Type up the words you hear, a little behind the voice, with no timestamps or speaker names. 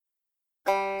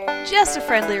Just a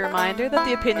friendly reminder that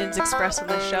the opinions expressed on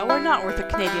this show are not worth a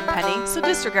Canadian penny, so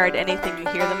disregard anything you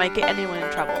hear that might get anyone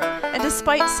in trouble. And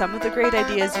despite some of the great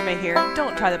ideas you may hear,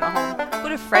 don't try them at home. Go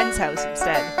to a friend's house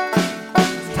instead.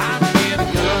 It's time to get a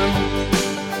gun.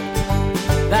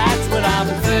 That's what I've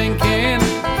been thinking.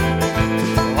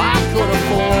 Well, I could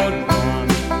afford one.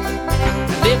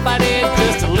 And if I did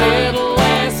just a little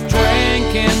less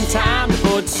drinking, time to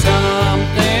put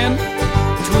something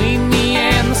between me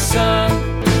and the sun.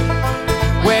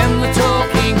 When the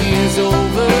talking is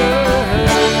over,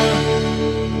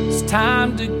 it's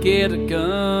time to get a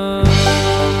gun.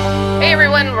 Hey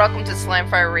everyone, welcome to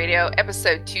Slamfire Radio,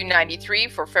 episode 293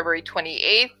 for February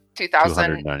 28th,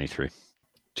 293.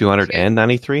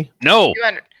 293? No!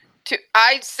 200.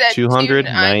 I said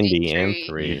 290 and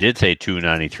 3. You did say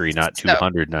 293, not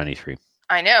 293.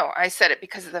 I know. I said it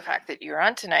because of the fact that you're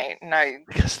on tonight, and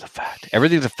Because of the fact.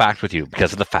 Everything's a fact with you.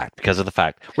 Because of the fact. Because of the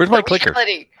fact. Where's my clicker?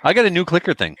 reality. I got a new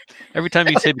clicker thing. Every time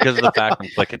you say because of the fact, I'm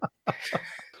clicking.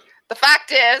 The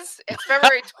fact is, it's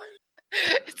February.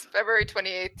 It's February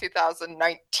 28th,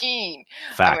 2019.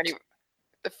 Fact.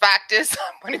 The fact is,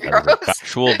 I'm one of your That was a hosts,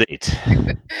 factual date.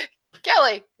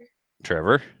 Kelly.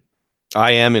 Trevor?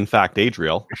 I am, in fact,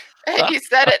 Adriel. You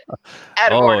said it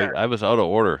out of order. I was out of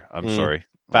order. I'm sorry.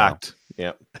 Fact.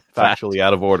 Yeah. Factually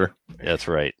out of order. That's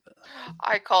right.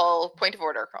 I call point of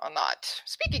order on that.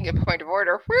 Speaking of point of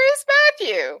order, where is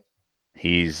Matthew?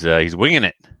 He's winging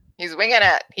it. He's winging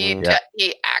it. Yeah.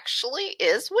 He actually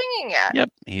is winging it. Yep.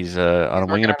 He's on a He's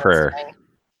wing and a working on prayer. this thing.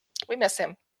 We miss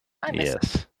him. I miss him.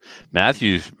 Yes.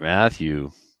 Matthew Yeah,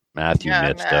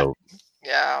 missed Matt. out.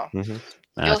 Yeah.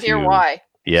 Mm-hmm. You'll hear Matthew- why.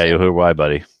 Yeah, you'll hear why,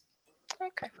 buddy.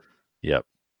 Okay. Yep.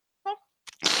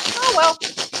 Oh well.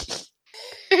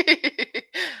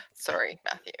 Sorry,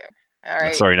 Matthew. All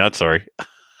right. Sorry, not sorry.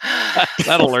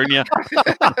 That'll learn you.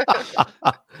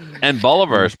 And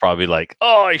Bolivar's probably like,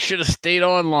 oh, I should have stayed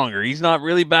on longer. He's not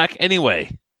really back anyway.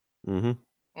 Mm-hmm.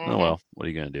 Oh, well, what are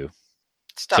you going to do?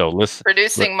 Stop So listen.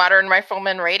 producing Modern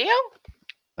Rifleman Radio.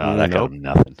 That got Nope. him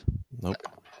nothing. Nope.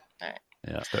 Alright.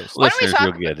 Yeah. Why don't we Listeners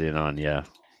talk will get in on,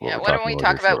 Why don't we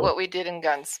talk about what we did in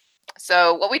guns?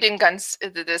 So, what we did in guns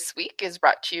this week is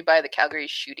brought to you by the Calgary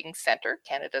Shooting Centre,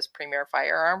 Canada's premier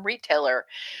firearm retailer.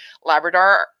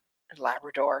 Labrador.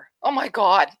 Oh my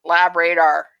God,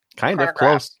 Labrador. Kind of Chronograph.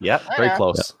 close. Yeah, I very know.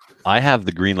 close. I have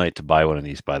the green light to buy one of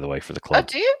these, by the way, for the Oh, club.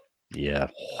 do you? Yeah.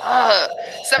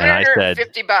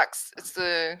 $750. It's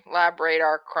the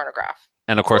Labrador chronograph.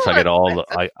 And of course, I get all the,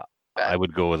 That's I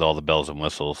would go with all the bells and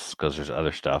whistles because there's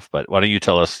other stuff. But why don't you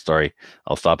tell us? Sorry,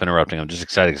 I'll stop interrupting. I'm just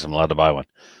excited because I'm allowed to buy one.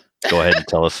 Go ahead and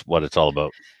tell us what it's all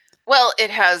about. Well, it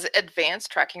has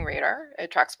advanced tracking radar. It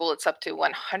tracks bullets up to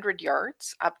 100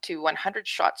 yards, up to 100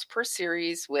 shots per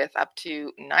series, with up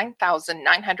to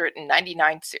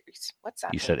 9,999 series. What's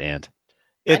that? You said and.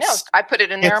 I know. I put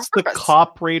it in there on It's the purpose.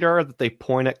 cop radar that they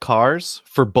point at cars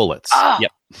for bullets. Ah,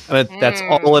 Yep. And that's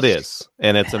all it is.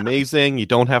 And it's amazing. You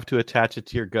don't have to attach it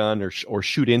to your gun or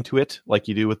shoot into it like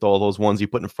you do with all those ones you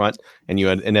put in front, and you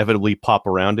inevitably pop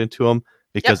around into them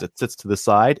because it sits to the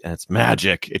side, and it's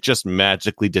magic. It just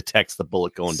magically detects the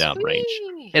bullet going down range.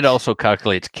 sweet. It also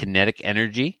calculates kinetic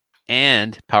energy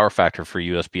and power factor for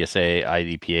USPSA,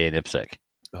 IDPA, and IPSC.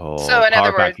 Oh, So in other power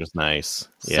words- factor's nice.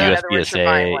 So Yeah. in other words, you're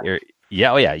buying one.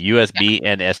 USB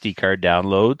and SD card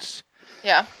downloads,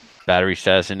 Yeah. battery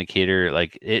status indicator.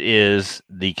 Like, it is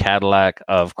the Cadillac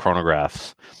of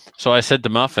chronographs. So I said to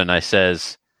Muffin,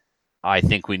 I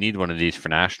think we need one of these for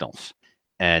nationals.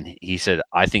 And he said,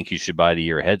 I think you should buy it a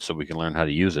year ahead so we can learn how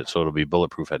to use it so it'll be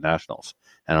bulletproof at nationals.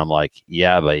 And I'm like,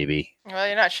 yeah, baby. Well,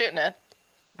 you're not shooting it.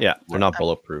 Yeah, they're not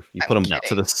bulletproof. You I'm put them kidding.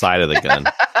 to the side of the gun.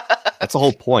 That's the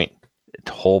whole point.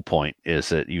 The whole point is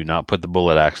that you not put the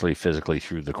bullet actually physically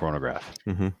through the chronograph.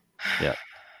 Mm-hmm.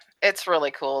 It's really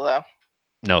cool, though.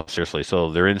 No, seriously. So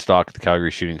they're in stock at the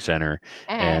Calgary Shooting Center.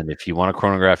 Mhm. And if you want to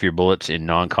chronograph your bullets in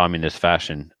non-communist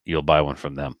fashion, you'll buy one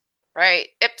from them. Right.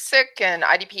 IPSC and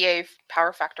IDPA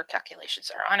power factor calculations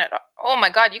are on it. Oh my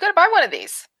God, you got to buy one of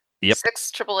these. Yep.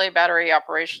 6 AAA battery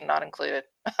operation not included.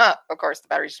 Of course, the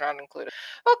batteries are not included.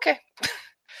 Okay.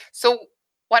 So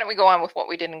why don't we go on with what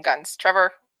we did in guns?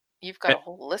 Trevor, you've got a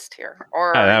whole list here.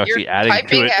 Or I'm you're actually adding to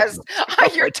typing it.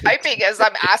 as you're typing as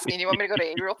I'm asking. You want me to go to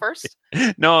Adriel first?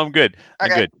 No, I'm good.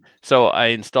 I'm Okay. good. So I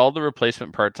installed the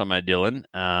replacement parts on my Dillon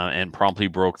and promptly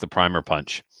broke the primer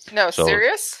punch. No, So-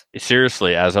 serious?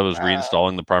 Seriously, as I was Wow.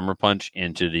 reinstalling the primer punch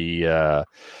into the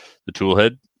tool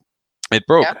head, it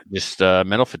broke. Yeah. Just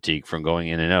metal fatigue from going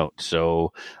in and out.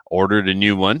 So ordered a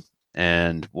new one.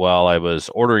 And while I was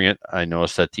ordering it, I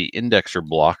noticed that the indexer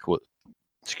block was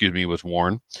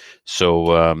worn.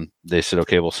 So they said,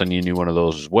 okay, we'll send you a new one of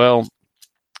those as well.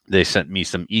 They sent me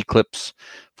some E-clips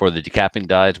for the decapping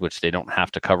dies, which they don't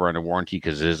have to cover under warranty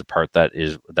because it is a part that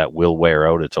will wear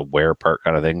out. It's a wear part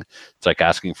kind of thing. It's like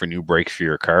asking for new brakes for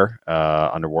your car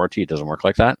under warranty. It doesn't work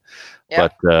like that. Yeah.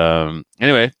 But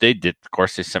anyway, they did. Of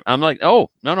course, they sent. I'm like, oh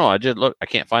no, I did look. I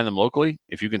can't find them locally.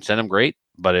 If you can send them, great.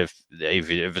 But if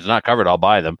it's not covered, I'll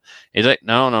buy them. He's like,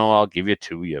 no, I'll give you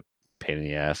 2. You pain in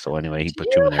the ass. So anyway, he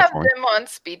put 2 in there for me. Do you have them on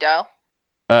speed dial?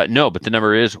 No, but the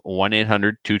number is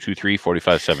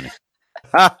 1-800-223-4570.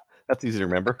 That's easy to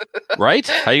remember. Right?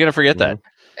 How are you going to forget that?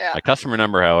 Yeah. My customer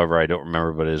number, however, I don't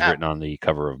remember, but it is written on the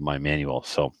cover of my manual.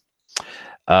 So,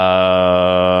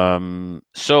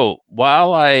 so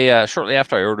while I, shortly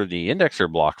after I ordered the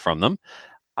indexer block from them,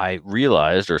 I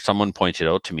realized, or someone pointed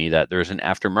out to me, that there's an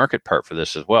aftermarket part for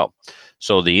this as well.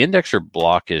 So the indexer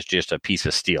block is just a piece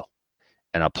of steel,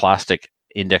 and a plastic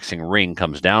indexing ring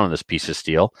comes down on this piece of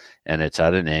steel, and it's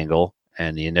at an angle,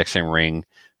 and the indexing ring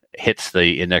hits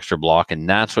the indexer block, and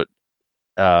that's what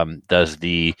does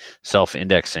the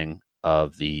self-indexing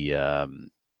of the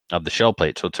shell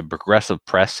plate. So it's a progressive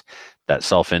press that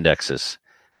self-indexes,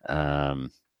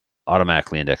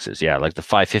 automatically indexes. Yeah, like the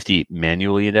 550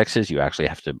 manually indexes, you actually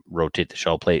have to rotate the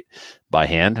shell plate by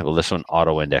hand. Well, this one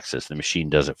auto indexes. The machine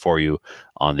does it for you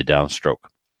on the downstroke.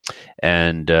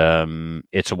 And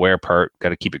it's a wear part. Got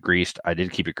to keep it greased. I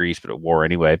did keep it greased, but it wore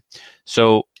anyway.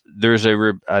 So there's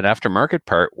an aftermarket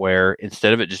part where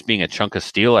instead of it just being a chunk of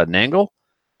steel at an angle,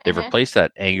 they've replaced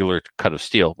that angular cut of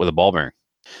steel with a ball bearing.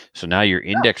 So now your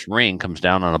index ring comes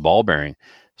down on a ball bearing.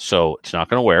 So it's not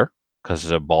going to wear because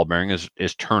the ball bearing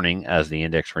is turning as the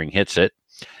index ring hits it.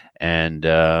 And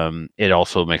it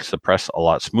also makes the press a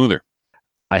lot smoother.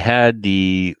 I had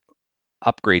the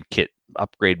upgrade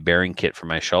bearing kit for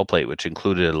my shell plate, which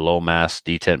included a low mass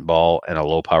detent ball and a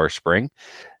low power spring.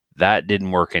 That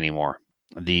didn't work anymore.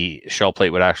 The shell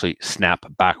plate would actually snap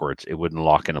backwards. It wouldn't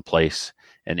lock into place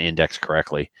and index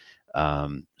correctly.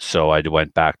 So I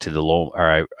went back to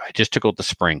I just took out the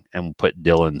spring and put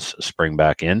Dillon's spring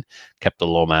back in, kept the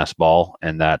low mass ball,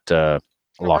 and that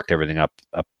locked everything up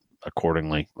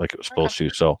accordingly like it was supposed to.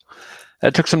 So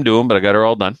that took some doing, but I got her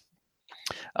all done.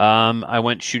 I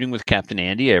went shooting with Captain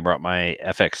Andy. I brought my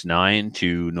FX9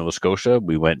 to Nova Scotia.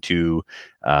 We went to,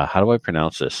 how do I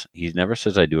pronounce this? He never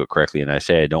says I do it correctly, and I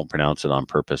say I don't pronounce it on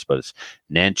purpose, but it's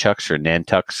Nantucks or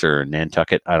Nantucks or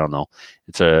Nantucket. I don't know.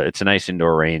 It's a nice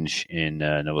indoor range in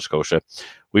Nova Scotia.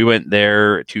 We went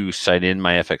there to sight in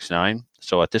my FX9.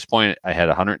 So at this point, I had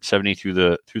 170 through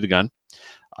the gun.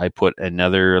 I put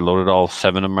loaded all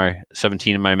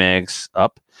 17 of my mags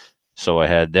up. So I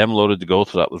had them loaded to go,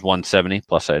 so that was 170,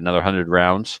 plus I had another 100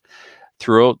 rounds.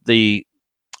 Throughout the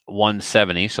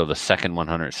 170, so the second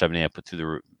 170 I put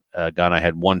through the gun, I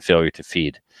had one failure to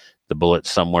feed. The bullet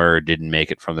somewhere didn't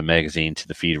make it from the magazine to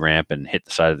the feed ramp and hit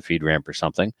the side of the feed ramp or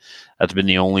something. That's been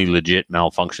the only legit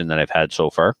malfunction that I've had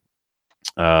so far.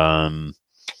 There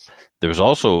was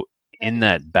also, in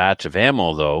that batch of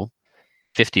ammo, though,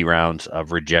 50 rounds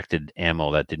of rejected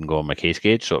ammo that didn't go in my case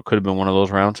gauge, so it could have been one of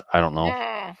those rounds. I don't know.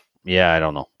 Yeah, I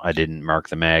don't know. I didn't mark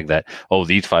the mag that,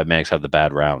 these 5 mags have the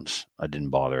bad rounds. I didn't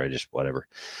bother. I just, whatever.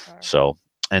 Right. So,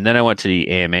 and then I went to the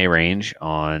AMA range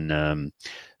on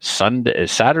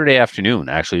Saturday afternoon.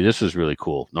 Actually, this was really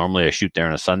cool. Normally I shoot there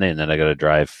on a Sunday and then I got to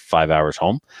drive 5 hours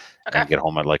home and get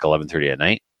home at like 11:30 at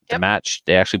night. Yep. The match,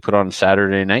 they actually put on a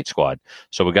Saturday night squad.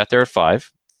 So we got there at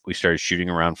 5. We started shooting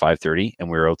around 5:30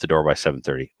 and we were out the door by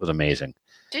 7:30. It was amazing.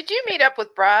 Did you meet up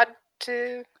with Brad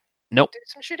to... Nope. Do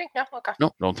some shooting? No? Okay.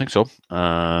 No, don't think so.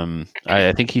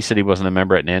 I think he said he wasn't a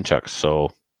member at Nanchucks,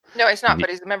 so... No, he's not, but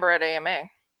he's a member at AMA.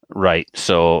 Right.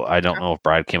 So I don't know if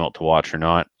Brad came out to watch or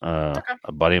not. A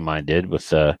buddy of mine did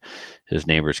with his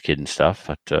neighbor's kid and stuff.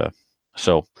 But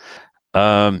so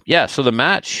the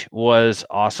match was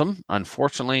awesome.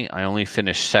 Unfortunately, I only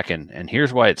finished second. And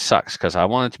here's why it sucks, because I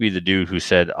wanted to be the dude who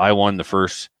said I won the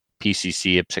first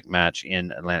PCC IPSC match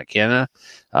in Atlantic, Canada.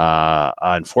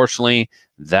 Unfortunately,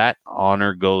 that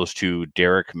honor goes to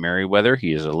Derek Merriweather.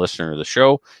 He is a listener of the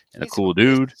show and a cool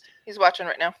dude. He's watching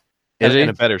right now. Is he? And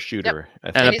a better shooter.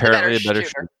 Yep. And apparently a better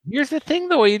shooter. Here's the thing,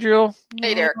 though, Adriel.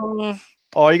 Hey, Derek. Oh,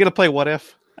 are you going to play What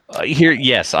If?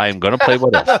 Yes, I am going to play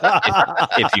What If.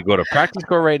 If you go to Practice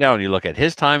Score right now and you look at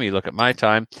his time, you look at my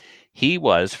time, he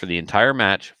was, for the entire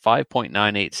match,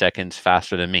 5.98 seconds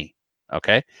faster than me.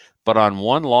 Okay? But on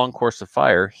one long course of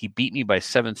fire, he beat me by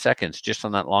 7 seconds just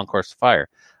on that long course of fire.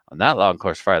 On that long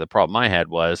course of fire, the problem I had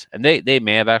was, and they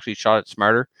may have actually shot it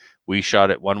smarter. We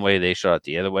shot it one way, they shot it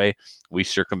the other way. We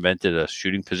circumvented a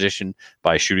shooting position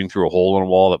by shooting through a hole in a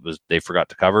wall that they forgot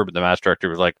to cover. But the match director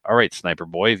was like, all right, sniper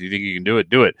boy, if you think you can do it,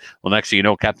 do it. Well, next thing you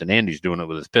know, Captain Andy's doing it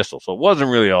with his pistol. So it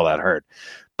wasn't really all that hard.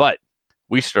 But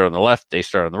We start on the left, they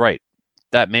start on the right.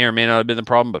 That may or may not have been the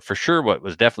problem, but for sure what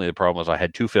was definitely the problem was I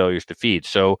had 2 failures to feed.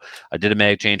 So I did a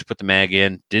mag change, put the mag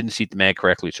in, didn't seat the mag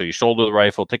correctly. So you shoulder the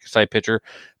rifle, take a sight picture,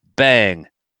 bang,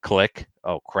 click.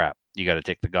 Oh, crap. You got to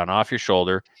take the gun off your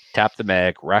shoulder, tap the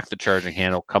mag, rack the charging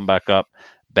handle, come back up,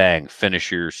 bang, finish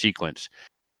your sequence.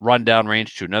 Run down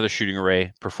range to another shooting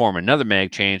array, perform another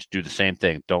mag change, do the same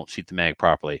thing. Don't seat the mag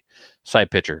properly.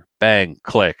 Sight picture, bang,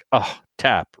 click. Oh,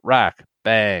 tap, rack,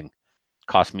 bang.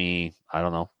 Cost me, I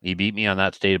don't know. He beat me on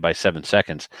that stage by 7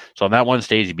 seconds. So on that one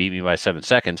stage, he beat me by 7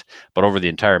 seconds. But over the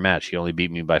entire match, he only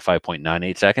beat me by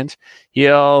 5.98 seconds. He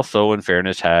also, in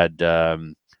fairness, had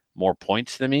more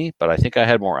points than me, but I think I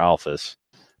had more alphas.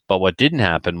 But what didn't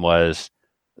happen was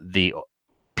the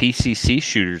PCC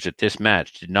shooters at this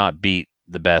match did not beat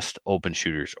the best open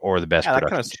shooters or the best Yeah, that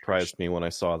production kind of surprised me when I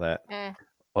saw that.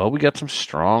 Well, we got some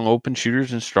strong open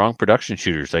shooters and strong production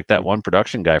shooters. Like that one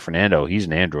production guy, Fernando, he's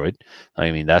an android.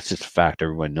 I mean, that's just a fact.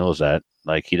 Everyone knows that.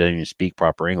 Like, he doesn't even speak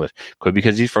proper English. Could be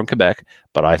because he's from Quebec,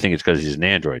 but I think it's because he's an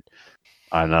android.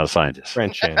 I'm not a scientist.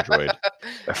 French android.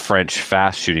 A French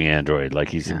fast shooting android. Like,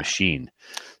 he's a machine.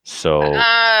 So,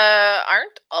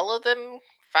 aren't all of them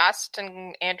fast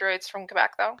and androids from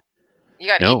Quebec, though? You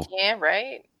got No. ATN,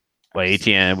 right? well,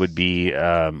 ATN would be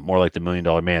more like the $1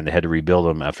 Million Man. They had to rebuild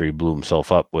him after he blew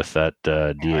himself up with that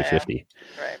DA-50.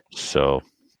 Right. So,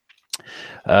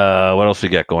 what else we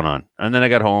got going on? And then I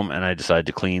got home and I decided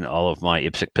to clean all of my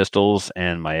IPSC pistols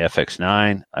and my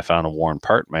FX9. I found a worn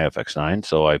part in my FX9,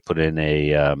 so I put in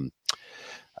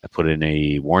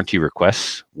a warranty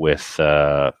request with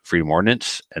Freedom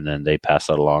Ordnance, and then they pass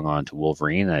that along on to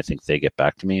Wolverine. And I think they get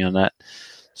back to me on that.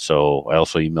 So I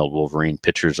also emailed Wolverine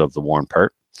pictures of the worn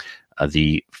part.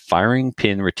 The firing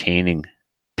pin retaining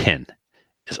pin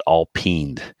is all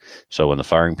peened. So when the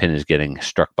firing pin is getting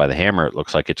struck by the hammer, it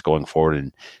looks like it's going forward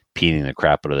and peening the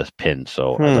crap out of this pin.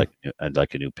 So I'd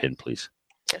like a new pin, please.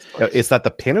 Is that the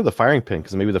pin or the firing pin?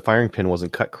 Because maybe the firing pin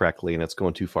wasn't cut correctly and it's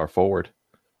going too far forward.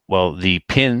 Well, the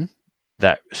pin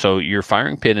so your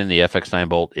firing pin in the FX9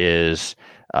 bolt is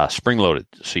spring loaded.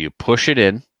 So you push it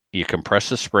in, you compress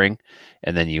the spring,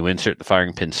 and then you insert the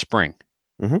firing pin spring.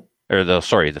 Mm-hmm. Or the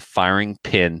firing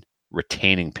pin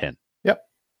retaining pin. Yep.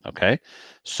 Okay.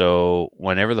 So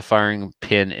whenever the firing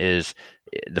pin is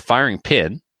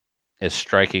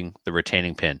striking the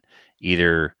retaining pin,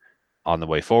 either on the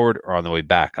way forward or on the way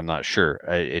back. I'm not sure.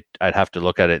 I'd have to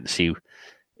look at it and see.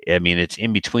 I mean, it's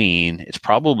in between. It's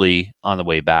probably on the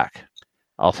way back.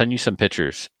 I'll send you some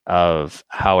pictures of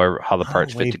how the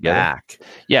parts fit together. Back.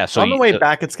 Yeah. So on the way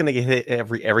back, it's going to get hit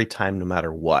every time, no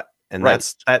matter what. And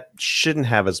right. that shouldn't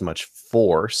have as much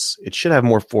force. It should have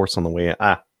more force on the way.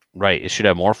 Right. It should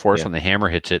have more force when the hammer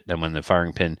hits it than when the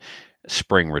firing pin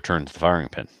spring returns the firing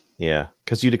pin. Yeah,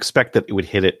 because you'd expect that it would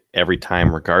hit it every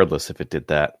time, regardless if it did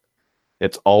that.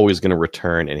 It's always going to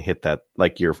return and hit that,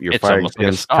 like your firing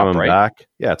pin's coming back.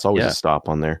 Yeah, it's always a stop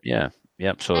on there. Yeah.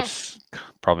 Yep. So it's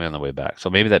probably on the way back. So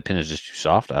maybe that pin is just too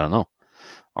soft. I don't know.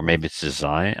 Or maybe it's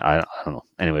design. I don't know.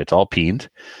 Anyway, it's all peened.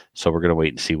 So we're going to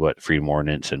wait and see what Freedom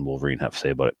Ordnance and Wolverine have to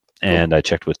say about it. And I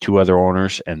checked with 2 other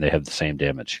owners, and they have the same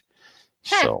damage.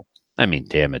 So, I mean,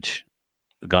 damage.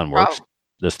 The gun works.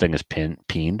 This thing is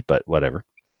peened, but whatever.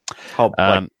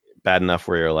 Bad enough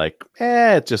where you're like,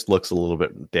 it just looks a little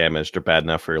bit damaged, or bad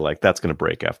enough where you're like, that's going to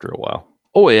break after a while.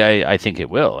 Oh, yeah, I think it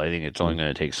will. I think it's only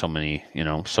going to take so many,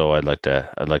 so I'd like to,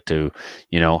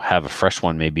 have a fresh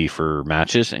one maybe for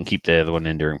matches and keep the other one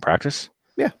in during practice.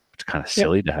 Yeah. It's kind of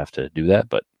silly to have to do that,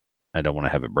 but I don't want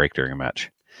to have it break during a match.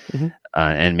 Mm-hmm.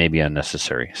 And maybe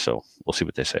unnecessary. So we'll see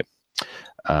what they say.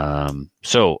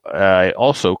 So I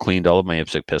also cleaned all of my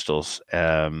IPSC pistols,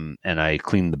 and I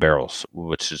cleaned the barrels,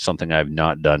 which is something I've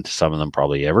not done to some of them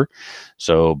probably ever.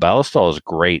 So Ballistol is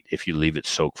great if you leave it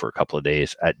soak for a couple of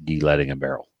days at de-leading a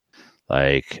barrel.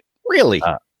 Like, really?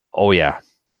 Oh yeah.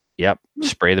 Yep.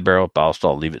 Spray the barrel with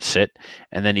Ballistol, leave it sit.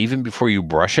 And then even before you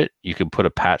brush it, you can put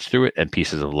a patch through it and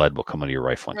pieces of lead will come out of your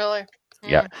rifling. Really?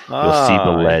 Yeah. You'll see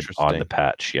the lead on the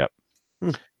patch. Yep.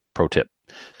 Pro tip.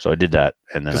 So I did that,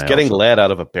 and then getting lead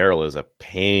out of a barrel is a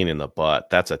pain in the butt.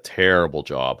 That's a terrible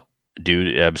job,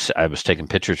 dude. I was taking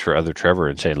pictures for Other Trevor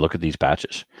and saying, "Look at these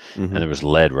patches," and there was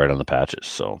lead right on the patches.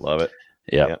 So love it.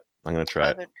 Yeah, I'm gonna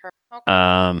try it.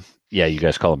 Okay. Yeah, you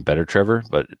guys call him Better Trevor,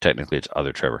 but technically it's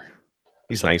Other Trevor.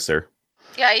 He's nicer.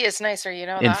 Yeah, he is nicer.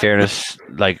 In fairness,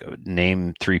 like,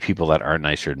 name 3 people that aren't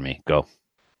nicer than me. Go.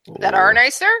 That are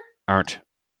nicer. Aren't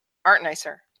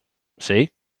nicer.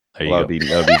 See. That would be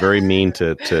very mean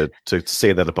to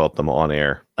say that about them on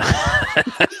air.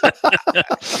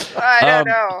 I don't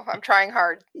know. I'm trying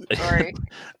hard. Sorry.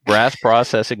 Brass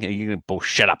processing. You can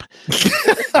shut up.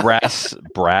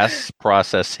 brass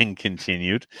processing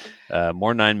continued.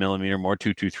 More 9mm, more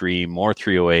 223, more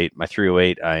 308. My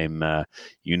 308, I'm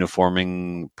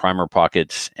uniforming primer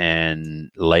pockets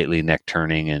and lightly neck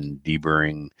turning and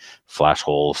deburring flash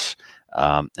holes.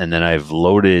 And then I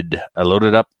loaded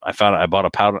up. I bought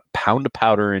a pound of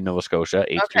powder in Nova Scotia,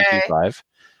 H325.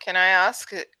 Can I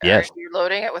ask? Yes. Are you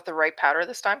loading it with the right powder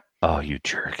this time? Oh, you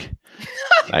jerk!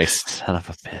 Nice son of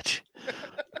a bitch.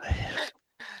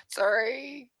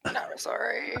 Sorry, no,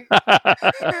 sorry.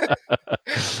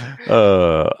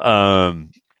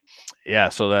 Yeah.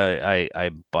 So that I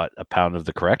bought a pound of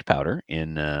the correct powder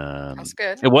in. That's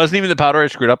good. It wasn't even the powder I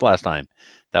screwed up last time.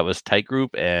 That was Tight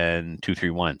Group and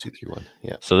 231. 231.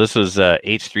 Yeah. So this was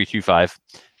H325.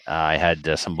 I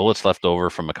had some bullets left over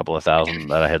from a couple of thousand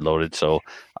that I had loaded, so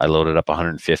I loaded up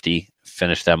 150,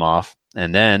 finished them off,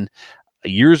 and then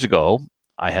years ago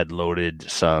I had loaded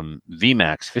some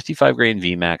VMAX, 55 grain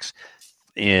VMAX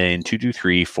in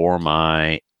 223 for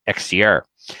my XCR,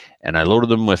 and I loaded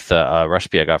them with a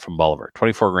recipe I got from Bolivar,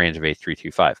 24 grains of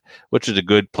H325, which is a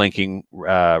good plinking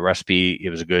recipe.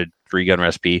 It was a good 3-gun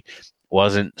recipe.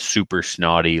 Wasn't super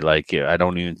snotty. Like, I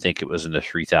don't even think it was in the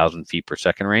 3,000 feet per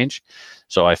second range.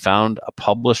 So I found a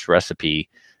published recipe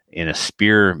in a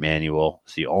Speer manual.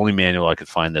 It's the only manual I could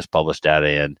find this published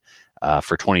data in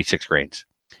for 26 grains.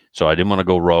 So I didn't want to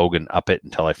go rogue and up it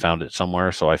until I found it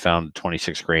somewhere. So I found a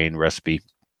 26 grain recipe.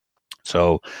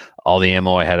 So all the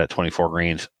ammo I had at 24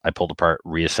 grains, I pulled apart,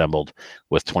 reassembled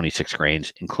with 26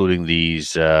 grains, including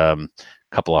these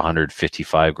couple of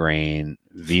 155 grain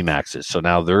VMAXs. So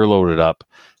now they're loaded up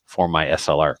for my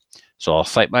SLR. So I'll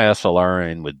sight my SLR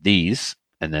in with these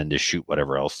and then just shoot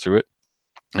whatever else through it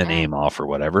and aim off or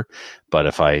whatever. But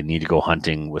if I need to go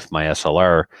hunting with my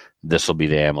SLR, this will be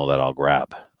the ammo that I'll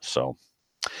grab. So,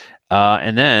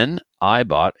 and then I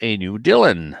bought a new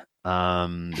Dillon.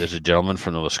 There's a gentleman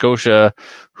from Nova Scotia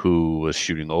who was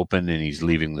shooting open and he's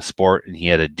leaving the sport, and he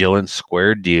had a Dillon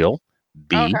Square Deal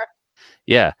B. Okay.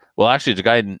 Yeah. Well, actually, there's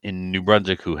a guy in New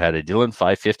Brunswick who had a Dillon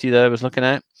 550 that I was looking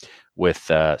at with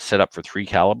set up for 3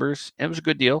 calibers. And it was a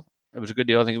good deal. I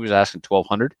think he was asking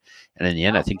 $1,200. And in the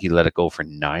end, I think he let it go for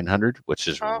 $900, which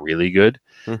is really good.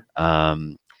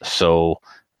 So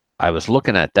I was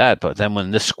looking at that. But then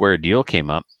when this Square Deal came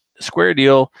up, the Square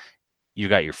Deal, you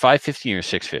got your 550 and your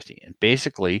 650. And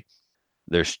basically,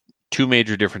 there's 2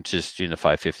 major differences between the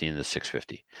 550 and the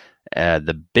 650.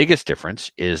 The biggest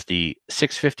difference is the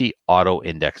 650 auto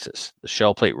indexes. The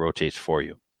shell plate rotates for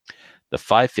you. The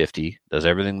 550 does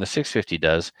everything the 650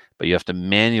 does, but you have to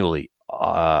manually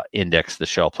index the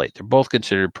shell plate. They're both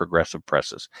considered progressive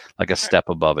presses, like a step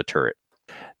above a turret.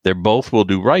 They both will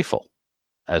do rifle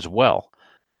as well.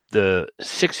 The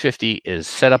 650 is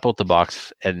set up out the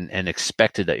box and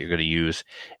expected that you're going to use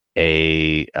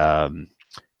a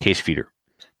case feeder.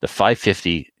 The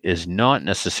 550 is not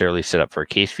necessarily set up for a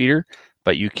case feeder,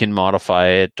 but you can modify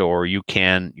it, or you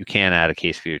can add a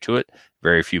case feeder to it.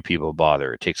 Very few people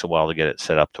bother. It takes a while to get it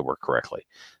set up to work correctly,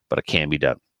 but it can be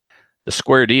done. The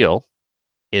Square Deal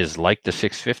is like the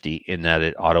 650 in that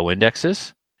it auto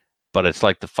indexes, but it's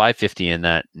like the 550 in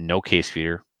that no case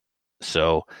feeder.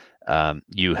 So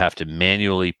you have to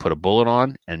manually put a bullet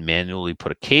on and manually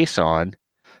put a case on,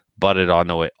 but it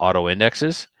auto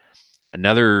indexes.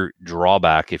 Another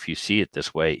drawback, if you see it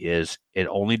this way, is it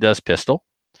only does pistol,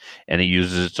 and it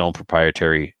uses its own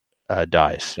proprietary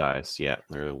dies. Yeah,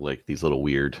 they're like these little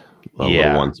weird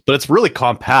little ones, but it's really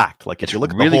compact. Like if you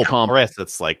look at really the whole press,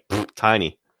 it's like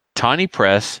tiny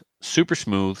press, super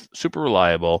smooth, super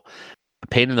reliable. The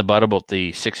pain in the butt about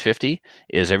the 650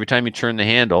 is every time you turn the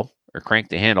handle or crank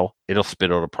the handle, it'll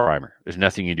spit out a primer. There's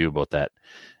nothing you do about that.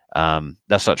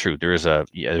 That's not true. There's a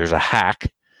hack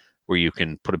where you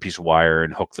can put a piece of wire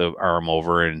and hook the arm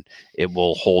over, and it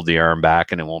will hold the arm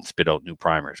back and it won't spit out new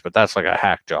primers. But that's like a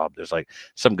hack job. There's like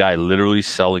some guy literally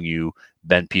selling you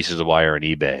bent pieces of wire on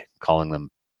eBay, calling them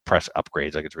press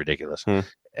upgrades. Like, it's ridiculous.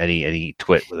 Any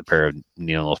twit with a pair of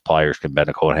those pliers can bend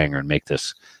a coat hanger and make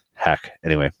this hack.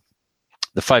 Anyway,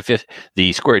 the 550,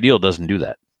 the Square Deal doesn't do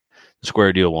that. The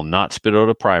Square Deal will not spit out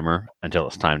a primer until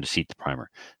it's time to seat the primer.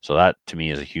 So that, to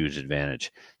me, is a huge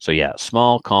advantage. So yeah,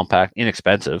 small, compact,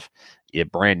 inexpensive.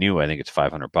 Brand new, I think it's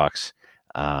 $500.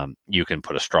 You can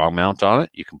put a strong mount on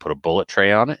it. You can put a bullet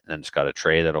tray on it, and it's got a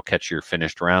tray that'll catch your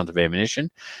finished rounds of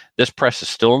ammunition. This press is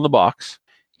still in the box.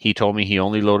 He told me he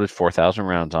only loaded 4,000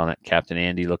 rounds on it. Captain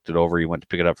Andy looked it over. He went to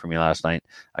pick it up for me last night.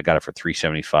 I got it for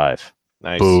 $375.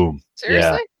 Nice. Boom.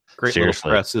 Seriously? Yeah. Great Seriously.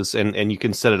 little presses, and you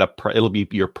can set it up. It'll be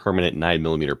your permanent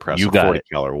 9mm press. You or got 40 it.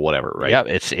 cal or whatever, right? Yeah,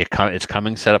 it's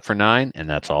coming set up for 9, and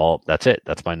that's all. That's it.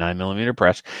 That's my 9mm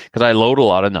press, because I load a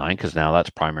lot of 9, because now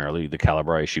that's primarily the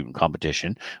caliber I shoot in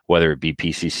competition, whether it be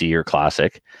PCC or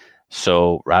classic.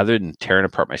 So rather than tearing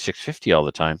apart my 650 all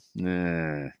the time,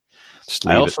 Just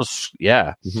I leave also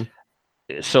yeah. Mhm.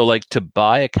 So like to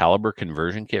buy a caliber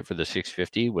conversion kit for the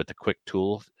 650 with the quick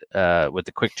tool, with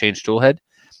the quick change tool head,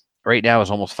 right now is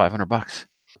almost $500.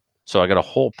 So I got a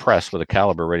whole press with a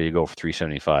caliber ready to go for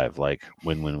 $375. Like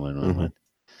win.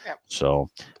 Yep. So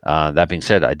that being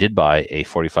said, I did buy a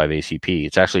 45 ACP.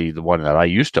 It's actually the one that I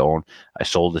used to own. I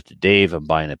sold it to Dave. I'm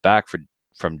buying it back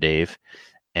from Dave,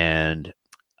 and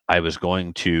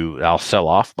I'll sell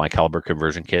off my caliber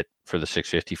conversion kit for the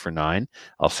 650 for 9.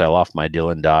 I'll sell off my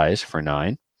Dillon dies for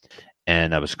 9,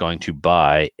 and I was going to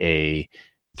buy a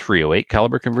 308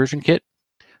 caliber conversion kit.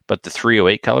 But the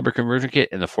 308 caliber conversion kit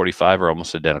and the 45 are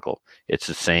almost identical. It's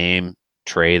the same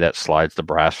tray that slides the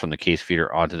brass from the case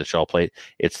feeder onto the shell plate.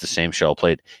 It's the same shell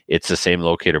plate. It's the same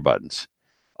locator buttons.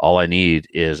 All I need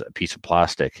is a piece of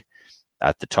plastic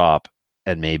at the top,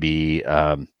 and maybe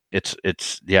I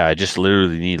just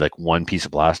literally need like one piece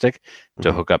of plastic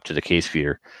to hook up to the case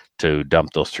feeder to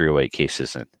dump those 308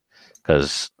 cases in.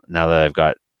 Because now that I've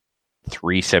got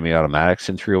 3 semi-automatics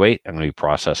in 308, I'm going to be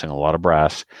processing a lot of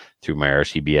brass through my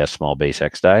RCBS small base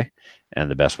X die, and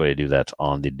the best way to do that's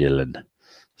on the Dillon.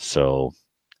 So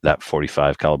that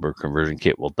 45 caliber conversion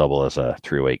kit will double as a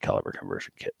 308 caliber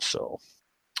conversion kit. So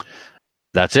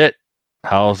that's it.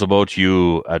 How's about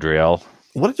you, Adriel?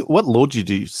 What load did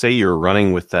you say you were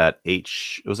running with that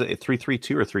was it a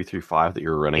 332 or 335 that you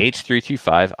were running?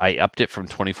 H335. I upped it from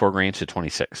 24 grains to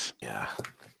 26. Yeah.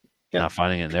 Not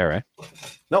finding it there, right?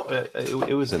 No,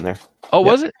 it was in there. Oh,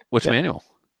 was it? Which manual?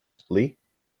 Lee.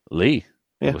 Yeah. It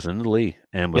Yeah. was in the Lee.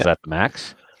 And was that the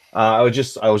max? I was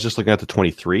just looking at the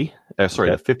 23. Okay.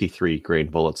 The 53 grain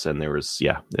bullets, and there was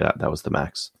that was the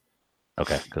max.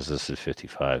 Okay, because this is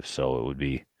 55, so it would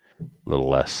be a little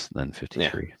less than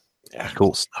 53. Yeah,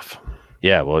 cool stuff.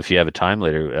 Yeah, well, if you have a time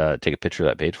later, take a picture of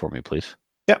that page for me, please.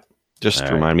 Yep. Just All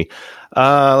to right. remind me.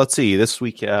 Let's see.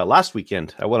 Last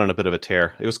weekend, I went on a bit of a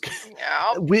tear. It was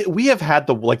Yeah. we have had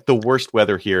the worst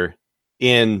weather here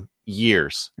in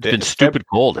years. It's been stupid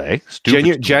cold, eh?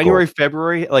 Stupid January, cold.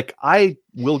 February. Like I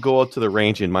will go out to the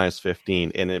range in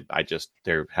 -15, and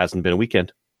there hasn't been a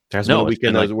weekend. There hasn't been a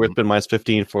weekend where it's been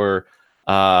 -15 for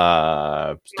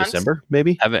December,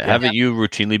 maybe. Haven't you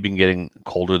routinely been getting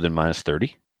colder than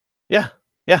 -30?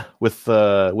 Yeah, with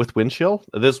wind chill.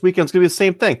 This weekend's gonna be the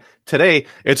same thing. Today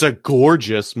it's a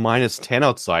gorgeous -10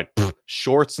 outside,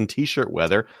 shorts and t-shirt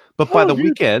weather. But by the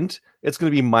weekend, it's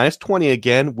gonna be -20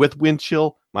 again with wind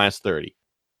chill, -30.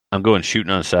 I'm going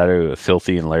shooting on Saturday with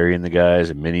Filthy and Larry and the guys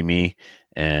and Mini Me,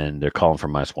 and they're calling for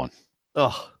 -1.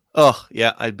 Oh,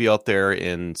 yeah, I'd be out there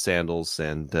in sandals,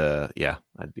 and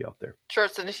I'd be out there.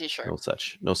 Shorts and a t-shirt.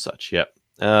 No such. Yep.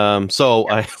 So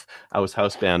I was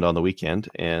housebound on the weekend,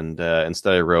 and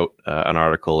instead I wrote an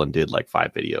article and did like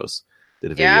 5 videos.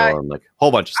 Did a video on like a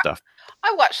whole bunch of stuff.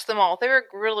 I watched them all. They were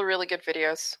really, really good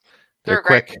videos. They're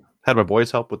great. quick. Had my boys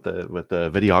help with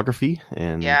the videography,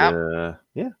 and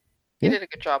You did a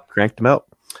good job. cranked them out.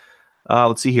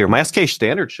 Let's see here. My SK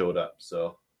standard showed up,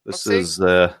 so this is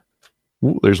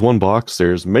there's one box.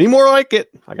 There's many more like it.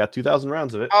 I got 2,000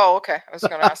 rounds of it. Oh, okay. I was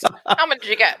going to ask. How much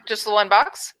did you get? Just the one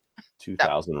box?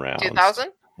 2,000 rounds.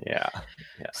 2,000? Yeah.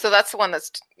 So that's the one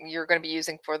you're going to be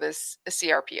using for this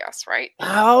CRPS, right?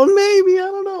 Oh, maybe, I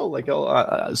don't know. Like,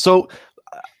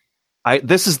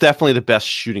 this is definitely the best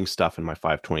shooting stuff in my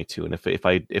 522. And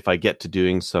if I get to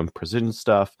doing some precision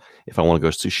stuff, if I want to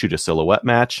go to shoot a silhouette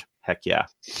match, heck yeah,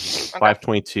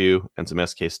 522 and some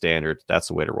SK standard. That's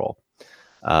the way to roll.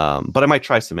 But I might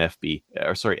try some HV,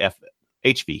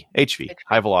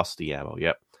 high velocity ammo.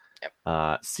 Yep.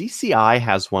 CCI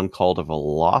has one called a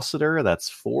Velocitor that's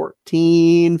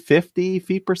 1450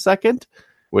 feet per second,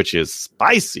 which is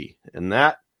spicy. And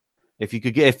that, if you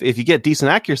get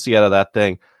decent accuracy out of that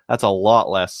thing, that's a lot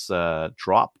less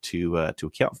drop to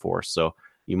account for. So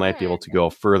you might be able to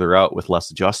go further out with less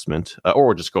adjustment,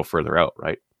 or just go further out,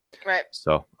 right? Right.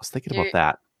 So I was thinking about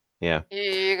that. Yeah.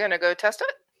 You gonna go test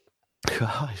it?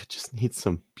 I just need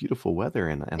some beautiful weather,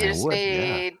 and You just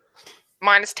need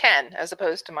 -10 as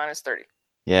opposed to -30.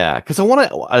 Yeah, because I want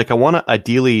to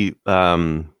ideally.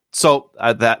 So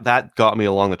that got me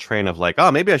along the train of like,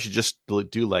 oh, maybe I should just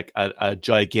do like a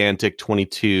gigantic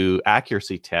 22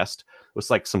 accuracy test with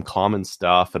like some common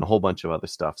stuff and a whole bunch of other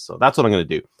stuff. So that's what I'm going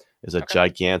to do. is a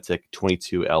gigantic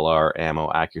 22 LR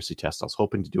ammo accuracy test. I was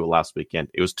hoping to do it last weekend.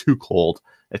 It was too cold.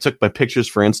 I took my pictures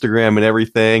for Instagram and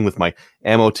everything with my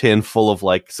ammo tin full of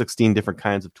like 16 different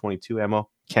kinds of 22 ammo.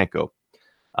 Can't go.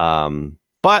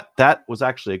 But that was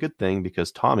actually a good thing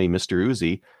because Tommy, Mr.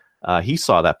 Uzi, he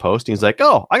saw that post and he's like,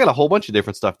 "Oh, I got a whole bunch of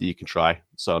different stuff that you can try."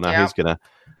 So now he's gonna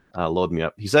load me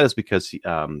up. He said it's because he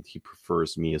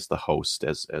prefers me as the host,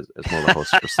 as one of the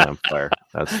hosts for Slamfire.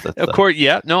 That's of course,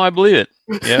 yeah. No, I believe it.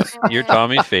 Yeah, you're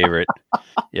Tommy's favorite.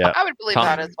 Yeah, I would believe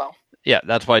that as well. Yeah,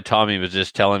 that's why Tommy was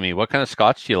just telling me, what kind of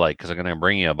scotch do you like? Because I'm going to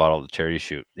bring you a bottle of the charity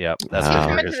shoot. Yeah, that's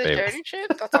his favorite. Charity shoot?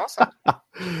 That's awesome.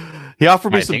 He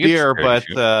offered me some beer, but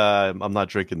I'm not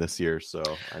drinking this year, so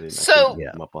I didn't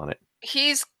him up on it.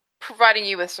 He's providing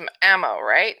you with some ammo,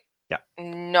 right? Yeah.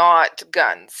 Not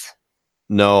guns.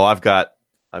 No, I've got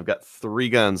 3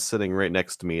 guns sitting right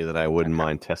next to me that I wouldn't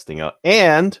mind testing out,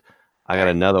 and I got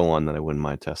another one that I wouldn't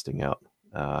mind testing out.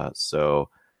 So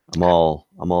I'm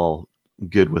all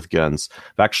good with guns.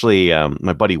 Actually,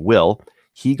 my buddy Will,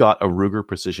 he got a Ruger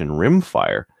Precision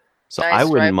Rimfire, so I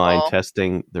wouldn't mind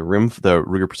testing the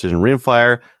Ruger Precision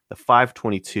Rimfire, the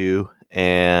 5.22,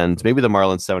 and maybe the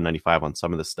Marlin 795 on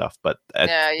some of this stuff. But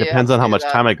it depends on how much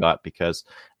time I got, because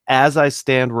as I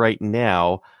stand right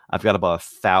now, I've got about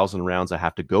 1,000 rounds I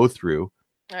have to go through.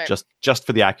 Right. Just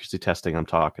for the accuracy testing I'm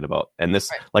talking about. And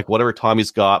this, like whatever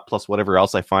Tommy's got plus whatever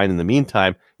else I find in the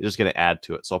meantime, is just going to add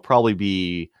to it. So I'll probably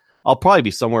be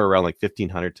somewhere around like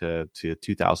 1,500 to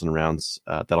 2,000 rounds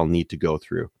that I'll need to go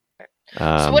through.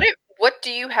 So what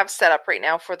do you have set up right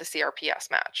now for the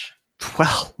CRPS match?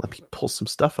 Well, let me pull some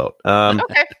stuff out.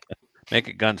 Okay. Make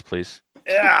it guns, please.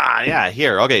 Yeah.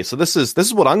 Here. Okay, so this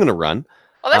is what I'm going to run.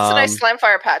 Oh, that's a nice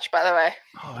Slamfire patch, by the way.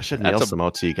 Oh, I should mail some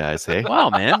out to you guys, hey?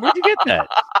 Wow, man. Where'd you get that?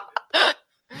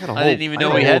 I didn't even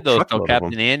know we had those until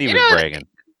Captain Andy was bragging.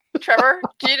 Trevor,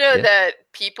 do you know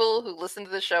that people who listen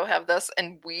to the show have this,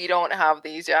 and we don't have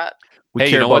these yet? We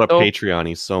care about our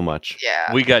Patreonies so much.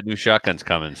 Yeah. We got new shotguns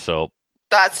coming, so...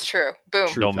 That's true. Boom.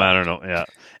 Don't matter, no. Yeah.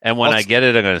 And when I get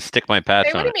it, I'm going to stick my patch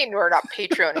on it. What do you mean we're not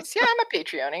Patreonies? Yeah, I'm a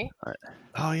Patreonie.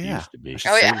 Oh, yeah. Used to be.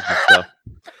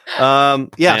 Oh,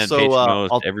 yeah.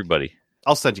 So everybody.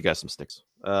 I'll send you guys some sticks.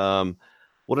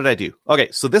 What did I do? Okay,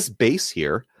 so this base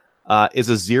here is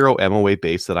a 0 MOA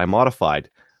base that I modified.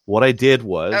 What I did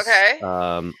was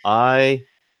I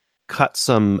cut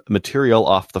some material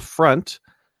off the front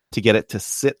to get it to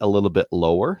sit a little bit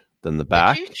lower than the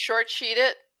back. Did you short sheet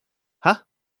it? Huh?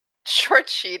 Short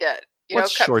sheet it.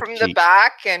 What's cut from the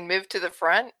back and move to the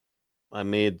front. I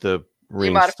made the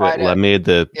I made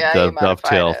the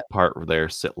dovetail part there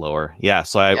sit lower. Yeah,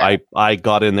 so I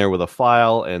got in there with a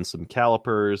file and some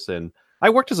calipers, and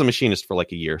I worked as a machinist for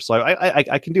like a year, so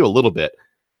I can do a little bit.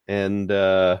 And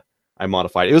I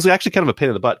modified it. It was actually kind of a pain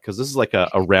in the butt because this is like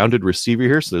a rounded receiver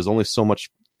here, so there's only so much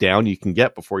down you can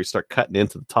get before you start cutting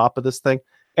into the top of this thing.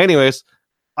 Anyways,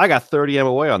 I got 30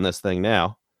 MOA on this thing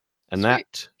now. And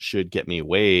that should get me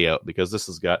way out because this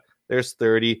has got, there's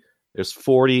 30, there's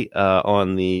 40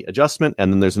 on the adjustment,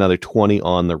 and then there's another 20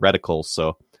 on the reticle.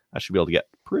 So I should be able to get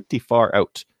pretty far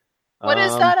out. What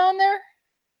is that on there?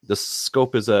 The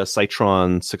scope is a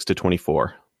Citron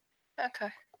 6-24. Okay.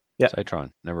 Yeah.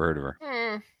 Citron. Never heard of her.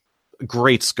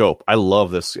 Great scope. I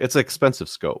love this. It's an expensive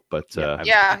scope, but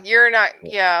you're not.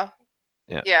 Yeah.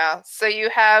 So you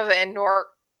have a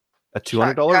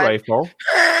 $200 rifle.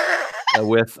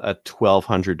 With a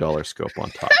 $1,200 scope on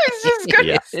top.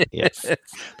 Yes.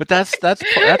 But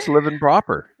that's living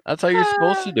proper. That's how you're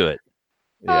supposed to do it.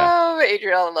 Yeah. Oh,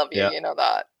 Adriel, I love you. You know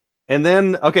that. And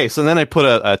then, so then I put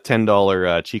a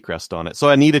 $10 cheek rest on it. So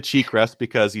I need a cheek rest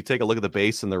because you take a look at the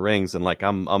base and the rings, and like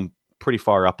I'm pretty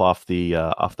far up off the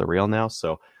rail now.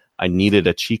 So I needed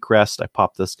a cheek rest. I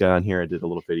popped this guy on here. I did a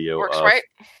little video. Works right.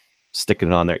 Sticking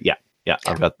it on there. Yeah.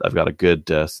 I've got a good.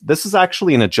 This is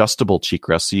actually an adjustable cheek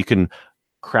rest, so you can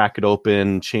crack it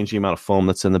open, change the amount of foam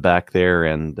that's in the back there,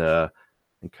 and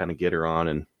kind of get her on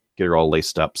and get her all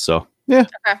laced up. So yeah.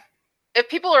 Okay. If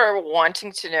people are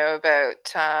wanting to know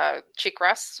about cheek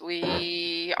rests,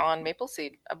 we on Maple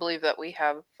Seed, I believe that we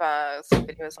have some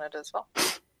videos on it as well.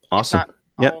 Awesome.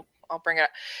 I'll bring it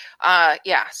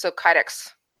up. So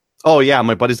Kydex. Oh yeah,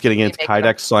 my buddy's getting into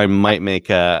Kydex, so I might make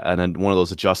one of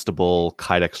those adjustable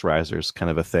Kydex risers,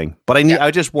 kind of a thing. But I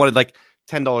just wanted like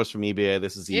 $10 from eBay.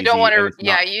 This is easy. You don't want to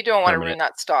ruin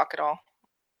that stock at all.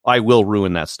 I will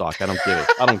ruin that stock. I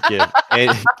don't give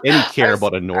any care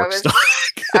about a Nork stock.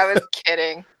 I was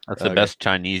kidding. That's the best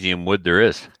Chinesium wood there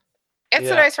is. It's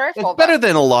a nice rifle. It's better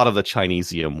than a lot of the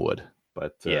Chinesium wood,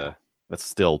 but that's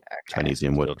still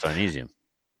Chinesium wood. Still Chinesium.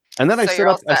 And then So you're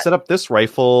all I set. set up this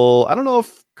rifle. I don't know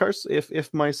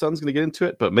if my son's going to get into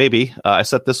it, but maybe. I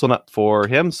set this one up for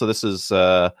him. So this is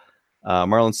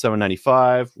Marlin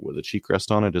 795 with a cheek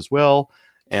rest on it as well.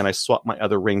 And I swapped my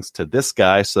other rings to this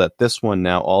guy so that this one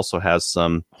now also has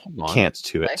some cant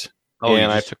to it. Oh,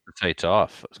 and you just took the sights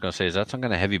off. I was going to say, is that some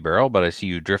kind of heavy barrel? But I see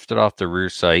you drifted off the rear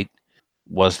sight.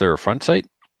 Was there a front sight?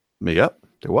 Yep,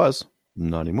 there was.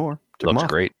 Not anymore. Took 'em Looks off.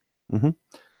 great.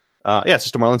 Yeah, it's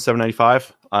just a Marlin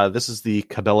 795. This is the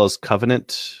Cabela's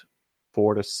Covenant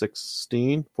 4 to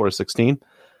 16.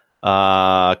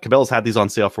 Cabela's had these on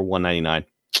sale for $199.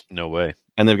 No way.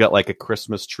 And they've got like a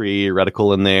Christmas tree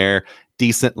reticle in there,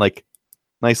 decent, like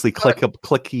nicely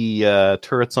clicky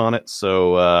turrets on it.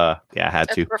 So yeah, I had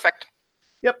It's to. perfect.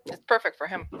 Yep. It's perfect for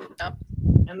him. Yep.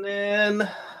 And then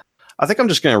I think I'm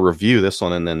just going to review this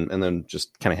one and then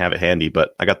just kind of have it handy.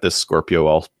 But I got this Scorpio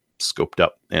all scoped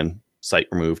up and sight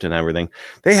removed and everything.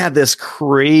 They had this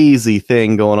crazy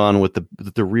thing going on with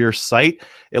the rear sight.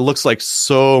 It looks like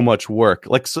so much work.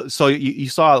 Like so you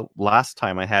saw last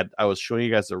time I was showing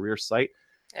you guys the rear sight.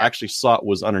 Yeah. I actually saw it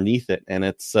was underneath it, and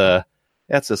it's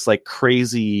this like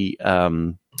crazy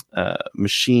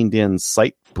machined in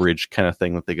sight bridge kind of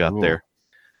thing that they got there.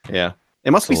 Yeah.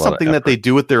 It must be something that they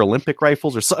do with their Olympic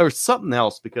rifles or something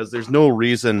else, because there's no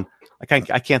reason. I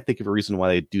can't think of a reason why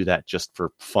they do that just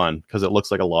for fun, because it looks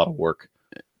like a lot of work.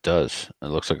 It does. It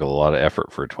looks like a lot of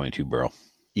effort for a 22 barrel.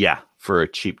 Yeah, for a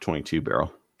cheap 22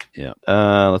 barrel. Yeah.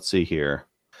 Let's see here.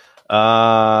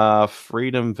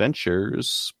 Freedom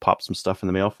Ventures popped some stuff in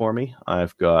the mail for me.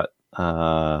 I've got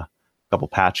a couple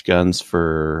patch guns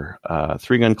for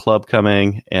 3-gun club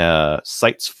coming,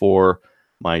 sights for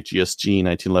my GSG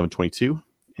 1911-22,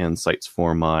 and sights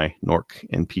for my Nork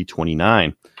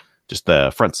NP29, just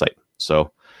the front sight.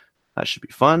 So that should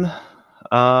be fun.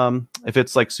 If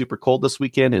it's like super cold this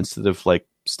weekend, instead of like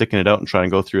sticking it out and trying to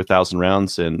go through 1,000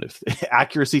 rounds and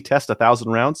accuracy test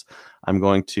 1,000 rounds, I'm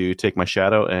going to take my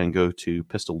Shadow and go to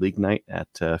Pistol League night at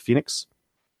Phoenix.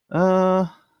 And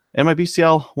my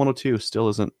BCL 102 still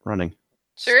isn't running.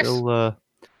 Serious?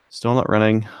 Still not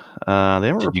running. They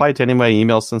haven't replied to any of my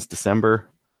emails since December.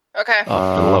 Okay. For the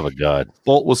love of God.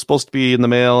 Bolt was supposed to be in the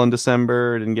mail in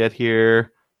December. Didn't get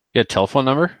here. You got a telephone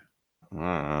number?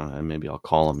 And maybe I'll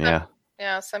call him. Yeah.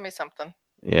 Yeah, send me something.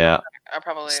 Yeah. I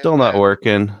probably Still not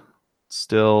working.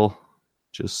 Still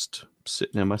just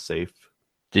sitting in my safe.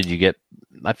 Did you get?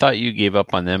 I thought you gave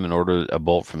up on them and ordered a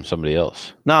bolt from somebody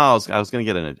else. No, I was going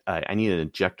to get I need an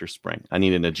ejector spring. I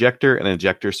need an ejector and an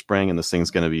ejector spring, and this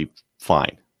thing's going to be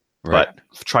fine. Right.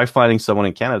 But try finding someone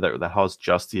in Canada that has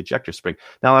just the ejector spring.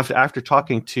 Now, after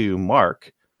talking to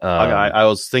Mark, I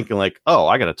was thinking like, oh,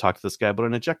 I got to talk to this guy about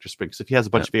an ejector spring, because if he has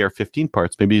a bunch of AR-15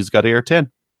 parts, maybe he's got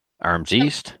AR-10. Arms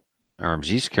East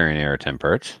carrying AR-10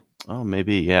 parts. Oh,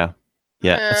 maybe, yeah.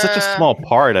 Yeah, it's such a small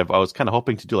part. I was kind of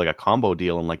hoping to do like a combo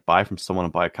deal and like buy from someone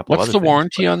and buy a couple of What's other the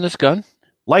warranty on this gun?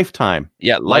 Lifetime.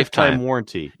 Yeah, lifetime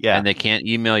warranty. Yeah. And they can't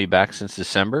email you back since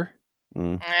December?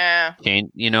 Yeah.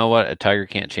 You know what? A Tiger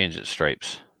can't change its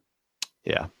stripes.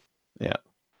 Yeah.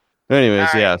 Anyways, All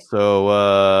right. yeah.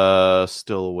 So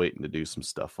still waiting to do some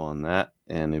stuff on that,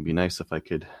 and it'd be nice if I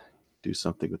could do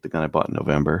something with the gun I bought in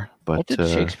November. But What did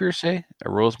Shakespeare say? A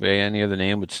rose by any other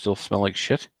name would still smell like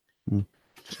shit. Hmm.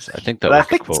 I think that was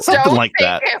the quote. something Don't like think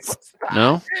that. it was that.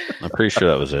 No, I'm pretty sure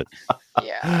that was it.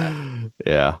 Yeah.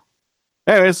 Yeah.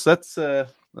 Anyways, that's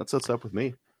what's up with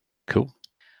me. Cool.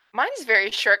 Mine's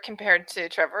very short compared to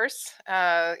Trevor's.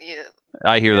 I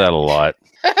hear that a lot,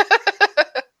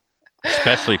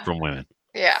 especially from women.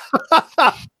 Yeah.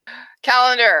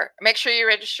 Calendar. Make sure you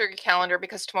register your calendar,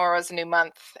 because tomorrow is a new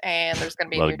month and there's going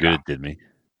to be A a lot new of good draw. it did me.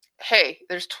 Hey,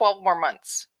 there's 12 more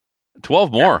months.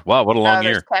 12 more. Wow, what a long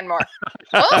There's year. 10 more.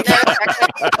 Well, no,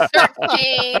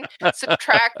 actually, 13.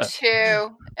 Subtract 2.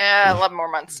 11 more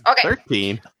months. Okay.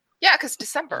 13. Yeah, because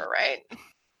December, right?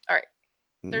 All right.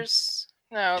 Hmm. There's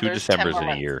 2 there's 10 Decembers more in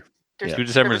a months. year. There's, 2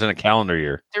 Decembers in a calendar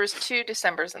year. There was 2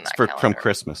 Decembers in It's that from calendar.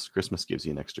 Christmas. Christmas gives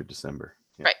you an extra December.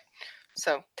 Yeah. Right.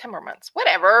 So 10 more months.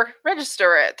 Whatever.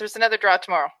 Register it. There's another draw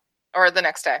tomorrow or the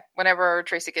next day, whenever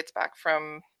Tracy gets back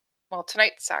from. Well,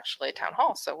 tonight's actually town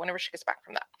hall, so whenever she gets back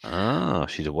from that. Oh,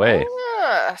 she's away.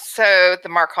 So the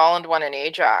Mark Holland one in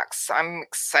Ajax. I'm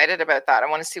excited about that. I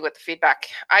want to see what the feedback.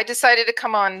 I decided to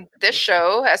come on this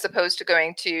show as opposed to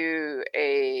going to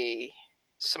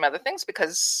some other things,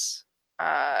 because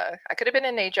I could have been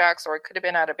in Ajax or I could have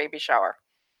been at a baby shower.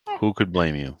 Who could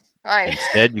blame you? I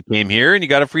Instead, you came here and you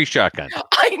got a free shotgun.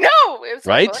 know. It was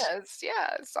Right? It was.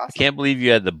 Yeah, it's awesome. I can't believe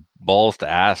you had the balls to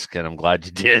ask, and I'm glad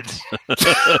you did.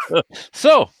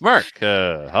 So, Mark,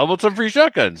 how about some free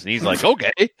shotguns? And he's like,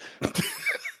 okay.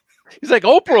 He's like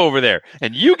Oprah over there,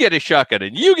 and you get a shotgun,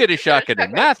 and you get a shotgun,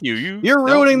 and Matthew, you're don't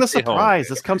ruining the stay home. surprise.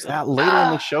 This comes out later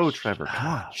in the show, Trevor. Come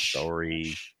on.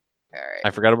 Sorry. All right.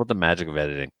 I forgot about the magic of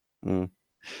editing. Mm.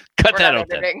 Cut We're that not out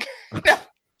then. editing.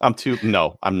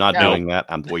 I'm not No. doing that.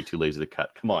 I'm way too lazy to cut.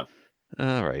 Come on.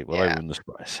 All right. Well, I Yeah. ruined the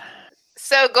surprise.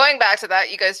 So going back to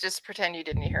that, you guys just pretend you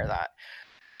didn't hear that.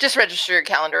 Just register your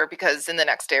calendar because in the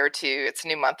next day or two, it's a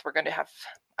new month. We're going to have,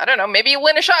 I don't know, maybe you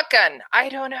win a shotgun. I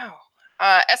don't know.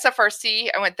 SFRC,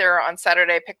 I went there on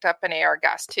Saturday, picked up an AR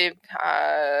gas tube.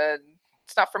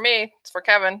 It's not for me. It's for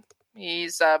Kevin.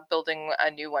 He's building a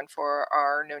new one for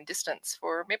our known distance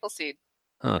for Maple Seed.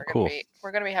 Oh, cool.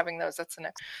 We're going to be having those. That's the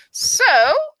next. So,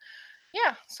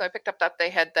 yeah. So I picked up that. They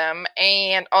had them.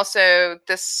 And also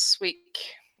this week,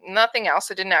 nothing else.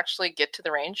 I didn't actually get to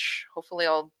the range. Hopefully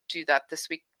I'll do that this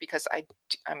week because I'm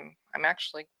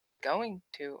actually going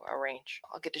to a range.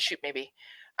 I'll get to shoot maybe.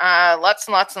 Lots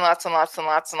of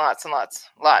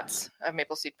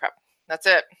Maple Seed prep. That's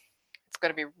it. It's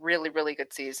going to be really, really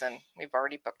good season. We've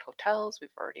already booked hotels. We've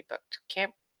already booked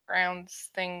campgrounds,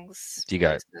 things. You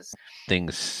got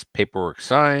things, paperwork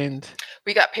signed.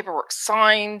 We got paperwork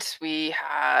signed. We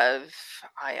have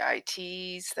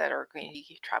IITs that are going to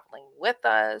be traveling with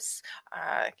us.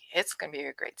 It's going to be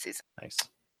a great season. Nice.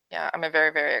 Yeah, I'm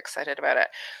very, very excited about it.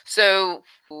 So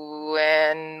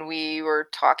when we were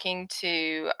talking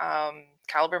to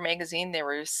Caliber Magazine, they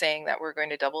were saying that we're going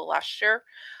to double last year.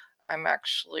 I'm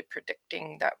actually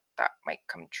predicting that might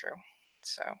come true.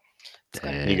 So it's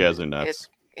gonna You guys are nuts.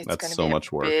 It's That's going to so be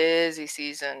much work. busy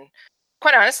season.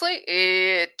 Quite honestly,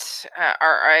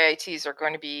 our IITs are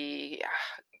going to be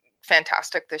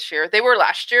fantastic this year. They were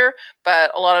last year,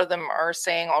 but a lot of them are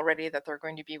saying already that they're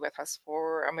going to be with us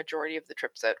for a majority of the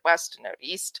trips out west and out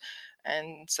east.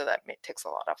 And so that takes a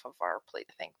lot off of our plate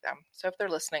to thank them. So if they're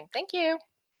listening, thank you.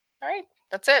 All right,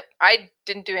 that's it. I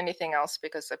didn't do anything else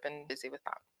because I've been busy with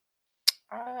that.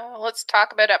 Let's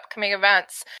talk about upcoming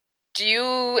events. Do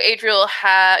you, Adriel,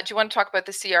 do you want to talk about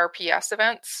the CRPS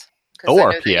events?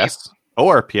 ORPS.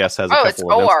 ORPS has a couple it's of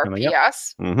events coming up.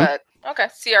 ORPS, Mhm. but okay,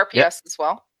 CRPS as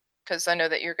well, because I know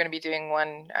that you're going to be doing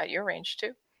one at your range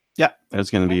too. Yeah, there's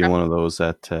going to be one of those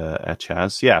at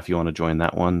Chaz. Yeah, if you want to join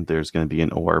that one, there's going to be an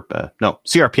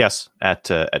CRPS at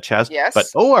Chaz. Yes. But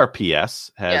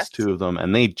ORPS has two of them,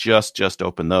 and they just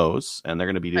opened those, and they're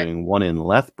going to be doing one in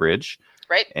Lethbridge,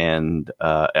 right, and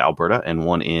Alberta, and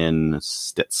one in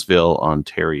Stittsville,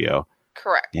 Ontario.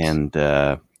 Correct. And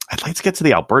I'd like to get to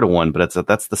the Alberta one, but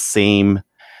that's the same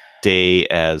day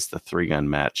as the 3-gun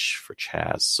match for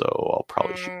Chaz, so I'll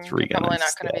probably shoot 3-gun. Probably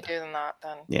not going to be doing that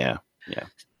then. Yeah.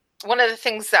 One of the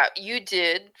things that you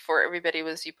did for everybody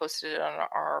was you posted it on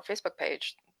our Facebook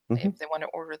page. Mm-hmm. They want to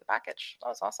order the package. That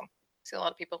was awesome. I see a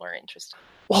lot of people are interested.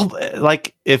 Well,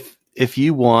 like if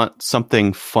you want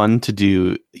something fun to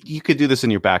do, you could do this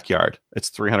in your backyard. It's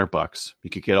 $300.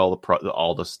 You could get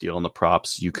all the steel and the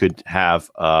props. You could have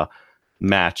a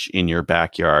match in your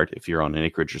backyard if you're on an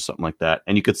acreage or something like that,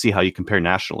 and you could see how you compare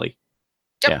nationally.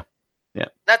 Yep. Yeah.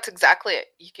 That's exactly it.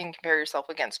 You can compare yourself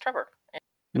against Trevor.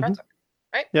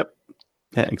 Right? Yep.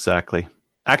 Yeah, exactly.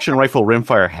 Action Rifle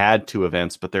Rimfire had 2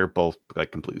 events, but they're both like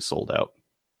completely sold out.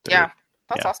 That's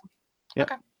awesome.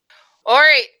 Yep. Okay. All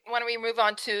right. Why don't we move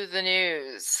on to the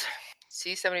news?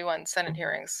 C-71 Senate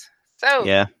hearings. So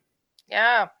yeah.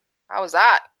 How was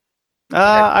that?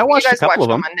 I watched a couple of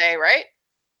them. On Monday, right?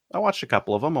 I watched a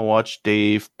couple of them. I watched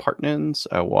Dave Partnan's.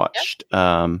 I watched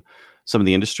some of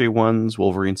the industry ones,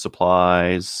 Wolverine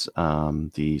Supplies,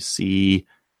 the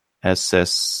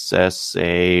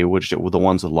CSSA, which the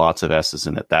ones with lots of S's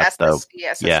in it. That's SSA?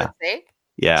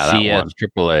 Yeah, that one.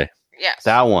 CSAAA. Yes.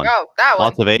 That one. Oh, that one.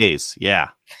 Lots of A's. Yeah.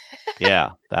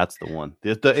 Yeah, that's the one.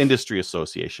 The Industry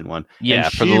Association one. Yeah,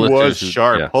 and for she the was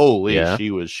sharp. Yeah. Holy,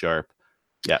 she was sharp.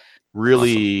 Yeah.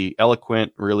 Really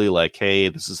eloquent, really like, hey,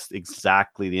 this is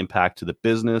exactly the impact to the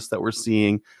business that we're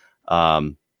seeing.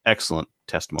 Excellent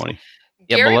testimony.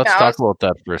 Yeah, Gary but let's Bowes- talk about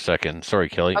that for a second. Sorry,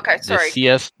 Kelly. Okay, sorry.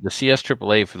 The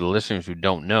CSAAA, for the listeners who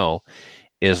don't know,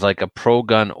 is like a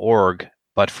pro-gun org,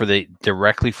 but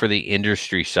directly for the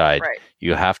industry side. Right.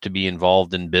 You have to be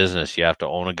involved in business. You have to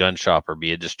own a gun shop or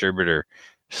be a distributor,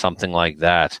 something like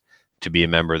that, to be a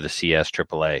member of the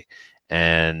CSAAA.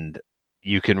 And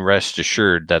you can rest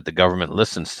assured that the government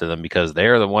listens to them because they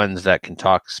are the ones that can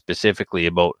talk specifically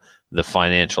about the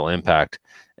financial impact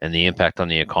and the impact on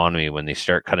the economy. When they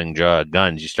start cutting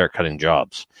guns, you start cutting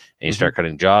jobs. And you start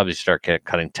cutting jobs, you start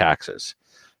cutting taxes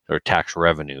or tax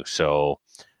revenue. So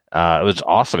it was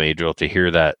awesome, Adriel, to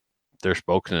hear that their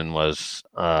spokesman was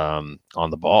on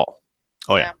the ball.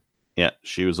 Oh, yeah. Yeah,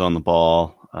 she was on the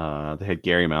ball. They had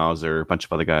Gary Mauser, a bunch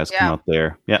of other guys come out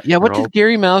there. Yeah. What did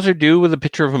Gary Mauser do with a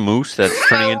picture of a moose that's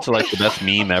turning into like the best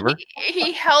meme ever?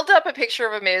 He held up a picture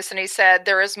of a moose and he said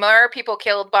there was more people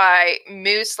killed by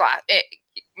moose last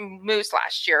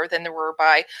year than there were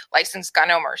by licensed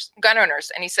gun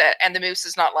owners. And he said, and the moose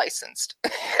is not licensed.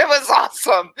 It was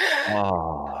awesome.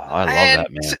 Oh, I love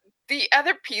that, man. The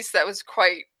other piece that was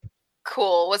quite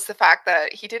cool was the fact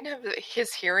that he didn't have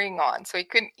his hearing on, so he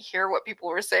couldn't hear what people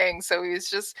were saying. So he was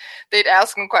just, they'd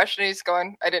ask him a question, he's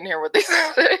going, I didn't hear what they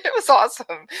said. It was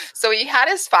awesome. So he had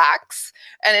his facts,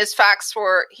 and his facts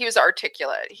were, he was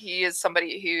articulate. He is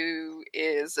somebody who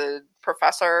is a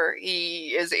professor.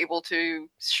 He is able to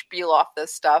spiel off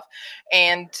this stuff,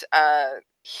 and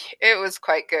it was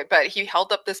quite good. But he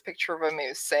held up this picture of a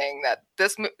moose saying that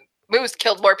this moose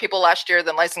killed more people last year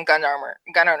than licensed gun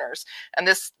owners, and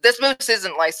this moose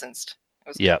isn't licensed.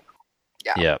 Yep.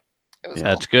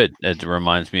 That's good. It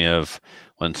reminds me of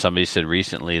when somebody said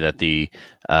recently that the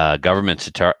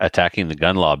government's attacking the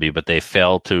gun lobby, but they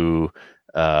fail to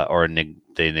they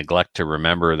neglect to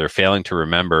remember. They're failing to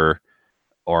remember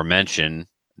or mention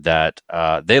that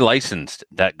they licensed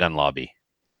that gun lobby.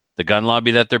 The gun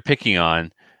lobby that they're picking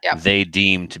on, they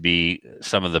deem to be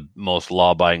some of the most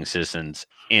law-abiding citizens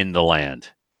in the land.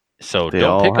 So they don't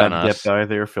all pick on had us. Get by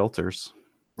their filters,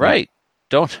 right?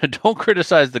 Don't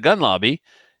criticize the gun lobby.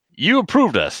 You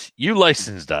approved us. You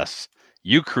licensed us.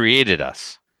 You created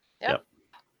us. Yep.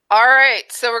 All right.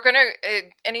 So we're gonna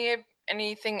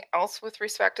anything else with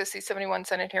respect to C-71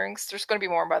 Senate hearings? There's going to be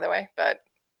more, by the way, but.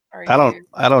 I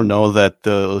don't know that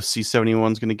the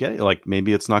C-71 is going to get it. Like,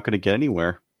 maybe it's not going to get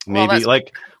anywhere. Maybe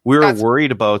we were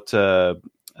worried about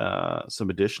some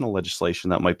additional legislation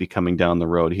that might be coming down the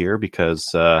road here because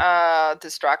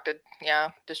distraction. Yeah,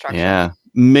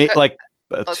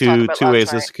 two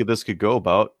ways this could go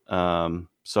about.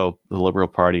 So the Liberal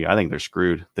Party, I think they're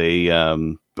screwed. They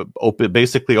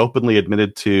basically openly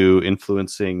admitted to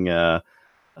influencing the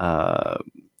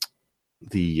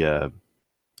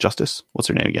Justice. What's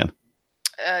her name again?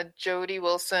 Jody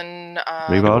Wilson.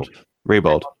 Raybould.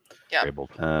 Yeah.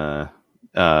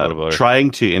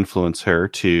 Trying to influence her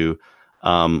to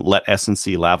let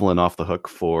SNC-Lavalin off the hook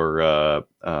for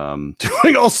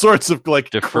doing all sorts of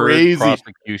deferred crazy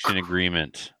prosecution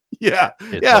agreement.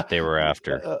 What they were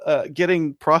after.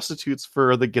 Getting prostitutes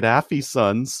for the Gaddafi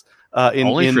sons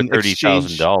only for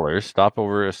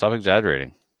 $30,000. Stop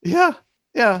exaggerating.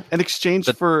 Yeah, in exchange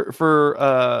for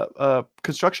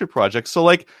construction projects.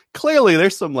 So clearly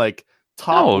there's some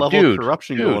top level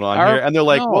corruption going on here, and they're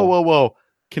like, whoa,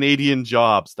 Canadian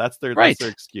jobs. That's their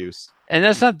excuse. And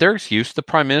that's not their excuse. The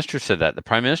Prime Minister said that. The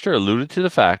Prime Minister alluded to the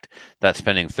fact that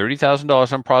spending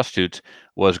 $30,000 on prostitutes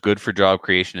was good for job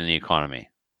creation in the economy.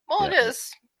 Well, it is.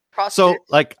 Prostitutes.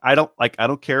 So I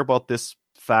don't care about this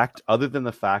fact other than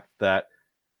the fact that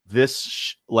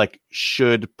this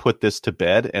should put this to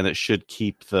bed, and it should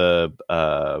keep the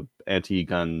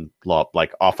anti-gun law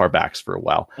off our backs for a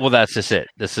while. Well, that's just it.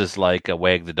 This is like a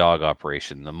wag the dog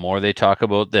operation. The more they talk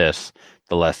about this,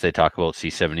 the less they talk about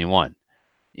C-71.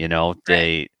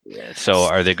 So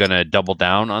are they going to double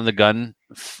down on the gun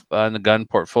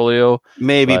portfolio?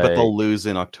 Maybe, but they'll lose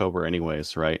in October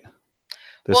anyways, right?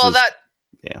 That's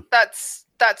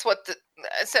what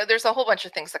so there's a whole bunch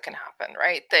of things that can happen,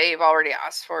 right? They've already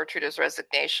asked for Trudeau's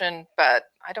resignation, but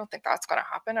I don't think that's going to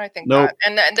happen. I think that,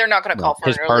 and they're not going to call for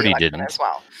his an party early election didn't as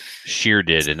well. Scheer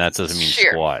did, and that doesn't mean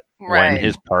squat. Right. When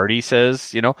his party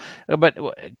says, but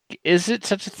is it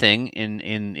such a thing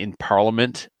in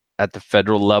Parliament at the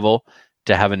federal level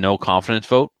to have a no confidence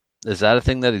vote? Is that a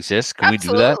thing that exists? Can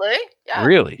Absolutely. we do that? Yeah.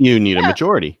 Really? You need a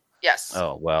majority. Yes.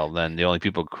 Oh, well, then the only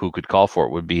people who could call for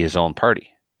it would be his own party.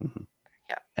 Mm-hmm.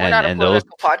 Yeah. We're not a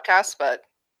political podcast, but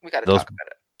we got to talk about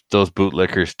it. Those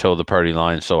bootlickers toe the party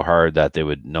line so hard that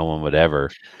no one would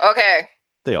ever. Okay.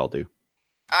 They all do.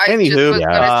 Anywho,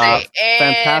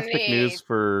 fantastic news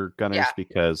for gunners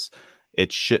because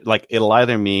it should it'll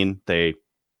either mean they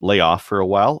lay off for a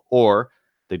while or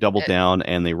they double down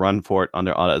and they run for it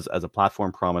as a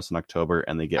platform promise in October,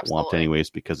 and they get whomped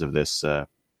anyways because of this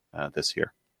this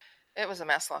year. It was a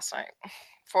mess last night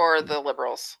for the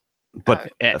Liberals.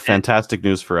 But fantastic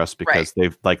news for us because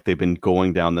they've been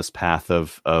going down this path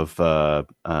of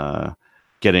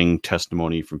getting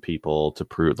testimony from people to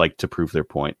prove their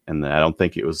point, and I don't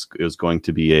think it was going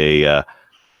to be a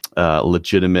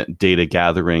legitimate data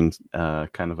gathering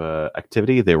kind of a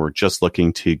activity. They were just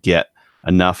looking to get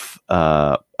enough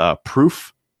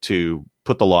proof to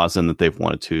put the laws in that they've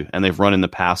wanted to, and they've run in the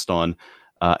past on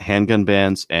handgun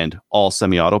bans and all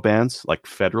semi-auto bans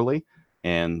federally,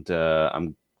 and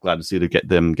I'm glad to see get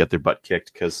their butt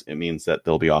kicked because it means that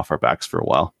they'll be off our backs for a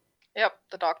while. Yep,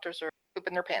 the doctors are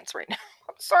pooping their pants right now.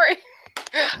 I'm sorry.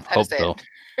 Hope so.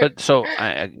 But so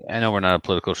I know we're not a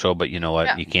political show, but you know what?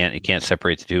 Yeah. You can't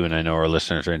separate the two, and I know our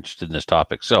listeners are interested in this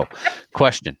topic. So,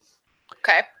 question.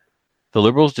 Okay. The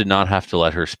Liberals did not have to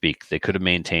let her speak. They could have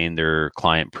maintained their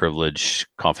client privilege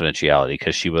confidentiality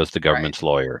because she was the government's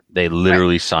lawyer. They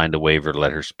literally signed a waiver to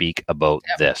let her speak about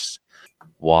this.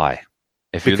 Why?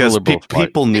 If because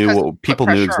people knew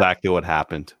exactly what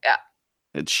happened.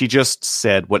 Yeah. She just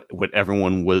said what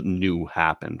everyone knew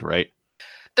happened, right?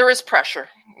 There was pressure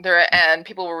there, and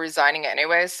people were resigning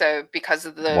anyway. So because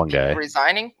of the people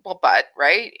resigning,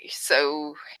 right?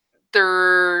 So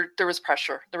there was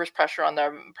pressure. There was pressure on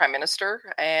the prime minister,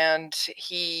 and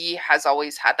he has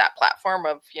always had that platform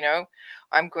of,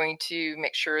 I'm going to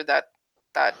make sure that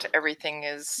everything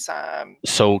is.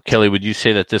 So, Kelly, would you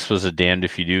say that this was a damned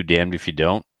if you do, damned if you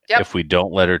don't? Yep. If we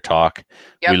don't let her talk,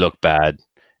 we look bad.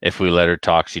 If we let her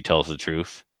talk, she tells the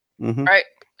truth. Mm-hmm. Right.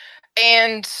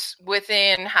 And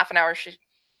within half an hour,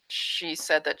 she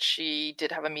said that she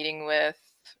did have a meeting with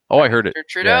I heard it.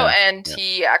 Trudeau, and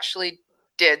he actually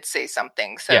did say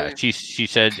something. So she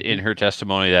said in her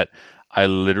testimony that I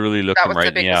literally looked him right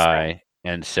in the eye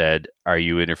and said, "Are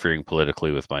you interfering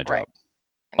politically with my job?" Right.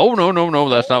 Oh, no,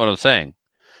 that's not what I'm saying.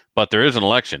 But there is an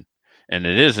election, and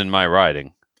it is in my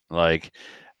riding.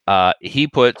 He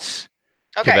puts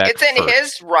Quebec it's in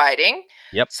his riding.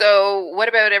 Yep. So what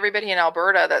about everybody in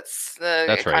Alberta? That's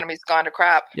economy's gone to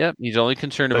crap. Yep. He's only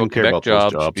concerned about Quebec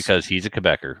jobs because he's a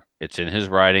Quebecer. It's in his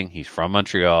riding. He's from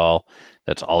Montreal.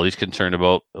 That's all he's concerned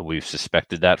about. We've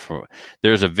suspected that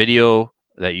there's a video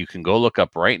that you can go look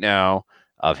up right now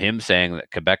of him saying that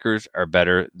Quebecers are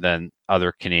better than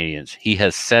other Canadians. He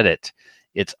has said it.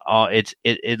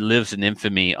 It lives in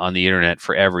infamy on the internet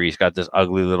forever. He's got this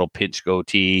ugly little pinch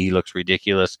goatee. He looks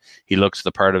ridiculous. He looks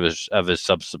the part of his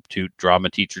substitute drama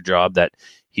teacher job that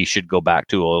he should go back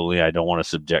to. Only I don't want to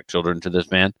subject children to this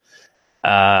man.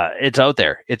 It's out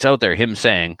there. It's out there. Him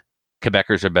saying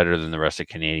Quebecers are better than the rest of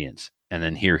Canadians, and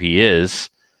then here he is,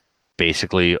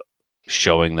 basically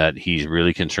showing that he's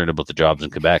really concerned about the jobs in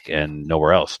Quebec and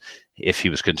nowhere else. If he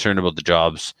was concerned about the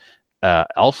jobs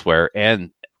elsewhere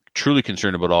and truly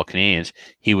concerned about all Canadians,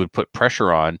 he would put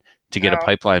pressure on to get a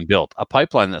pipeline built, a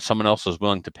pipeline that someone else was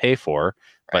willing to pay for,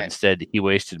 but instead he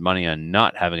wasted money on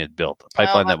not having it built, a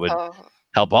pipeline that would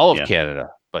help all of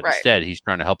Canada, but instead he's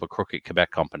trying to help a crooked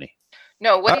Quebec company.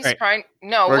 No, what he's trying.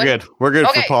 No, we're good. We're good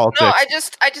for politics. No, I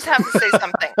just have to say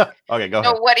something. Okay, go ahead.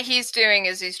 No, what he's doing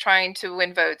is he's trying to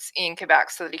win votes in Quebec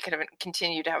so that he can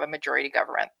continue to have a majority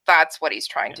government. That's what he's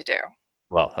trying to do.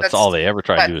 Well, that's all they ever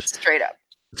try to do is straight up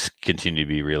continue to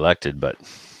be reelected. But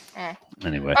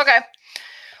anyway, okay,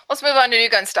 let's move on to new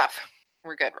gun stuff.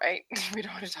 We're good, right? We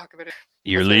don't want to talk about it.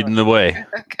 You're leading the way.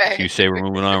 Okay. If you say we're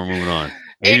moving on, we're moving on.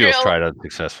 Maybe you'll try it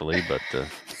unsuccessfully, but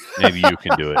maybe you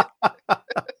can do it.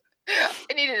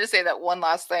 I needed to say that one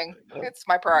last thing. It's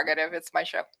my prerogative. It's my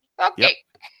show. Okay.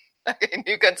 Yep. Okay,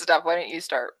 new gun stuff. Why don't you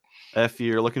start? If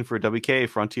you're looking for a WK,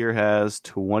 Frontier has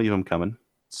 20 of them coming.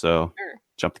 So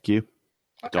jump the queue.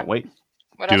 Okay. Don't wait.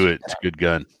 Do it. It's a good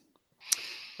gun.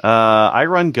 I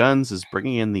Run Guns is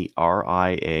bringing in the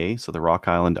RIA, so the Rock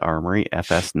Island Armory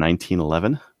FS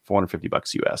 1911,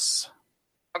 $450 US.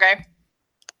 Okay.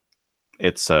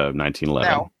 It's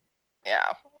 1911. No.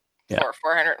 Yeah. For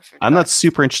 $450. I'm not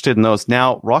super interested in those.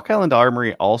 Now, Rock Island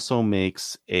Armory also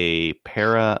makes a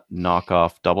Para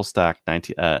knockoff double stack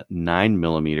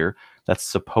 9mm that's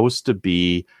supposed to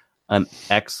be an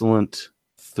excellent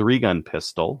 3-gun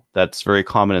pistol that's very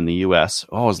common in the US.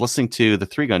 I was listening to the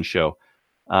 3-gun show,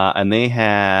 and they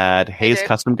had Hayes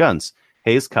Custom Guns.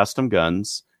 Hayes Custom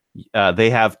Guns, they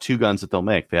have 2 guns that they'll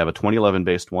make. They have a 2011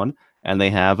 based one, and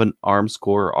they have an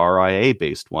Armscore RIA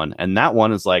based one. And that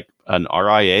one is like an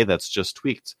RIA that's just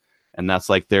tweaked. And that's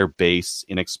like their base,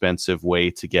 inexpensive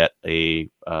way to get a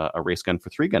race gun for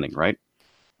 3-gunning, right?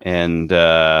 And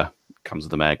comes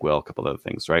with a mag well, a couple of other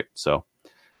things, right? So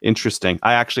interesting.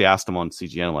 I actually asked them on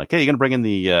CGN, like, hey, you're going to bring in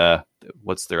the,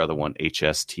 what's their other one?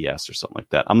 HSTS or something like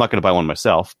that. I'm not going to buy one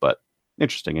myself, but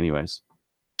interesting anyways.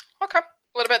 Okay.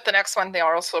 What about the next one? They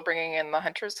are also bringing in the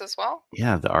Hunters as well?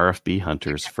 Yeah, the RFB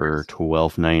Hunters for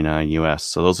 $12.99 US.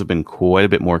 So those have been quite a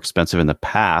bit more expensive in the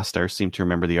past. I seem to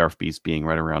remember the RFBs being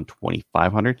right around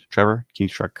 $2,500. Trevor, can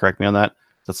you correct me on that?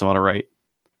 Does that sound right?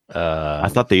 I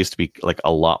thought they used to be like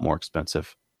a lot more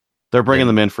expensive. They're bringing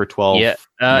them in for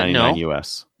 $12.99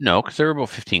 US. No, because they're about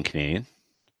 15 Canadian.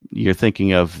 You're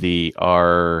thinking of the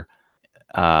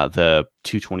the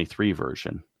 223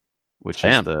 version, which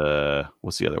is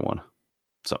what's the other one?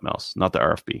 Something else, not the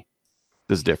RFB.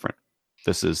 This is different.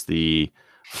 This is the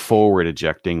forward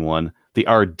ejecting one The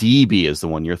RDB is the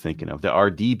one you're thinking of. The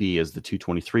RDB is the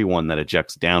 223 one that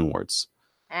ejects downwards.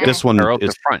 This one or out is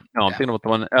the front. No, I'm thinking about the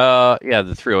one.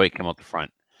 The 308 came out the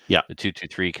front. Yeah. The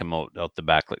 223 came out the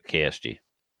back like KSG.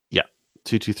 Yeah.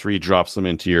 223 drops them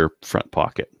into your front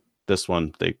pocket. This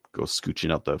one, they go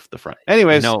scooching out the front.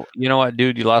 Anyways. You know what,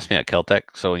 dude? You lost me at Keltec.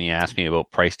 So when you asked me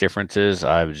about price differences,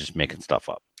 I was just making stuff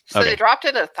up. So they dropped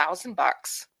it at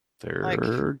 $1,000.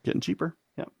 They're getting cheaper.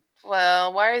 Yeah.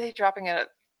 Well, why are they dropping it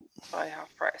by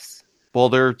half price? Well,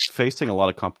 they're facing a lot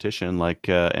of competition. Like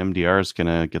MDR is going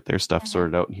to get their stuff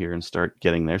sorted out here and start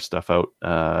getting their stuff out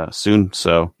soon.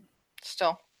 So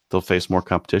still, they'll face more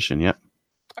competition. Yeah.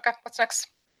 Okay. What's next?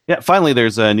 Yeah. Finally,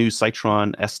 there's a new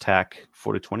Citron S-TAC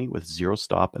 420 with zero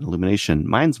stop and illumination.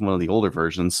 Mine's one of the older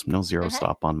versions. No zero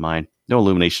stop on mine. No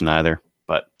illumination either.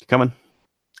 But coming.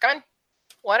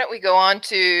 Why don't we go on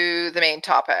to the main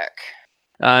topic?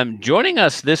 Joining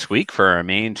us this week for our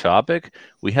main topic,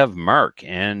 we have Mark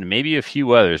and maybe a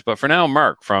few others. But for now,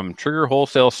 Mark from Trigger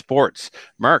Wholesale Sports.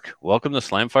 Mark, welcome to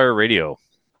Slamfire Radio.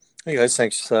 Hey guys,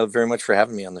 thanks very much for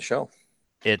having me on the show.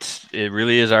 It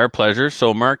really is our pleasure.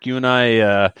 So, Mark, you and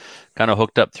I kind of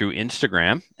hooked up through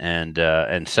Instagram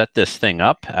and set this thing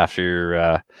up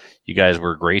after you guys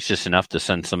were gracious enough to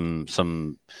send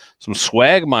some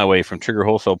swag my way from Trigger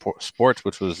Wholesale Sports,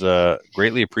 which was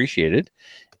greatly appreciated.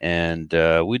 And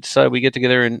we decided we get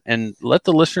together and let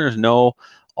the listeners know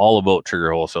all about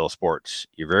Trigger Wholesale Sports.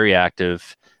 You're very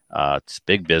active. It's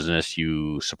big business.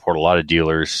 You support a lot of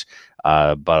dealers.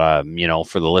 But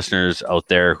for the listeners out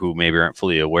there who maybe aren't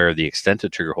fully aware of the extent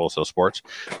of Trigger Wholesale Sports,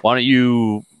 why don't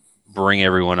you bring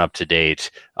everyone up to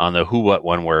date on the who, what,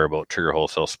 when, where about Trigger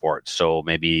Wholesale Sports? So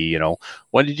maybe,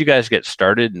 when did you guys get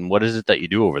started and what is it that you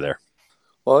do over there?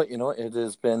 Well, it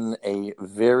has been a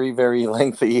very, very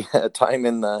lengthy time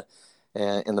in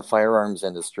the firearms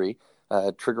industry.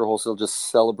 Trigger Wholesale just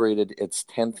celebrated its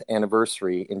 10th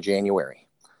anniversary in January.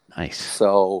 Nice.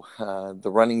 So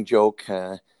the running joke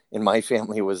in my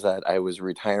family was that I was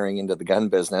retiring into the gun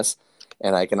business,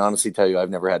 and I can honestly tell you I've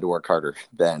never had to work harder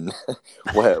than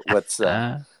what's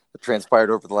transpired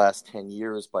over the last 10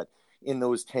 years. But in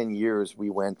those 10 years,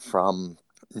 we went from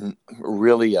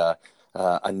really a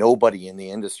nobody in the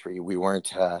industry. We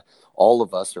weren't all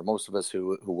of us, or most of us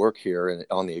who work here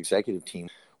on the executive team.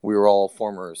 We were all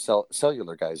former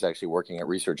cellular guys actually working at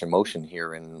Research in Motion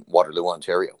here in Waterloo,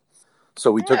 Ontario. So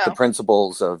we took the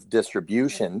principles of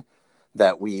distribution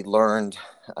that we learned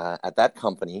at that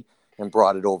company and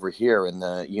brought it over here. And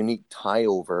the unique tie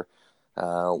over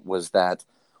was that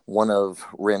one of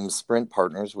RIM's Sprint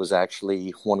partners was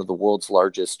actually one of the world's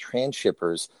largest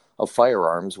transshippers of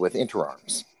firearms with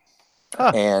Interarms.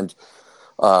 And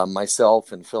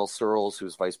myself and Phil Searles,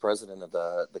 who's vice president of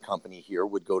the company here,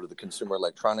 would go to the Consumer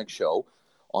Electronics Show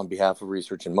on behalf of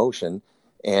Research in Motion.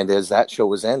 And as that show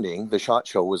was ending, the SHOT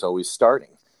Show was always starting.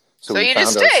 So we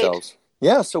found ourselves.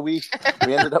 Yeah, so we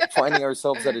ended up finding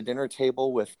ourselves at a dinner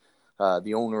table with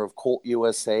the owner of Colt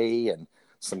USA and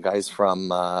some guys from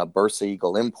Bursa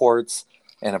Eagle Imports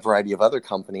and a variety of other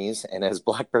companies. And as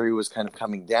BlackBerry was kind of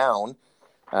coming down,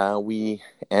 we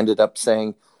ended up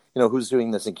saying, who's doing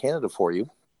this in Canada for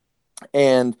you?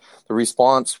 And the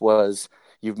response was,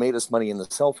 you've made us money in the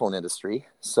cell phone industry,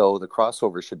 so the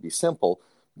crossover should be simple.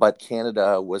 But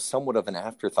Canada was somewhat of an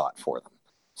afterthought for them.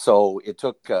 So it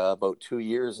took about 2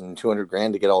 years and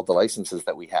 $200,000 to get all the licenses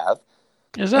that we have.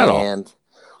 Is that all?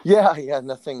 Yeah,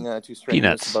 nothing too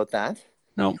strenuous about that.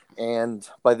 No. And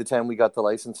by the time we got the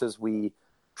licenses, we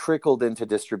trickled into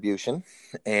distribution,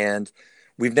 and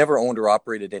we've never owned or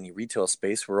operated any retail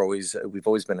space. We've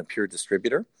always been a pure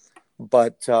distributor.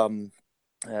 But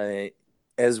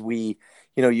as we,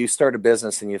 you start a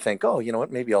business and you think, oh, you know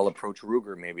what, maybe I'll approach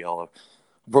Ruger, maybe I'll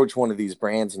approach one of these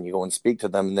brands, and you go and speak to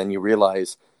them, and then you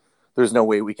realize there's no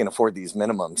way we can afford these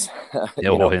minimums.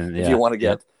 If you want to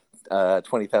get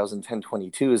 20,000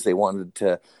 1022s, they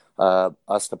wanted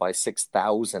us to buy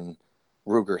 6,000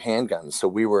 Ruger handguns. So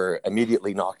we were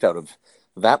immediately knocked out of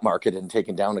that market and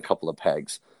taken down a couple of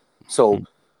pegs. So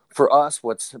for us,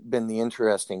 what's been the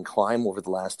interesting climb over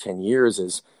the last 10 years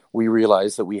is we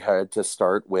realized that we had to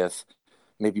start with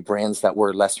maybe brands that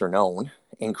were lesser known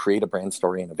and create a brand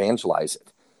story and evangelize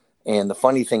it. And the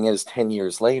funny thing is, 10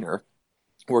 years later,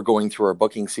 we're going through our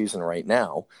booking season right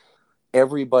now.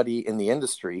 Everybody in the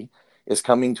industry is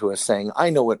coming to us saying, I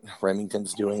know what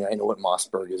Remington's doing. I know what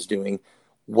Mossberg is doing.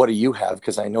 What do you have?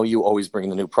 Because I know you always bring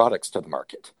the new products to the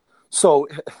market. So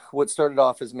what started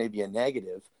off as maybe a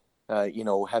negative,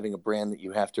 having a brand that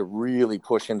you have to really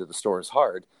push into the stores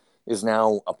hard, is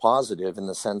now a positive in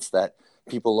the sense that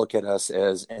people look at us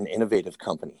as an innovative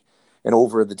company. And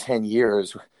over the 10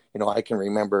 years, I can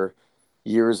remember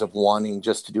years of wanting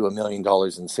just to do $1 million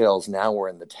in sales, now we're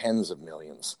in the tens of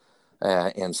millions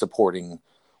and supporting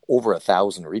over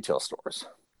 1,000 retail stores.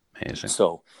 Amazing.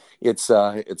 So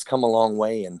it's come a long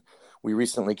way, and we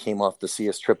recently came off the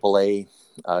CSAAA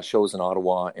shows in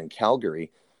Ottawa and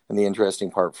Calgary, and the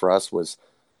interesting part for us was,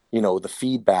 the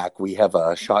feedback. We have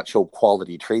a SHOT Show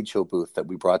quality trade show booth that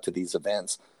we brought to these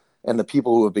events, and the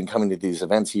people who have been coming to these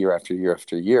events year after year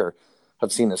after year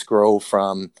have seen us grow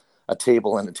from a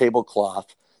table and a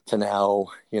tablecloth to now,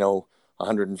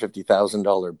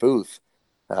 $150,000 booth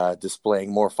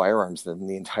displaying more firearms than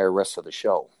the entire rest of the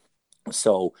show.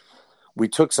 So we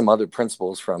took some other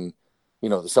principles from,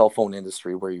 the cell phone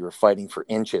industry where you were fighting for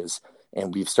inches,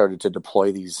 and we've started to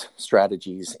deploy these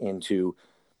strategies into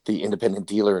the independent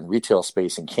dealer and retail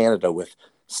space in Canada with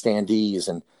standees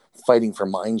and fighting for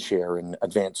mind share and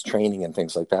advanced training and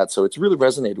things like that. So it's really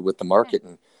resonated with the market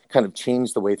and kind of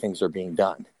changed the way things are being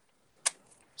done.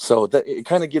 So that it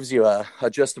kind of gives you a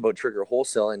just about Trigger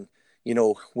Wholesale and,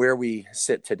 where we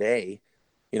sit today,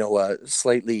 a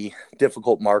slightly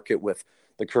difficult market with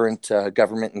the current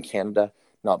government in Canada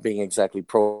not being exactly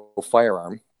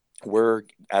pro-firearm. We're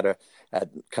at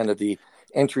kind of the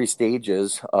entry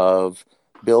stages of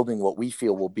building what we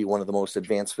feel will be one of the most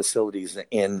advanced facilities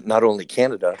in not only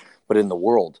Canada, but in the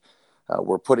world.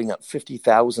 We're putting up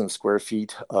 50,000 square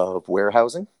feet of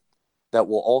warehousing that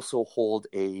will also hold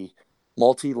a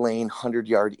multi-lane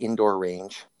 100-yard indoor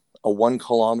range, a 1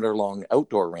 kilometer long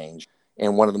outdoor range,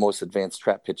 and one of the most advanced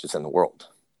trap pitches in the world.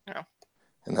 Yeah.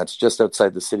 And that's just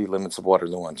outside the city limits of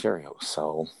Waterloo, Ontario.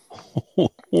 So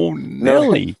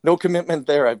Nelly. No commitment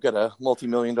there. I've got a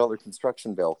multi-million-dollar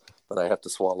construction bill that I have to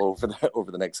swallow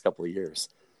over the next couple of years.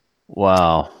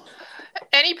 Wow.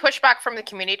 Any pushback from the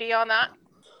community on that?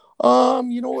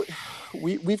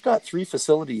 We've got 3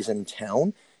 facilities in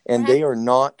town, and they are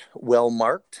not well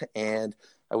marked. And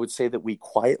I would say that we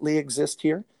quietly exist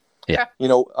here. Yeah.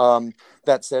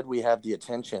 That said, we have the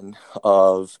attention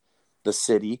of the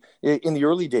city. In the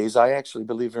early days, I actually,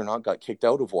 believe it or not, got kicked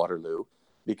out of Waterloo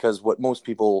because what most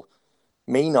people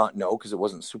may not know, because it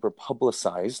wasn't super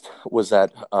publicized, was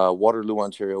that Waterloo,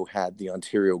 Ontario had the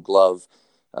Ontario Glove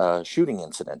shooting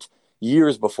incident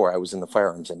years before I was in the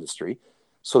firearms industry.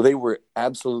 So they were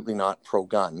absolutely not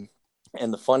pro-gun.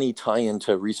 And the funny tie-in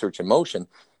to Research in Motion,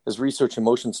 as Research in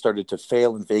Motion started to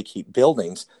fail and vacate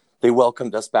buildings, they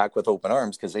welcomed us back with open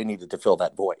arms because they needed to fill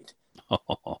that void.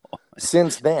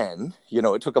 Since then,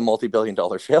 it took a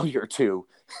multi-billion-dollar failure to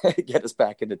get us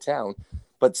back into town.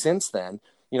 But since then,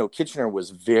 Kitchener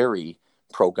was very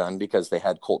pro-gun because they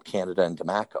had Colt Canada and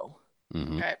Damaco.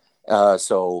 Mm-hmm. Right.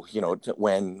 So,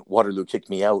 when Waterloo kicked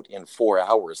me out, in 4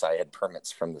 hours, I had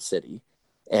permits from the city.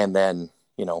 And then,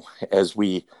 as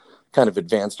we kind of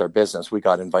advanced our business, we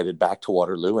got invited back to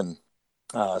Waterloo, and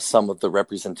some of the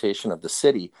representation of the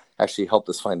city actually helped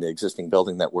us find the existing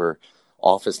building that we're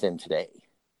officed in today.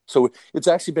 So it's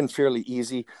actually been fairly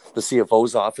easy. The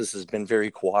CFO's office has been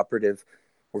very cooperative.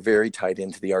 We're very tied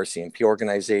into the RCMP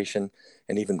organization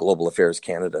and even Global Affairs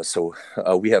Canada. So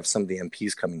we have some of the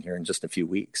MPs coming here in just a few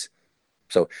weeks.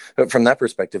 So from that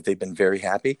perspective, they've been very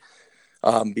happy.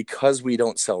 Because we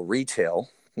don't sell retail,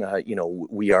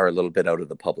 we are a little bit out of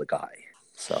the public eye.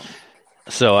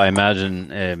 So I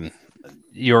imagine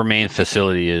your main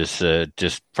facility is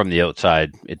just from the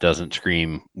outside. It doesn't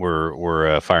scream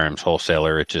we're a firearms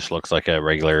wholesaler. It just looks like a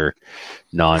regular,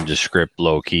 nondescript,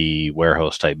 low-key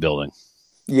warehouse type building.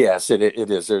 Yes, it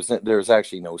is. There's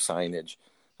actually no signage.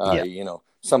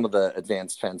 Some of the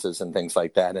advanced fences and things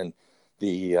like that, and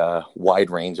the wide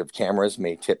range of cameras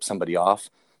may tip somebody off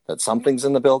that something's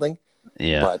in the building.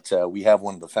 Yeah. But we have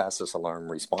one of the fastest alarm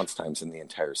response times in the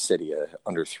entire city,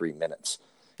 under 3 minutes.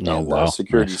 Oh, and wow. the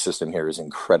security system here is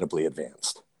incredibly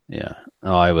advanced. Yeah.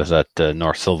 Oh, I was at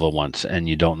North Silva once, and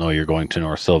you don't know you're going to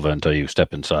North Silva until you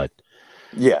step inside.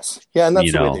 Yes. Yeah, and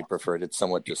that's the way they prefer it. It's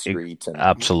somewhat discreet.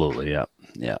 Absolutely, yeah.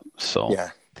 Yeah. So yeah.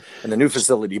 And the new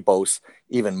facility boasts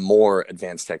even more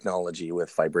advanced technology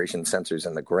with vibration sensors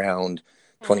in the ground,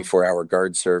 24-hour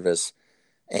guard service.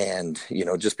 And,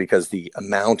 just because the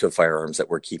amount of firearms that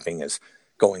we're keeping is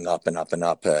going up and up and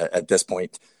up. At this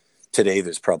point today,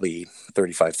 there's probably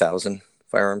 35,000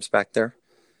 firearms back there.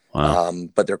 Wow.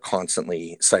 But they're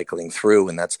constantly cycling through,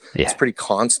 and it's pretty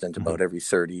constant, about every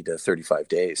 30 to 35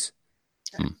 days.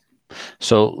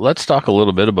 So let's talk a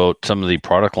little bit about some of the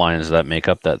product lines that make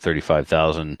up that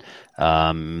 35,000.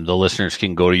 The listeners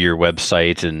can go to your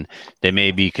website, and they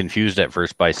may be confused at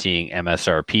first by seeing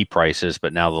MSRP prices,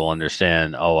 but now they'll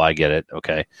understand, oh, I get it.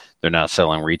 Okay. They're not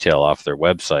selling retail off their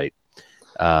website.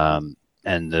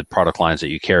 And the product lines that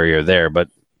you carry are there. But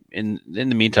in the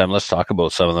meantime, let's talk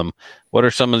about some of them. What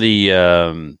are some of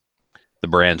the the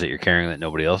brands that you're carrying that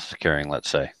nobody else is carrying, let's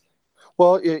say?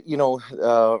 Well,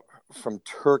 from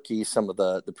Turkey, some of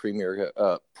the premier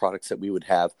products that we would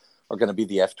have are going to be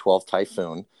the F12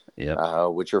 Typhoon,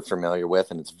 which you're familiar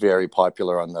with, and it's very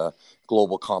popular on the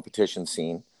global competition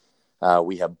scene.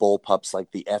 We have bullpups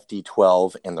like the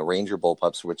FD12 and the Ranger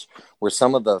bullpups, which were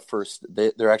some of the first.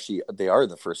 They are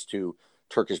the first two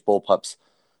Turkish bullpups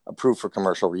approved for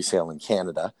commercial resale in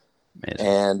Canada. Amazing.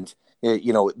 And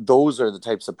those are the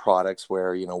types of products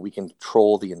where we can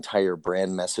control the entire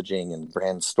brand messaging and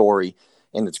brand story,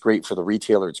 and it's great for the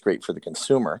retailer, it's great for the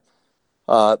consumer.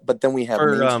 But then we have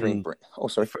mainstream.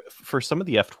 For some of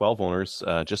the F12 owners,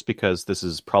 just because this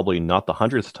is probably not the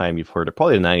 100th time you've heard it,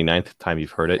 probably the 99th time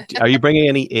you've heard it. Are you bringing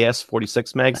any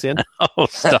AS46 mags in? Oh,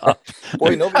 stop!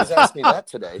 Boy, nobody's asked me that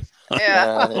today.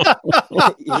 Yeah.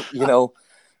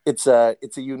 It's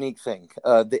a unique thing.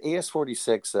 The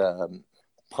AS46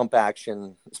 pump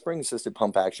action, spring assisted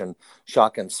pump action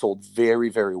shotgun sold very,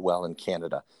 very well in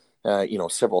Canada.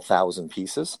 Several thousand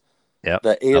pieces. Yep,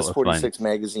 the AS46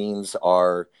 magazines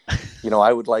are,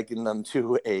 I would liken them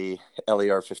to a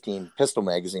LAR-15 pistol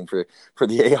magazine for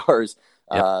the ARs.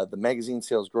 Yep. The magazine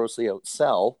sales grossly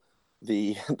outsell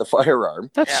the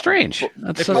firearm. That's strange.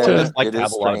 That's like to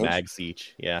have a lot of mags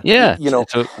each. Yeah.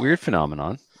 It's a weird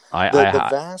phenomenon. The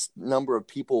vast number of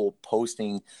people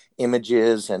posting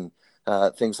images and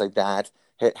things like that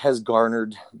has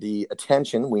garnered the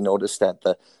attention. We noticed at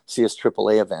the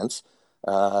CSAAA events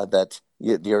that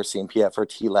the RCMP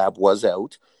FRT lab was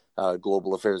out,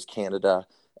 Global Affairs Canada,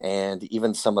 and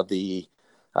even some of the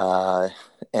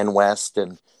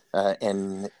NWest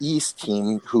and East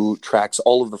team who tracks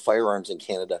all of the firearms in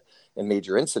Canada and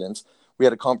major incidents. We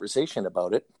had a conversation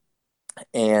about it,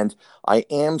 and I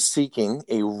am seeking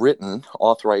a written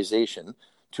authorization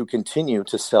to continue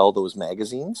to sell those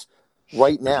magazines.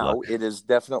 Right now, it is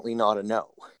definitely not a no.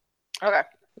 Okay.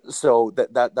 So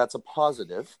that's a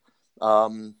positive. They're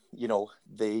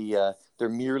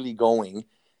merely going,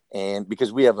 and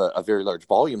because we have a very large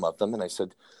volume of them, and I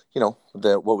said,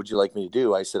 what would you like me to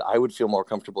do? I said, I would feel more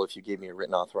comfortable if you gave me a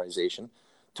written authorization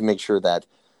to make sure that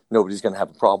nobody's going to have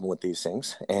a problem with these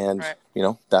things. And,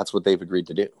 that's what they've agreed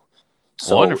to do.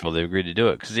 So wonderful. They've agreed to do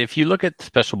it. Because if you look at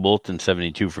Special Bulletin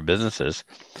 72 for businesses,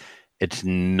 it's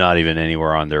not even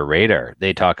anywhere on their radar.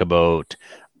 They talk about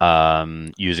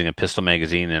using a pistol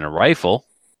magazine and a rifle,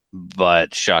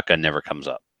 but shotgun never comes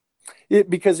up.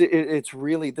 Because it's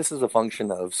really, this is a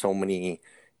function of so many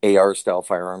AR style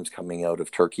firearms coming out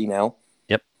of Turkey now.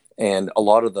 Yep. And a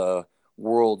lot of the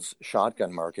world's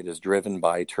shotgun market is driven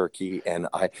by Turkey. And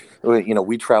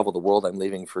we travel the world. I'm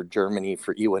leaving for Germany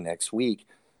for IWA next week.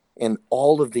 And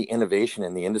all of the innovation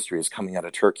in the industry is coming out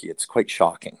of Turkey. It's quite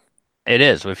shocking. It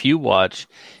is. If you watch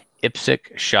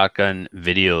IPSC shotgun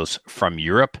videos from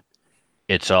Europe,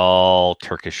 it's all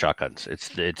Turkish shotguns.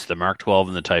 It's the Mark 12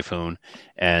 and the Typhoon.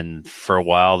 And for a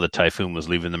while, the Typhoon was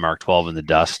leaving the Mark 12 in the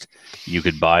dust. You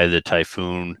could buy the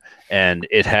Typhoon, and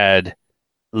it had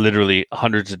literally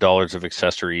hundreds of dollars of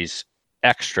accessories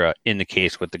extra in the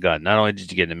case with the gun. Not only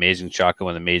did you get an amazing shotgun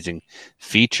with amazing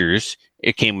features,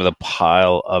 it came with a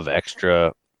pile of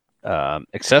extra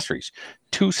accessories.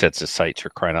 2 sets of sights, for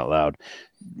crying out loud.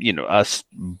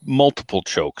 Multiple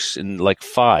chokes, and like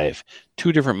 5,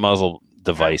 2 different muzzle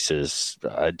devices,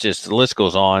 just the list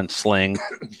goes on. Sling,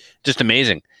 just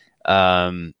amazing.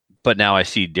 But now I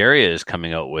see Daria is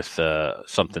coming out with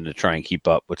something to try and keep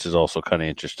up, which is also kind of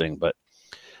interesting. But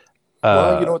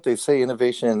well, you know what they say,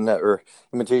 innovation or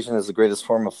imitation is the greatest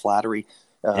form of flattery.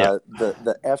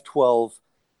 The F12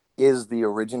 is the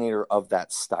originator of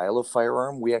that style of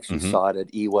firearm. We actually saw it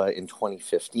at IWA in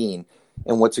 2015.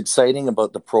 And what's exciting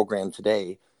about the program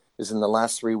today is in the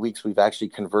last 3 weeks, we've actually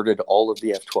converted all of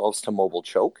the F12s to mobile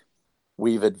choke.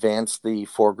 We've advanced the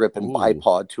foregrip and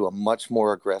bipod to a much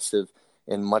more aggressive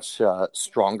and much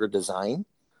stronger design.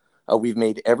 We've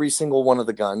made every single one of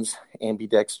the guns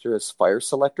ambidextrous fire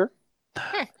selector.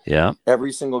 Yeah.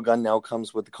 Every single gun now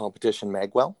comes with the competition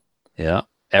magwell. Yeah.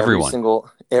 Every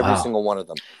single one of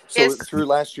them. So through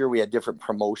last year, we had different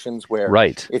promotions where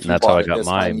if you that's bought how I it got this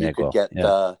my time, you could get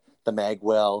the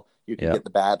magwell, you can get the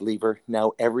bad lever.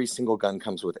 Now every single gun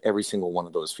comes with every single one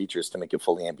of those features to make it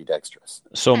fully ambidextrous.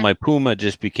 So my Puma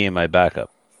just became my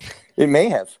backup. It may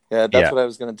have. That's what I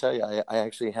was going to tell you. I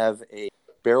actually have a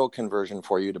barrel conversion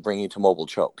for you to bring you to mobile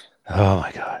choke. Oh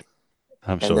my God.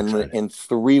 I'm so excited. In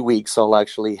 3 weeks, I'll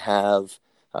actually have,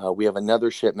 we have another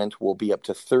shipment. We'll be up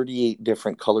to 38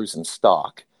 different colors in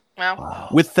stock. Wow.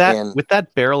 With that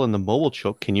barrel and the mobile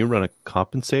choke, can you run a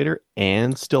compensator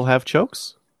and still have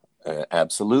chokes?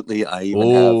 Absolutely. I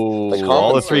even have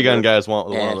all the 3-gun guys want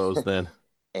one of those then.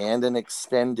 And an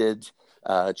extended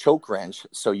choke wrench,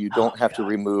 so you don't have to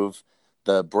remove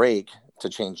the brake to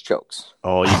change chokes.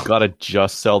 Oh, you gotta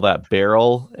just sell that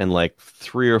barrel and like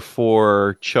 3 or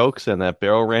 4 chokes and that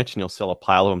barrel wrench, and you'll sell a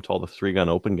pile of them to all the 3-gun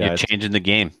open You're guys. changing the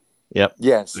game. Yep.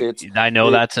 Yes, I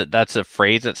know that's a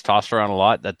phrase that's tossed around a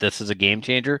lot, that this is a game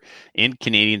changer. In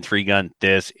Canadian 3-gun,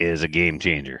 this is a game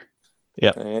changer.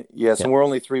 Yep. Yes, and we're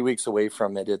only 3 weeks away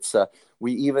from it. It's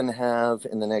we even have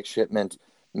in the next shipment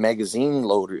magazine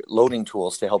loading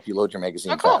tools to help you load your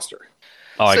magazine faster.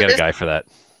 Oh, I got a guy for that.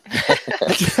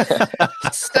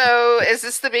 So, is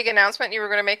this the big announcement you were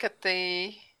going to make at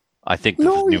the? I think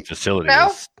the new facility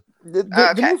is.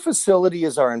 The new facility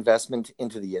is our investment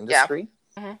into the industry.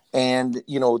 Yeah. Mm-hmm. And,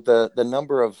 the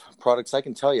number of products, I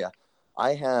can tell you,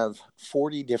 I have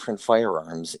 40 different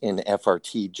firearms in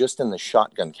FRT just in the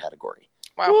shotgun category.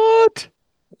 Wow. What?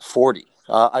 40.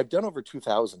 I've done over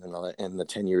 2,000 in the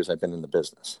 10 years I've been in the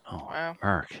business. Oh, wow.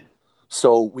 Mark.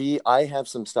 So I have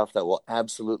some stuff that will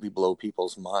absolutely blow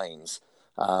people's minds.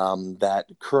 One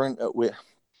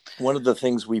of the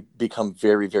things we become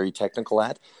very, very technical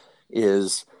at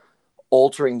is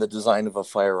altering the design of a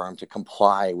firearm to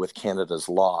comply with Canada's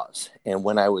laws. And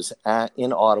when I was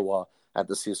in Ottawa at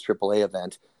the CSAAA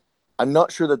event, I'm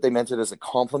not sure that they meant it as a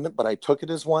compliment, but I took it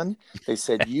as one. They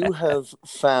said, you have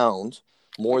found,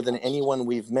 more than anyone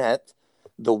we've met,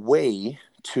 the way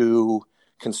to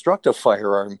construct a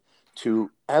firearm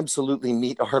to absolutely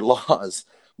meet our laws,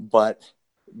 but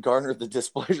garner the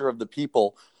displeasure of the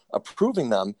people approving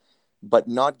them, but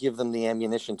not give them the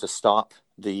ammunition to stop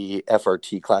the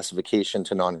FRT classification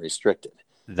to non-restricted.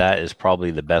 That is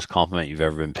probably the best compliment you've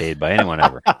ever been paid by anyone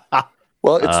ever.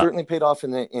 Well, it's certainly paid off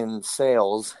in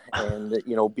sales, and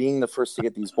being the first to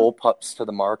get these bullpups to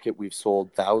the market, we've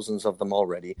sold thousands of them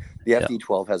already. The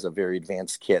FD12 has a very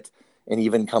advanced kit, and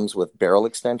even comes with barrel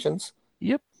extensions.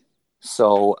 Yep.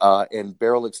 So, and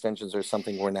barrel extensions are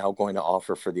something we're now going to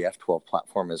offer for the F12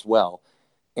 platform as well.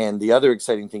 And the other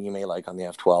exciting thing you may like on the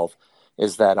F12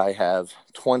 is that I have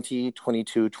 20,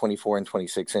 22, 24, and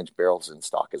 26-inch barrels in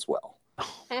stock as well.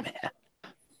 Oh, man.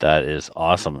 That is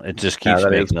awesome. It just keeps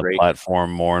making the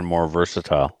platform more and more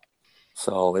versatile.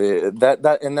 So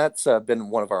that's been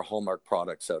one of our hallmark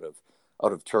products out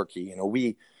of Turkey.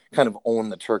 We kind of own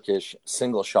the Turkish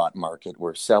single shot market.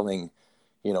 We're selling,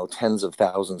 tens of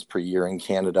thousands per year in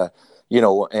Canada.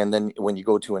 And then when you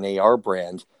go to an AR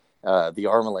brand, the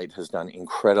Armalite has done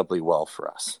incredibly well for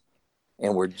us.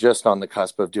 And we're just on the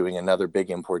cusp of doing another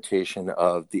big importation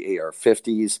of the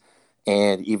AR-50s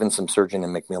and even some Surgeon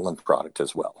and Macmillan product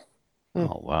as well.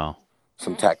 Oh, wow.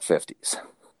 Some TAC 50s.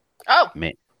 Oh.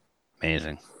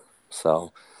 Amazing.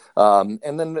 So,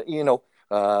 and then,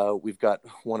 we've got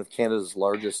one of Canada's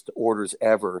largest orders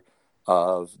ever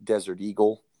of Desert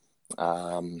Eagle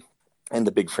and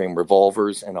the big frame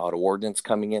revolvers and auto ordnance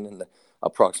coming in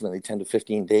approximately 10 to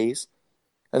 15 days.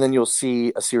 And then you'll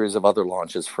see a series of other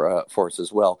launches for us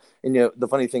as well. And the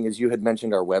funny thing is, you had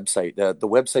mentioned our website. The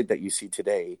website that you see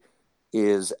today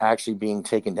is actually being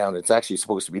taken down. It's actually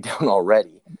supposed to be down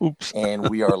already. Oops. And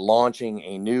we are launching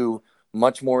a new,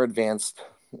 much more advanced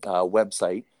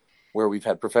website where we've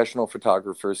had professional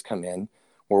photographers come in.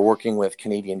 We're working with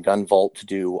Canadian Gun Vault to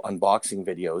do unboxing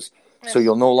videos. Yes. So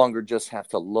you'll no longer just have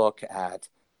to look at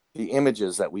the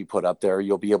images that we put up there.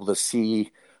 You'll be able to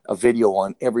see a video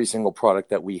on every single product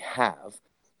that we have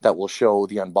that will show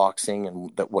the unboxing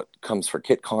and what comes for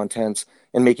kit contents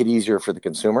and make it easier for the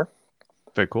consumer.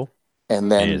 Very cool.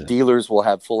 And then dealers will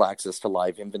have full access to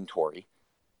live inventory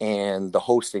and the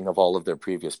hosting of all of their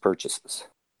previous purchases.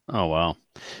 Oh, wow.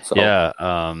 So, yeah.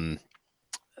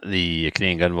 The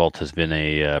Canadian Gun Vault has been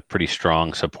a pretty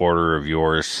strong supporter of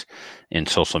yours in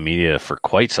social media for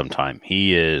quite some time.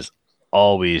 He is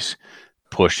always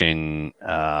pushing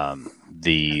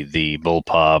the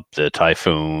Bullpup, the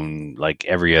Typhoon, like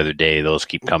every other day. Those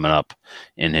keep coming up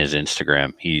in his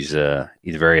Instagram. He's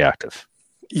very active.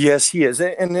 Yes, he is.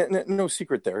 And no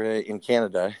secret there. In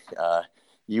Canada,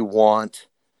 you want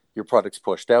your products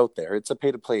pushed out there. It's a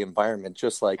pay-to-play environment,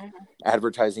 just like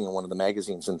advertising in one of the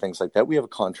magazines and things like that. We have a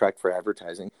contract for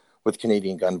advertising with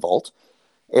Canadian Gun Vault.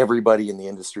 Everybody in the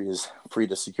industry is free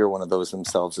to secure one of those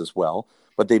themselves as well.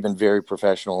 But they've been very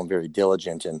professional and very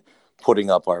diligent in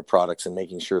putting up our products and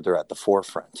making sure they're at the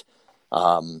forefront.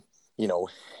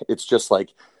 It's just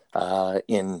like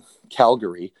in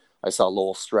Calgary, I saw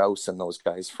Lowell Strauss and those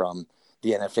guys from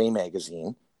the NFA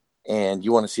magazine. And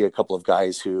you want to see a couple of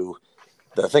guys who,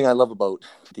 the thing I love about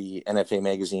the NFA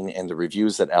magazine and the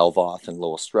reviews that Al Voth and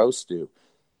Lowell Strauss do,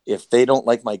 if they don't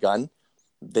like my gun,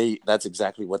 that's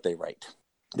exactly what they write.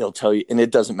 They'll tell you, and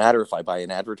it doesn't matter if I buy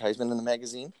an advertisement in the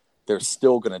magazine. they're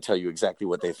still going to tell you exactly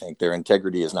what they think. Their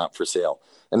integrity is not for sale.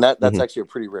 And that's actually a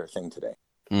pretty rare thing today.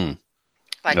 Mm.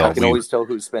 Like I can always tell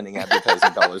who's spending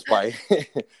advertising dollars by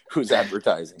who's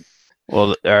advertising.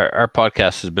 Well, our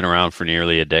podcast has been around for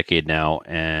nearly a decade now,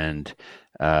 and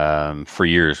for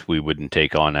years we wouldn't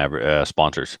take on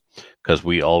sponsors because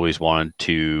we always wanted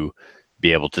to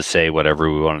be able to say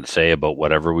whatever we wanted to say about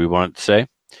whatever we wanted to say.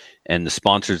 And the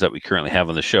sponsors that we currently have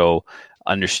on the show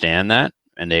understand that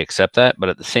and they accept that. But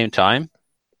at the same time,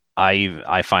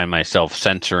 I find myself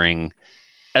censoring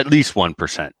at least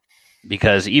 1%,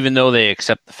 because even though they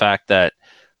accept the fact that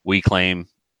we claim,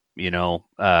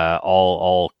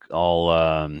 all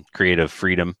creative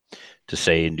freedom to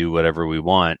say and do whatever we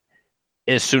want,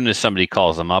 as soon as somebody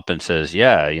calls them up and says,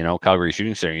 yeah, Calgary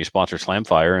Shooting Center, you sponsor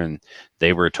Slamfire, and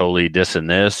they were totally dissing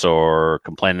this or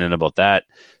complaining about that,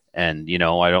 and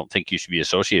I don't think you should be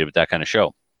associated with that kind of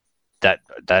show.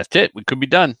 That's it. We could be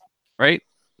done, right?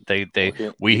 We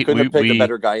couldn't have picked a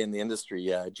better guy in the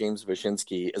industry. James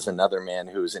Wyszynski is another man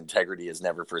whose integrity is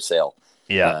never for sale.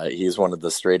 Yeah, he's one of the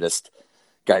straightest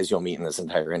guys you'll meet in this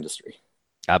entire industry.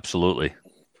 Absolutely.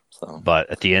 So,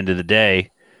 but at the end of the day,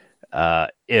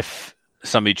 if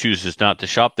somebody chooses not to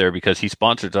shop there because he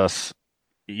sponsors us,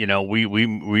 we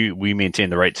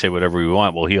maintain the right to say whatever we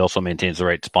want. Well, he also maintains the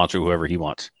right to sponsor whoever he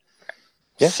wants.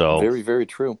 Yeah, so very, very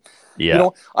true. Yeah,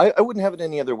 I wouldn't have it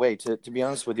any other way. To be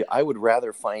honest with you, I would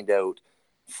rather find out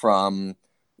from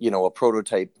a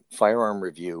prototype firearm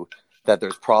review that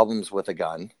there's problems with a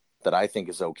gun that I think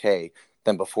is okay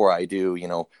than before I do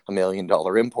 $1 million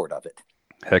import of it.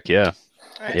 Heck yeah.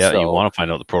 Right. Yeah, So, you want to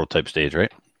find out the prototype stage,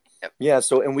 right? Yeah.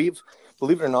 So, and we've,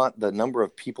 believe it or not, the number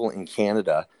of people in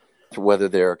Canada, whether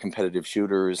they're competitive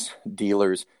shooters,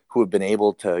 dealers, who have been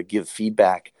able to give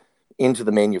feedback into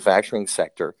the manufacturing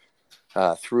sector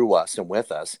through us and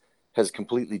with us has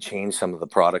completely changed some of the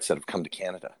products that have come to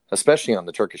Canada, especially on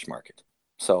the Turkish market.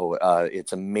 So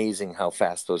it's amazing how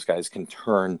fast those guys can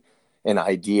turn an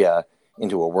idea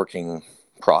into a working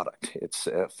product. It's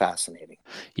fascinating.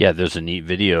 Yeah, there's a neat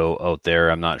video out there.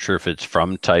 I'm not sure if it's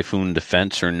from Typhoon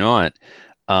Defense or not,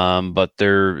 but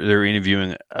they're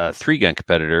interviewing a 3-gun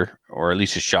competitor, or at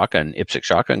least a IPSC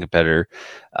shotgun competitor,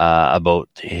 about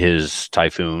his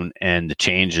Typhoon and the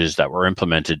changes that were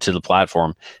implemented to the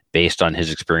platform based on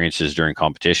his experiences during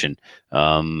competition,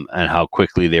 and how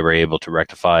quickly they were able to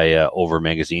rectify over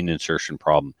magazine insertion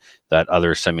problem that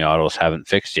other semi-autos haven't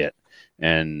fixed yet.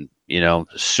 And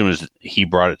as soon as he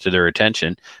brought it to their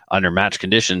attention under match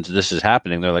conditions, this is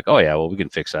happening. They're like, oh yeah, well, we can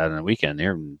fix that in a weekend.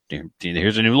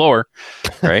 Here's a new lower,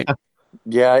 right?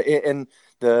 Yeah. And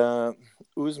the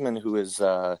Usman, who is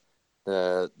the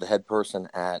head person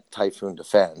at Typhoon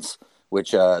Defense,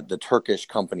 which the Turkish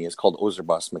company is called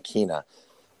Ozerbas Makina,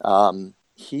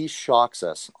 he shocks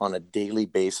us on a daily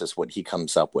basis what he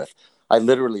comes up with. I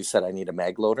literally said, I need a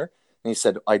mag loader. And he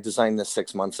said, I designed this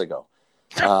 6 months ago.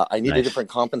 I need a different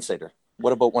compensator.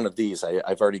 What about one of these?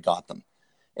 I've already got them.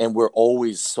 And we're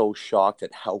always so shocked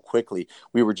at how quickly.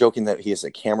 We were joking that he has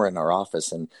a camera in our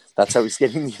office, and that's how he's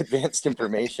getting the advanced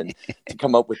information to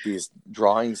come up with these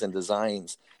drawings and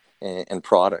designs and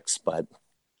products. But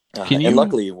and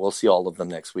luckily, we'll see all of them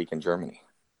next week in Germany.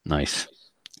 Nice.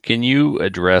 Can you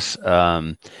address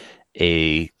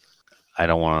I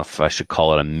don't know if I should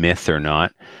call it a myth or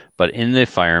not, but in the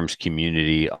firearms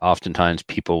community, oftentimes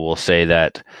people will say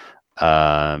that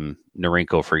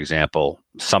Norinco, for example,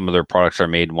 some of their products are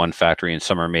made in one factory and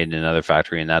some are made in another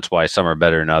factory, and that's why some are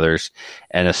better than others.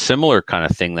 And a similar kind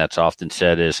of thing that's often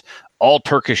said is all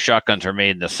Turkish shotguns are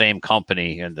made in the same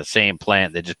company and the same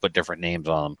plant. They just put different names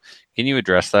on them. Can you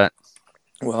address that?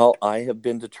 Well, I have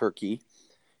been to Turkey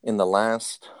in the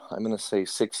last, I'm going to say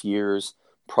 6 years,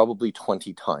 probably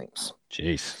 20 times.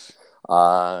 Jeez.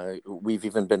 We've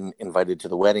even been invited to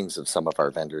the weddings of some of our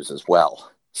vendors as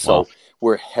well. So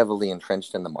we're heavily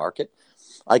entrenched in the market.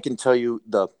 I can tell you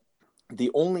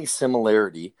the only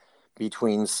similarity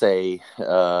between, say,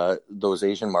 those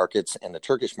Asian markets and the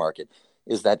Turkish market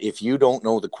is that if you don't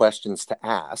know the questions to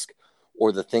ask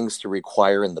or the things to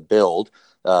require in the build,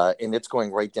 and it's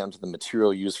going right down to the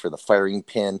material used for the firing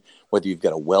pin, whether you've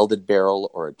got a welded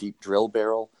barrel or a deep drill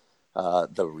barrel,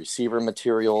 the receiver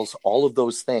materials, all of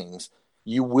those things,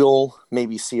 you will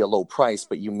maybe see a low price,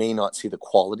 but you may not see the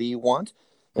quality you want.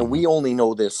 And we only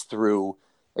know this through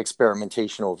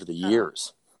experimentation over the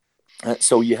years.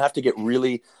 So you have to get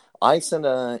really, I send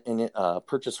a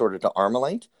purchase order to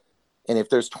Armalite, and if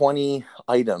there's 20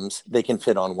 items, they can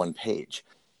fit on one page.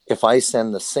 If I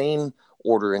send the same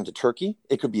order into Turkey,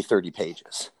 it could be 30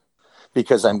 pages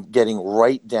because I'm getting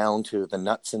right down to the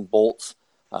nuts and bolts,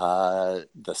 the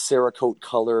Cerakote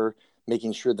color,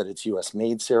 making sure that it's US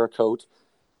made Cerakote.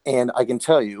 And I can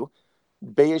tell you,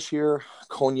 Bayashir,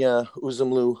 Konya,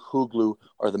 Uzumlu, Huglu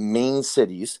are the main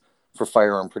cities for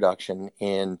firearm production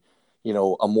in,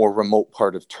 a more remote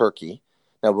part of Turkey.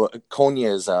 Now,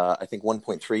 Konya is, I think,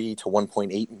 1.3 to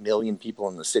 1.8 million people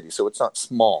in the city, so it's not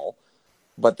small.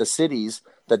 But the cities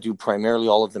that do primarily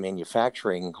all of the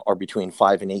manufacturing are between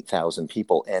 5,000 and 8,000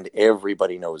 people, and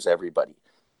everybody knows everybody.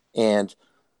 And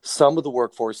some of the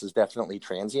workforce is definitely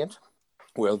transient,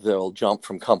 where they'll jump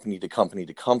from company to company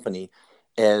to company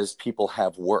as people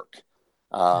have work.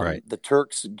 Right. The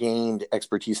Turks gained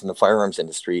expertise in the firearms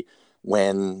industry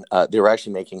when they were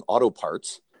actually making auto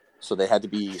parts. So they had to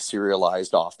be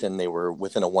serialized often. They were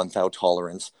within a 1 thou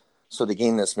tolerance. So they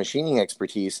gained this machining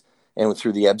expertise. And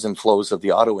through the ebbs and flows of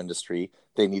the auto industry,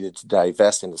 they needed to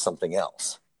divest into something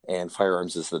else. And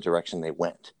firearms is the direction they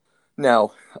went.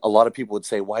 Now, a lot of people would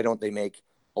say, why don't they make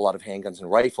a lot of handguns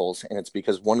and rifles? And it's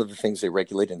because one of the things they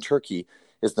regulate in Turkey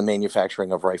is the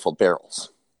manufacturing of rifled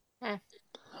barrels.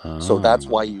 So that's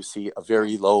why you see a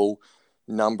very low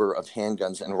number of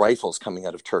handguns and rifles coming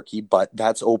out of Turkey, but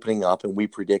that's opening up, and we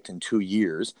predict in 2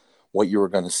 years what you are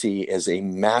going to see is a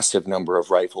massive number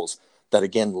of rifles that,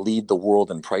 again, lead the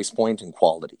world in price point and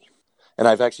quality. And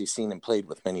I've actually seen and played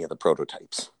with many of the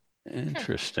prototypes.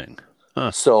 Interesting.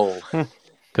 Huh. So,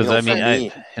 because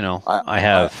I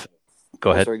have.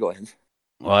 Go ahead. Sorry, go ahead.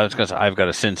 Well, I was going to say, I've got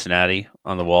a Cincinnati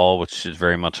on the wall, which is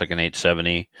very much like an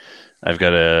 870. I've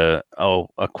got a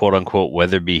quote unquote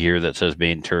Weatherby here that says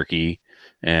made in Turkey,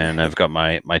 and I've got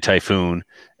my Typhoon.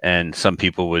 And some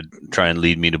people would try and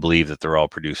lead me to believe that they're all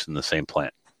produced in the same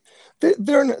plant.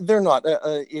 They're not.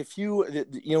 If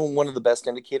one of the best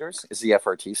indicators is the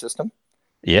FRT system.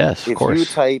 Yes, of course. If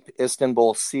you type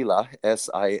Istanbul Silah,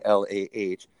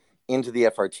 Silah, into the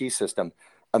FRT system,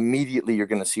 immediately you're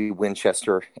going to see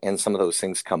Winchester and some of those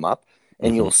things come up,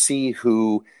 and you'll see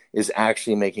who is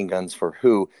actually making guns for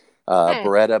who.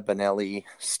 Beretta, Benelli,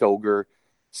 Stoeger,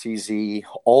 CZ,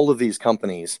 all of these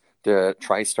companies, the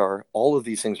TriStar, all of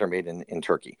these things are made in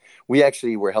Turkey. We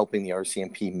actually were helping the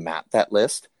RCMP map that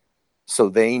list, so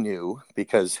they knew,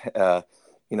 because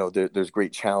there's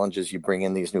great challenges. You bring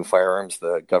in these new firearms.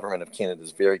 The government of Canada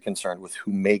is very concerned with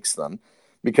who makes them,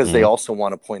 because they also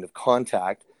want a point of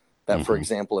contact that, for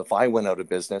example, if I went out of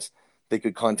business, they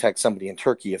could contact somebody in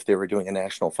Turkey if they were doing a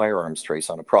national firearms trace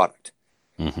on a product,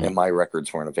 and my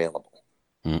records weren't available.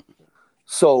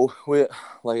 So,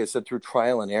 like I said, through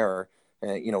trial and error,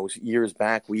 years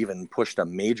back, we even pushed a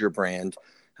major brand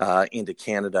into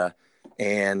Canada,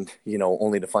 and,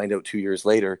 only to find out 2 years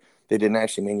later, they didn't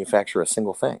actually manufacture a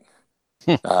single thing.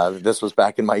 This was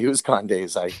back in my USCon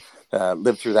days. I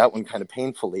lived through that one kind of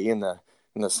painfully in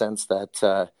the sense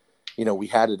that, we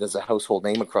had it as a household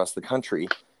name across the country,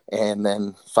 and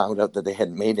then found out that they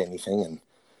hadn't made anything and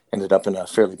ended up in a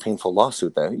fairly painful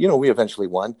lawsuit there. We eventually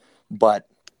won, but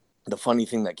the funny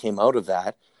thing that came out of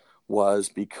that was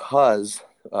because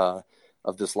of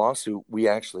this lawsuit, we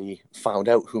actually found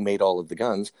out who made all of the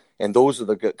guns, and those are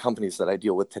the companies that I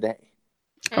deal with today.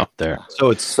 Oh, there. So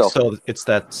it's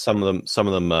that some of them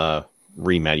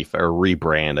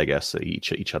rebrand, I guess,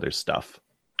 each other's stuff.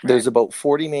 There's about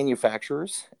 40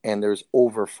 manufacturers, and there's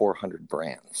over 400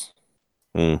 brands.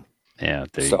 Yeah,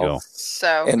 there you go.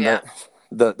 So, and yeah.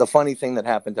 The funny thing that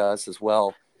happened to us as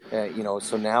well,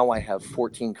 so now I have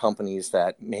 14 companies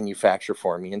that manufacture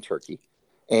for me in Turkey,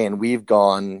 and we've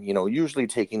gone, usually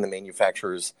taking the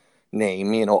manufacturer's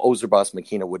name. Ozerbas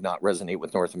Makina would not resonate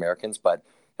with North Americans, but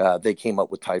they came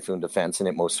up with Typhoon Defense, and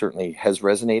it most certainly has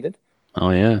resonated. Oh,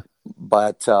 yeah.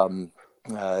 But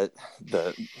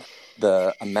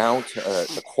the amount,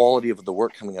 the quality of the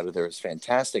work coming out of there is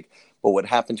fantastic. But what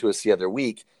happened to us the other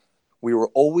week, we were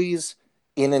always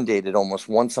inundated almost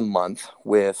once a month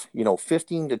with,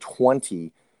 15 to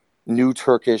 20 new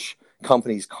Turkish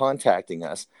companies contacting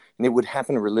us, and it would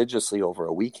happen religiously over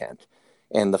a weekend.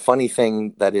 And the funny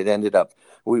thing that it ended up,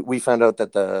 we found out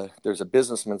that there's a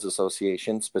businessmen's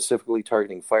association specifically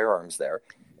targeting firearms there,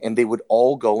 and they would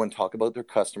all go and talk about their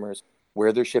customers,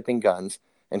 where they're shipping guns,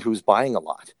 and who's buying a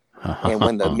lot. And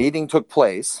when the meeting took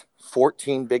place,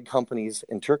 14 big companies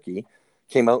in Turkey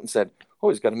came out and said, oh,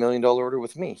 he's got $1 million order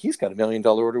with me. He's got $1 million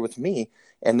order with me.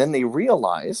 And then they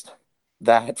realized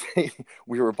that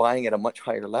we were buying at a much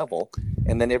higher level.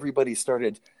 And then everybody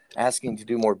started asking to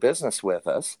do more business with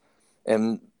us.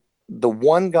 And the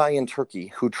one guy in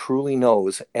Turkey who truly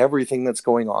knows everything that's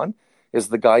going on is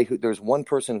the guy there's one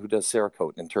person who does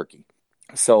Cerakote in Turkey.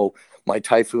 So my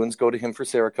Typhoons go to him for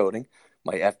Cerakoting,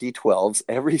 my FD12s,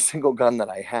 every single gun that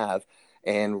I have,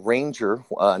 and Ranger,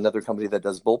 another company that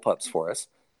does bullpups for us,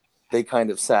 they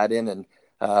kind of sat in and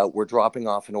were dropping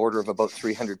off an order of about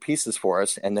 300 pieces for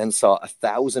us, and then saw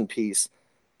 1,000-piece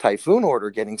Typhoon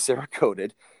order getting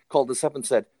Cerakoted called us up and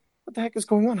said, what the heck is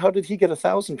going on? How did he get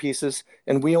 1,000 pieces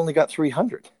and we only got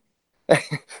 300?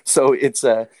 So it's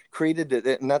created,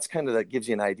 and that's kind of, that gives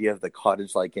you an idea of the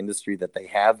cottage-like industry that they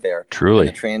have there. Truly.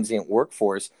 The transient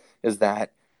workforce is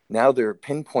that now they're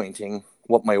pinpointing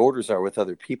what my orders are with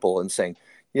other people and saying,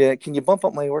 yeah, can you bump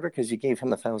up my order because you gave him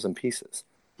 1,000 pieces?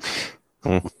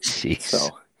 Jeez. So,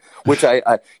 which I,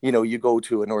 you go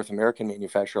to a North American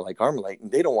manufacturer like Armalite,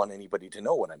 and they don't want anybody to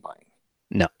know what I'm buying.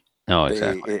 No,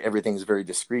 exactly. Everything's very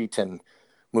discreet and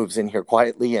moves in here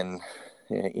quietly, and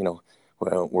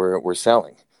we're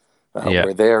selling.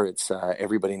 Where there, it's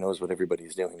everybody knows what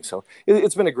everybody's doing. So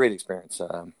it's been a great experience,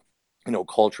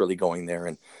 culturally going there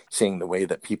and seeing the way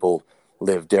that people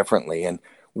live differently. And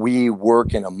we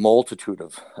work in a multitude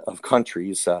of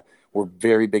countries. We're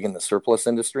very big in the surplus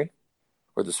industry,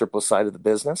 or the surplus side of the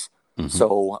business. Mm-hmm.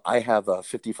 So I have a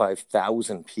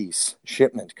 55,000 piece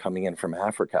shipment coming in from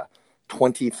Africa,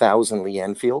 20,000 Lee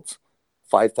Enfields,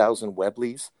 5,000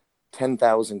 Webleys,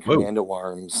 10,000 Commando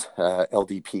Arms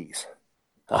LDPs,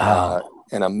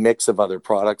 and a mix of other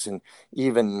products. And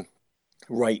even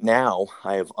right now,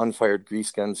 I have unfired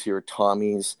grease guns here,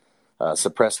 Tommies,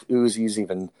 suppressed Uzis,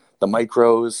 even the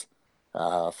micros,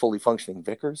 fully functioning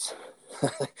Vickers.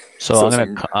 So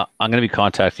I'm gonna be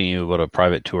contacting you about a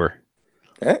private tour.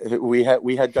 Yeah, we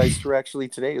had guys through actually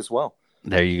today as well.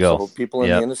 There you go. So people in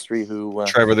the industry who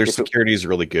Trevor, their security is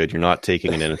really good. You're not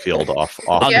taking an Enfield off.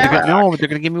 Yeah. No, they're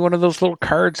going to give me one of those little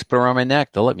cards put around my neck.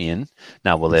 They'll let me in.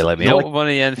 Now, will they let me out one of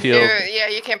the Enfield? Yeah,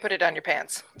 you can't put it on your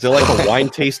pants. Is it like a wine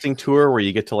tasting tour where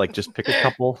you get to just pick a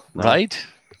couple? Right?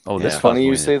 Oh, it's funny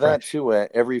you say that too.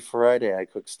 Every Friday I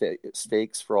cook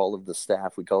steaks for all of the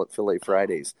staff. We call it Filet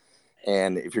Fridays.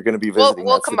 And if you're going to be visiting,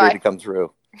 that's the day to come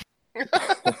through.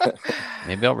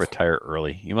 Maybe I'll retire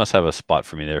early. You must have a spot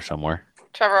for me there somewhere.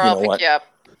 Trevor, I'll pick you up.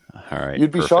 All right.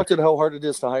 You'd be shocked at how hard it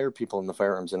is to hire people in the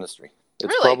firearms industry. It's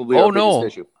really? Probably our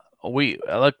biggest issue.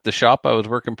 The shop I was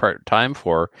working part-time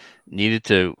for needed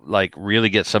to really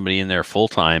get somebody in there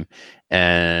full-time.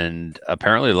 And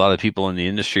apparently a lot of people in the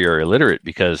industry are illiterate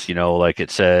because,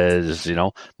 it says,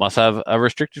 must have a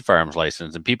restricted firearms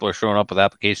license, and people are showing up with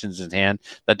applications in hand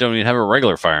that don't even have a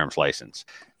regular firearms license.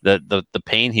 The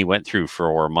pain he went through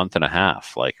for a month and a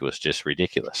half, it was just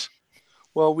ridiculous.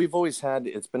 Well, we've always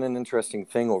it's been an interesting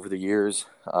thing over the years.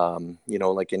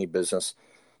 Like any business,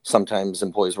 sometimes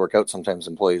employees work out, sometimes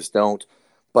employees don't.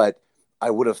 But I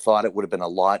would have thought it would have been a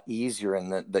lot easier.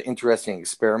 And the interesting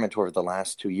experiment over the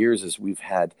last 2 years is we've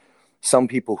had some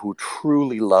people who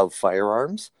truly love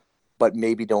firearms, but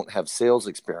maybe don't have sales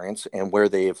experience, and where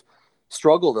they've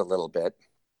struggled a little bit.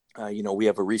 We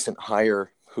have a recent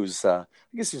hire who's, I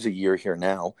guess he's a year here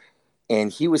now, and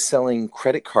he was selling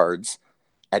credit cards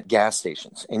at gas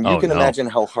stations. And you can imagine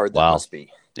how hard that must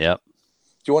be. Yep.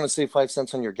 Do you want to save 5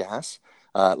 cents on your gas?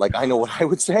 I know what I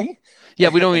would say. Yeah,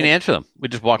 we don't even answer them. We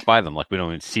just walk by them we don't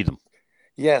even see them.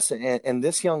 Yes, and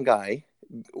this young guy,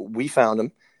 we found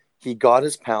him. He got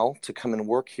his pal to come and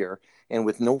work here, and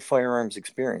with no firearms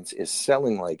experience, is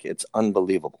selling like it's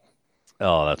unbelievable.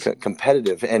 Oh, that's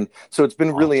competitive. And so it's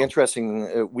been really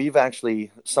interesting. We've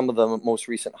actually, some of the most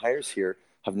recent hires here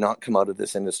have not come out of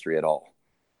this industry at all.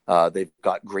 They've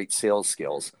got great sales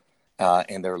skills,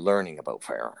 and they're learning about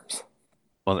firearms.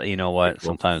 Well, you know what?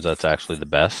 Sometimes that's actually the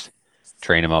best.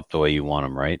 Train them up the way you want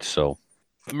them, right? So,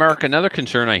 Mark, another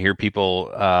concern I hear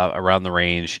people around the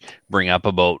range bring up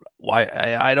about why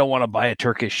I don't want to buy a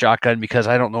Turkish shotgun because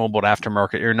I don't know about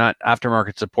aftermarket, or not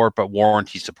aftermarket support, but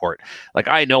warranty support.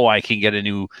 I know I can get a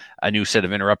new set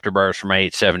of interrupter bars for my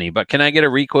 870, but can I get a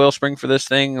recoil spring for this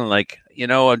thing?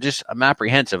 I'm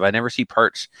apprehensive. I never see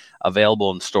parts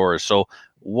available in stores. So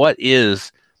what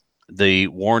is the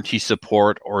warranty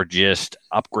support or just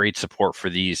upgrade support for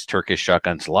these Turkish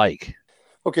shotguns like?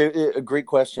 Okay, a great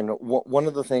question. One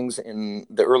of the things in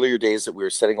the earlier days that we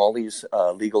were setting all these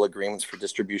legal agreements for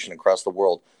distribution across the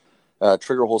world,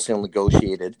 Trigger Wholesale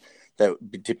negotiated that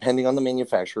depending on the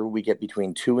manufacturer, we get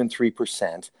between 2 and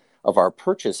 3% of our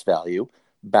purchase value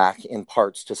back in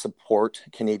parts to support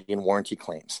Canadian warranty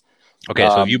claims. Okay,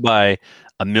 so if you buy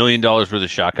 $1 million worth of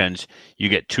shotguns, you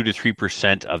get 2 to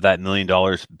 3% of that $1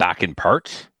 million back in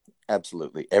parts?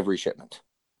 Absolutely, every shipment.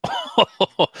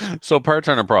 So parts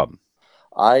aren't a problem.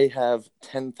 I have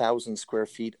 10,000 square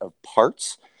feet of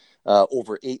parts,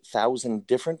 over 8,000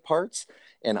 different parts.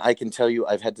 And I can tell you,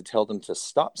 I've had to tell them to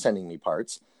stop sending me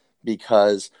parts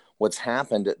because what's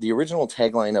happened, the original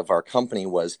tagline of our company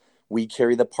was, we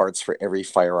carry the parts for every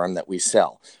firearm that we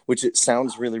sell, which it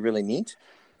sounds really, really neat.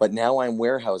 But now I'm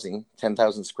warehousing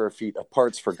 10,000 square feet of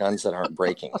parts for guns that aren't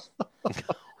breaking.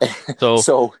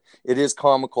 So it is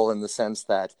comical in the sense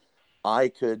that I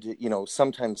could,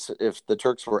 sometimes if the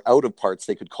Turks were out of parts,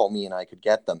 they could call me and I could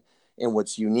get them. And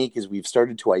what's unique is we've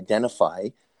started to identify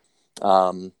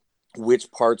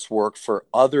which parts work for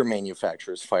other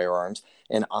manufacturers' firearms.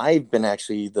 And I've been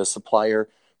actually the supplier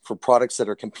for products that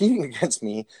are competing against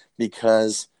me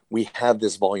because we have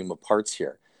this volume of parts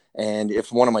here. And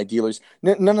if one of my dealers,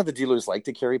 none of the dealers like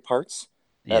to carry parts.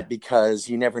 Because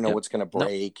you never know what's going to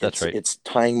break. That's right. It's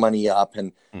tying money up,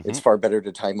 and it's far better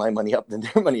to tie my money up than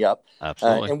their money up.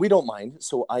 Absolutely. And we don't mind.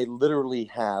 So I literally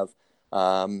have,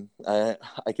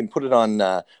 I can put it on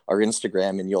our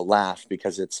Instagram, and you'll laugh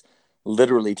because it's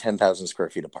literally 10,000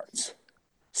 square feet of parts.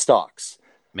 Stocks,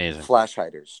 amazing. Flash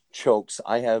hiders, chokes.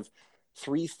 I have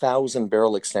 3,000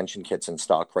 barrel extension kits in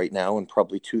stock right now, and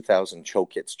probably 2,000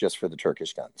 choke kits just for the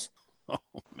Turkish guns. Oh,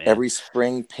 man. Every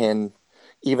spring, pin,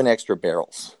 even extra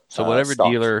barrels. So whatever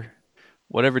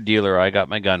dealer I got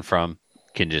my gun from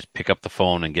can just pick up the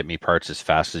phone and get me parts as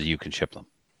fast as you can ship them.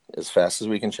 As fast as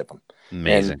we can ship them.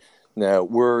 Amazing. And,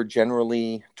 we're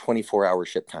generally 24-hour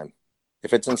ship time.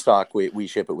 If it's in stock, we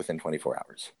ship it within 24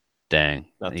 hours. Dang.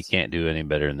 You can't do any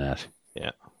better than that.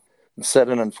 Yeah. Set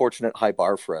an unfortunate high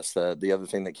bar for us. The other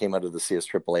thing that came out of the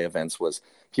CSAAA events was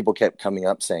people kept coming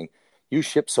up saying, you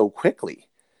ship so quickly.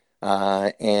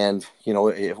 And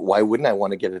why wouldn't I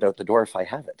want to get it out the door if I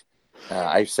have it?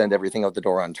 I send everything out the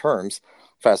door on terms.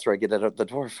 Faster I get it out the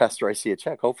door, faster I see a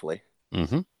check, hopefully.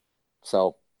 Mm-hmm.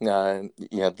 So,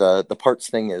 the parts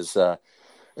thing is an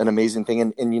amazing thing.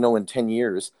 And in 10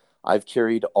 years, I've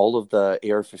carried all of the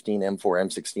AR-15, M4,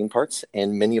 M16 parts,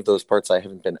 and many of those parts I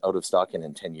haven't been out of stock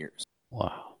in 10 years.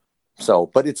 Wow. So,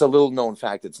 but it's a little known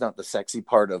fact. It's not the sexy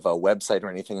part of a website or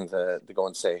anything to go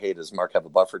and say, hey, does Mark have a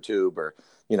buffer tube, or,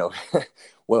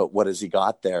 well, what has he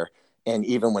got there? And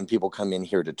even when people come in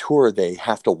here to tour, they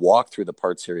have to walk through the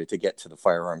parts area to get to the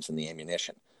firearms and the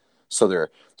ammunition. So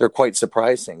they're quite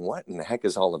surprised, saying, what in the heck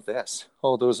is all of this?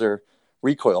 Oh, those are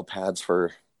recoil pads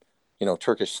for,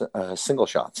 Turkish single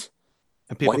shots.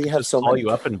 And people can just call you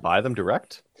up and buy them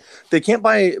direct? They can't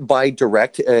buy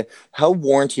direct. How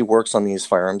warranty works on these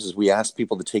firearms is we ask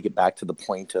people to take it back to the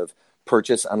point of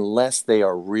purchase unless they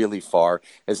are really far.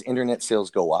 As internet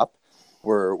sales go up,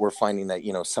 we're finding that,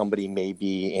 somebody may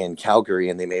be in Calgary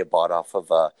and they may have bought off of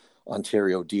a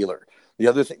Ontario dealer. The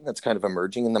other thing that's kind of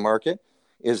emerging in the market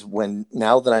is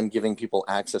now that I'm giving people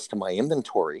access to my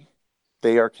inventory,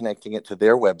 they are connecting it to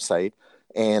their website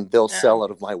and they'll sell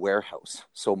out of my warehouse.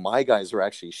 So my guys are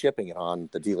actually shipping it on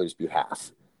the dealer's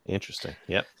behalf. Interesting.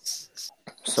 Yep.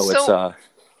 So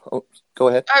it's go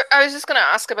ahead. I was just going to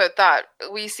ask about that.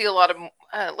 We see a lot of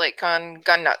like on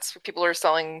Gun Nuts, people are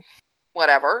selling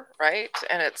whatever, right?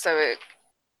 And it's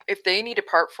if they need a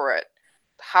part for it,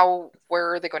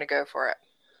 where are they going to go for it?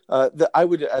 I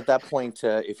would at that point,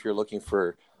 if you're looking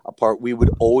for a part, we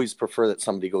would always prefer that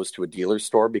somebody goes to a dealer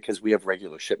store because we have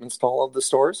regular shipments to all of the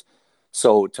stores.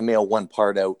 So to mail one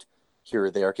part out here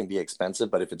or there can be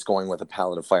expensive, but if it's going with a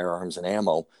pallet of firearms and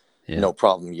ammo, no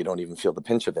problem. You don't even feel the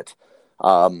pinch of it.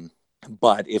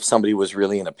 But if somebody was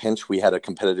really in a pinch, we had a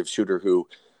competitive shooter who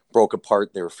broke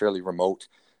apart. They were fairly remote.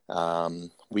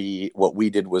 What we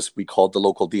did was we called the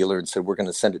local dealer and said, we're going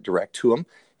to send it direct to him,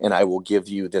 and I will give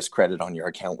you this credit on your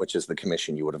account, which is the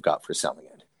commission you would have got for selling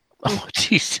it. Oh,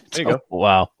 jeez. There you go.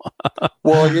 Wow.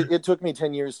 Well, it took me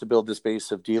 10 years to build this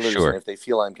base of dealers. Sure. And if they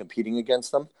feel I'm competing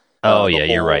against them,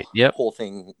 you're right. Yep. The whole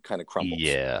thing kind of crumbles.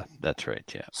 Yeah, that's right.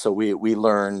 Yeah. So we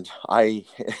learned,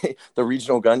 the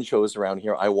regional gun shows around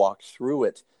here, I walked through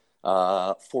it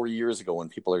 4 years ago when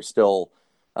people are still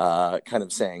kind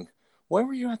of saying, why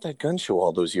were you at that gun show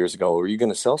all those years ago? Were you going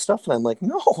to sell stuff? And I'm like,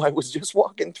 no, I was just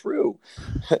walking through.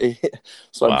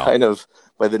 So wow. I'm kind of,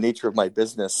 by the nature of my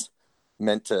business,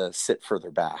 meant to sit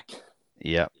further back.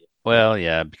 Yeah. Well,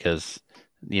 yeah, because,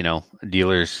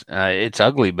 dealers, it's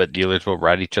ugly, but dealers will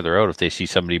rat each other out if they see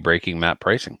somebody breaking MAP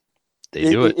pricing. They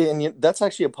do it. And that's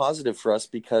actually a positive for us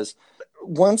because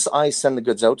once I send the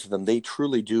goods out to them, they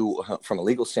truly do, from a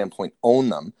legal standpoint, own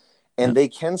them, and they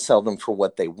can sell them for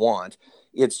what they want.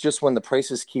 It's just when the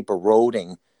prices keep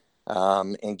eroding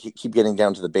and keep getting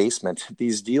down to the basement,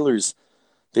 these dealers,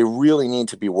 they really need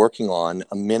to be working on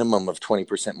a minimum of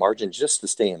 20% margin just to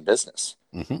stay in business.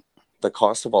 Mm-hmm. The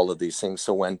cost of all of these things.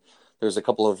 So when there's a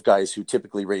couple of guys who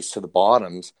typically race to the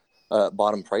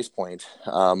bottom price point,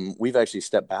 we've actually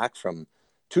stepped back from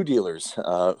two dealers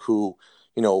who,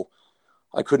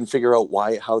 I couldn't figure out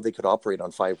how they could operate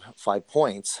on five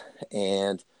points.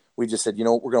 And we just said, we're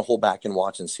going to hold back and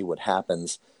watch and see what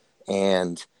happens.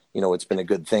 And, it's been a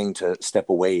good thing to step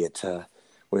away.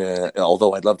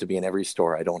 Although I'd love to be in every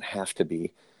store, I don't have to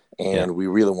be. And we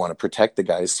really want to protect the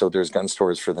guys. So there's gun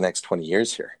stores for the next 20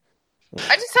 years here.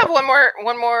 I just have one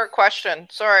more question.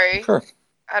 Sorry. Sure.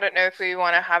 I don't know if we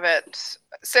want to have it.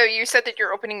 So you said that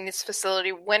you're opening this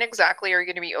facility. When exactly are you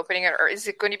going to be opening it, or is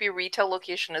it going to be a retail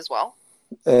location as well?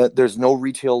 There's no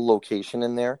retail location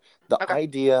in there. The Okay.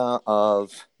 idea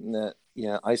of,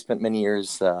 I spent many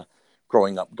years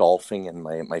growing up golfing, and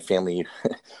my family,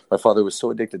 my father was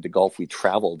so addicted to golf, we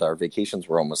traveled. Our vacations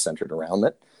were almost centered around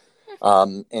it.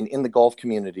 And in the golf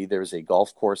community, there's a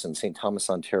golf course in St. Thomas,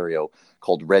 Ontario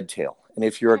called Redtail. And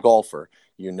if you're a golfer,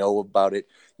 you know about it.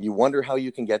 You wonder how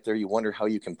you can get there. You wonder how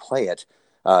you can play it.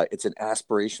 It's an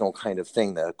aspirational kind of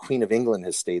thing. The Queen of England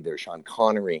has stayed there, Sean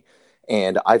Connery.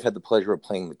 And I've had the pleasure of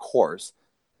playing the course.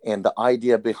 And the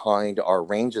idea behind our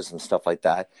ranges and stuff like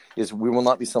that is we will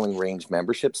not be selling range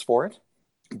memberships for it.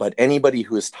 But anybody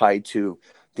who is tied to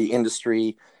the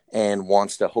industry and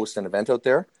wants to host an event out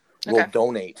there will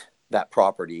donate that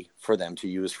property for them to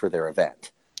use for their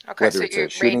event. Okay, Whether it's a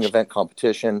shooting event,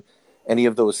 competition, any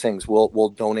of those things, we'll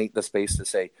donate the space to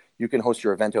say, you can host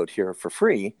your event out here for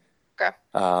free. Okay.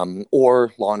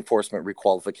 Or law enforcement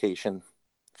requalification,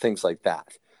 things like that.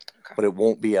 Okay. But it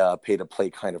won't be a pay-to-play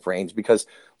kind of range because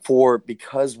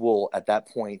we'll at that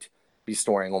point be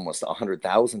storing almost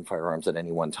 100,000 firearms at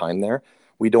any one time there.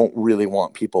 We don't really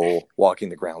want people walking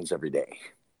the grounds every day.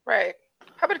 Right.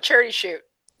 How about a charity shoot?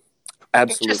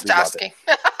 Absolutely. Just asking.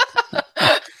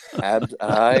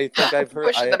 I think I've heard.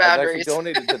 Pushing the boundaries. I've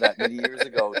donated to that many years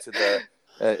ago to the.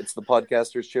 It's the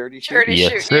Podcasters Charity Shoot. Charity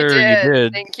Yes, shoot. sir, You you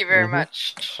did. Thank you very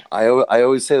much. I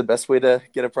always say the best way to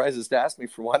get a prize is to ask me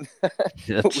for one.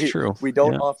 That's true. We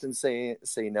don't often say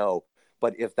no,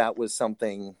 but if that was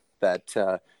something that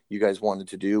you guys wanted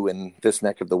to do in this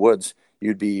neck of the woods,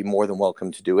 you'd be more than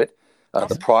welcome to do it.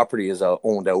 The property is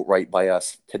owned outright by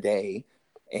us today.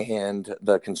 And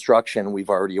the construction, we've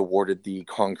already awarded the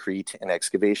concrete and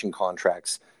excavation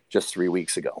contracts just 3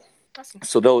 weeks ago. Awesome.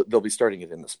 So they'll be starting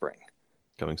it in the spring.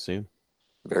 Coming soon.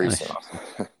 Very Nice. soon.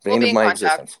 We'll Vein be of in my contact.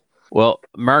 existence. Well,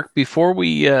 Mark, before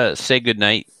we say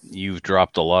goodnight, you've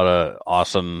dropped a lot of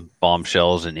awesome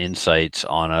bombshells and insights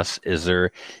on us. Is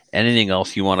there anything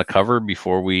else you want to cover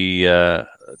before we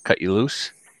cut you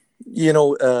loose?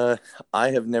 I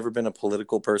have never been a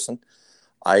political person.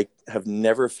 I have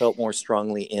never felt more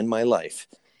strongly in my life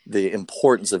the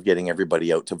importance of getting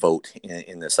everybody out to vote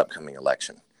in this upcoming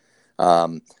election.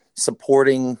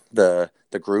 Supporting the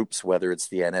groups, whether it's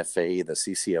the NFA, the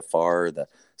CCFR, the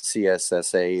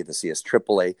CSSA, the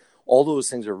CSAAA, all those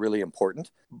things are really important.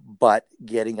 But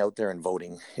getting out there and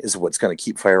voting is what's going to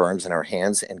keep firearms in our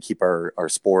hands and keep our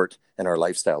sport and our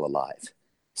lifestyle alive.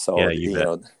 So,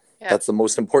 that's the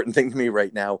most important thing to me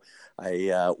right now.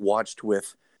 I watched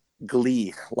with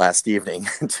glee last evening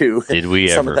to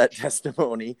some of that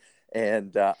testimony.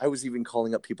 And I was even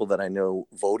calling up people that I know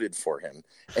voted for him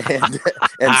and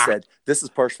said, this is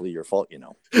partially your fault,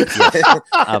 Yes,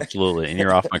 absolutely. And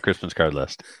you're off my Christmas card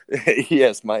list.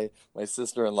 Yes, my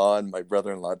sister-in-law and my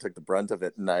brother-in-law took the brunt of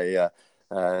it. And I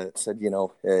said,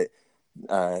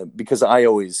 because I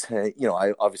always,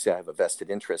 I obviously have a vested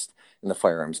interest in the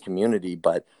firearms community,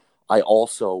 but I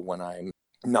also, when I'm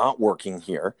not working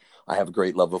here, I have a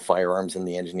great love of firearms and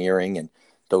the engineering and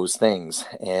those things.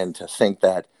 And to think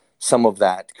that some of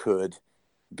that could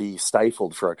be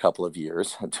stifled for a couple of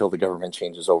years until the government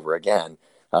changes over again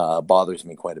bothers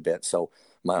me quite a bit. So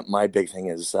my big thing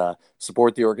is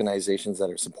support the organizations that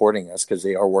are supporting us because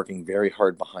they are working very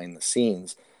hard behind the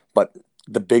scenes. But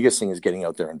the biggest thing is getting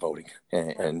out there and voting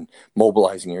and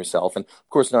mobilizing yourself. And of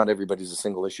course, not everybody's a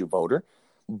single issue voter,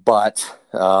 but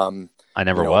I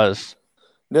never was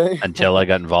until I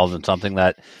got involved in something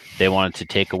that they wanted to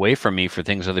take away from me for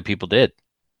things other people did.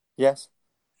 Yes.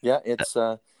 Yeah, it's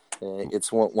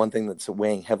one thing that's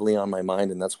weighing heavily on my mind,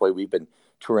 and that's why we've been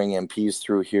touring MPs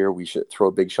through here. We should throw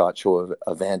a big SHOT Show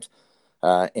event,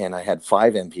 and I had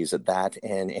 5 MPs at that,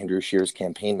 and Andrew Scheer's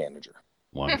campaign manager.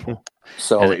 Wonderful.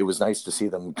 So it was nice to see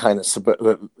them kind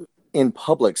of in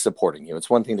public supporting you. It's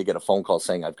one thing to get a phone call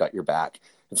saying I've got your back.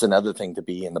 It's another thing to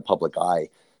be in the public eye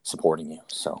supporting you.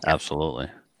 So absolutely.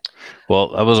 Well,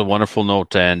 that was a wonderful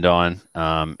note to end on,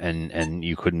 and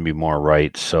you couldn't be more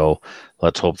right. So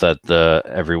let's hope that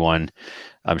everyone,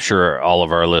 I'm sure all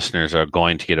of our listeners are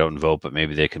going to get out and vote, but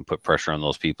maybe they can put pressure on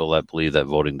those people that believe that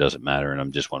voting doesn't matter and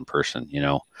I'm just one person,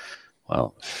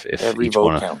 Well, if every each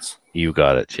vote counts. You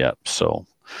got it. Yep. So,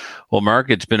 well,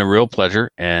 Mark, it's been a real pleasure,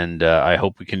 and I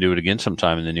hope we can do it again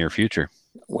sometime in the near future.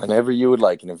 Whenever you would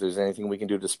like, and if there's anything we can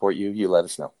do to support you, you let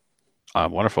us know.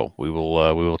 Wonderful. We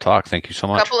will talk. Thank you so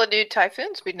much. A couple of new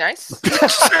Typhoons would be nice.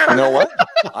 You know what?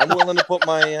 I'm willing to put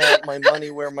my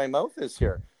money where my mouth is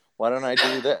here. Why don't I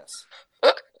do this?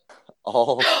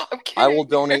 I will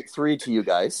donate 3 to you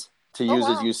guys to use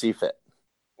as you see fit.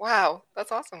 Wow,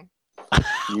 that's awesome.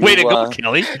 Way to go,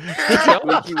 Kelly.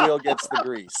 Squeaky wheel gets the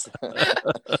grease.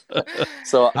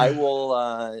 So I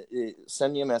will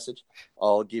send you a message.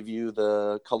 I'll give you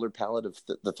the color palette of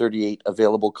the 38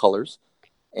 available colors,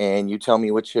 and you tell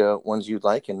me which ones you'd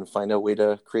like and find a way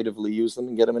to creatively use them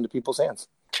and get them into people's hands.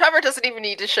 Trevor doesn't even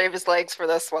need to shave his legs for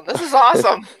this one. This is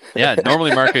awesome. Yeah,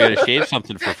 normally Mark, I gotta shave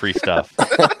something for free stuff.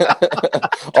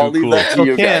 I'll leave cool. that to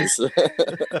you guys.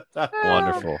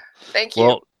 Wonderful. Thank you.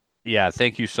 Well, yeah,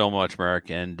 thank you so much,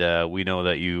 Mark. And we know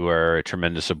that you are a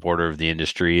tremendous supporter of the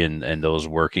industry and those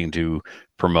working to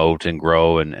promote and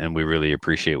grow, and we really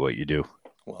appreciate what you do.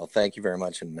 Well, thank you very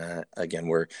much. And again,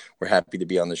 we're happy to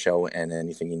be on the show, and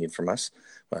anything you need from us,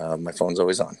 my phone's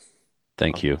always on.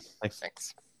 Thank you.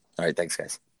 Thanks. All right, thanks,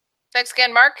 guys. Thanks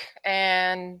again, Mark,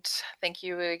 and thank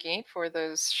you again for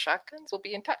those shotguns. We'll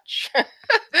be in touch.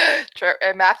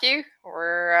 Matthew,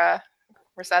 we're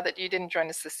sad that you didn't join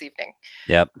us this evening.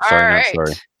 Yep. Sorry, All not right.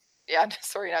 sorry. Yeah,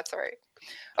 sorry, not sorry.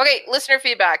 Okay, listener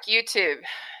feedback. YouTube.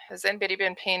 Has anybody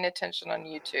been paying attention on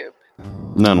YouTube?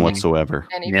 None whatsoever.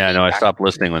 Any Yeah, no, I feedback? stopped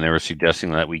listening when they were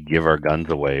suggesting that we give our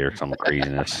guns away or some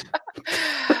craziness.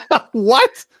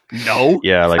 What? No.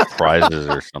 Yeah, like prizes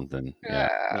or something. Yeah.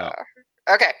 No.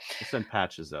 Okay. We'll send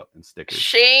patches out and stickers.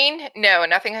 Shane, no,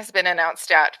 nothing has been announced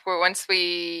yet. For once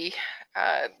we,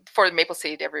 for the Maple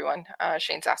Seed, everyone,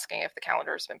 Shane's asking if the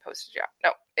calendar has been posted yet.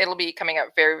 No, it'll be coming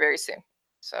out very, very soon.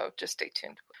 So just stay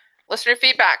tuned. Listener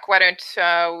feedback. Why don't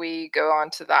we go on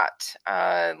to that?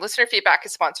 Listener feedback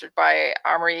is sponsored by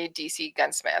Armory DC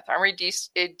Gunsmith. Armory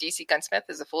DC Gunsmith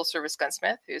is a full-service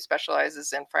gunsmith who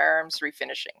specializes in firearms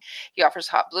refinishing. He offers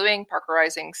hot bluing,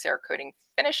 parkerizing, Cerakoting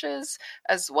finishes,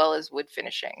 as well as wood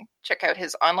finishing. Check out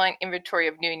his online inventory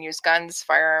of new and used guns,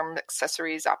 firearm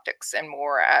accessories, optics, and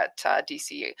more at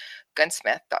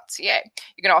dcgunsmith.ca.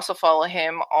 You can also follow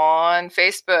him on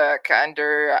Facebook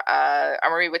under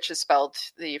Armory, which is spelled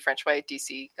the French way,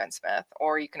 DC Gunsmith,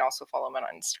 or you can also follow him on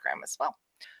Instagram as well.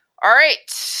 All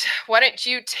right. Why don't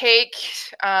you take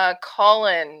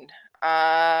Colin?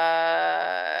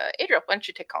 Adriel, why don't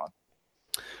you take Colin?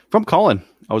 From Colin,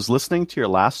 I was listening to your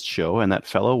last show, and that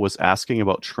fellow was asking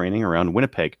about training around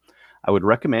Winnipeg. I would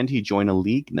recommend he join a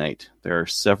league night. There are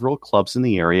several clubs in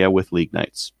the area with league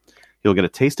nights. He'll get a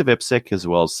taste of IPSC as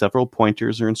well as several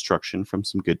pointers or instruction from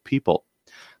some good people.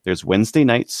 There's Wednesday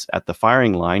nights at the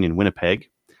firing line in Winnipeg,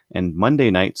 and Monday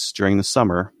nights during the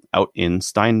summer out in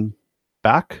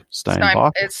Steinbach.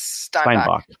 It's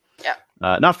Steinbach. Yeah.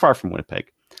 Not far from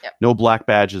Winnipeg. Yep. No black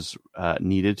badges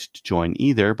needed to join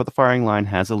either, but the firing line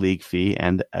has a league fee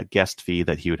and a guest fee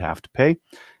that he would have to pay.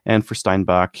 And for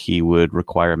Steinbach, he would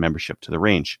require membership to the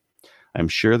range. I'm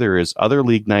sure there is other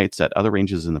league nights at other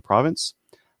ranges in the province.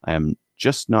 I am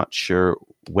just not sure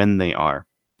when they are.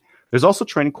 There's also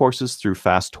training courses through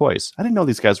Fast Toys. I didn't know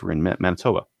these guys were in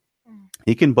Manitoba.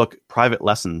 He can book private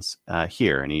lessons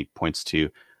here, and he points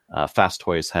to Fast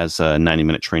Toys has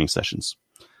 90-minute training sessions.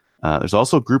 There's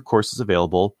also group courses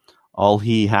available. All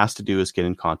he has to do is get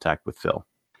in contact with Phil.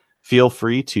 Feel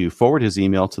free to forward his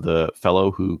email to the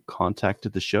fellow who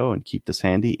contacted the show and keep this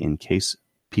handy in case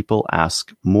people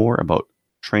ask more about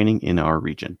training in our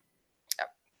region. Yep.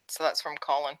 So that's from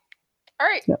Colin. All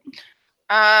right. Yep.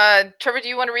 Trevor, do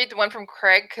you want to read the one from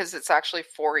Craig? Because it's actually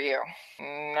for you.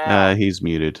 No. He's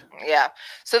muted. Yeah.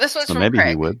 So this one's So from maybe Craig.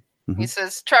 he would. He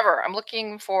says, Trevor, I'm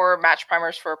looking for match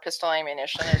primers for pistol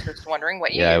ammunition. I was just wondering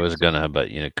what you Yeah, I use. was gonna, but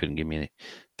couldn't give me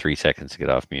 3 seconds to get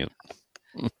off mute.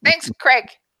 Thanks, Craig.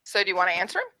 So do you want to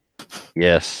answer him?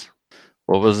 Yes.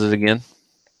 What was it again?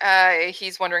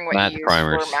 He's wondering what Match you use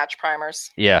primers. for match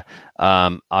primers. Yeah.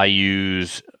 I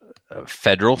use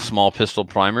Federal small pistol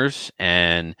primers,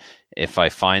 and if I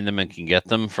find them and can get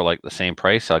them for like the same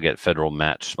price, I'll get Federal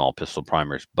match small pistol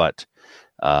primers. But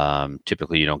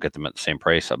typically you don't get them at the same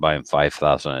price. I buy them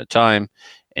 5,000 at a time,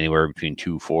 anywhere between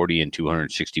 $240 and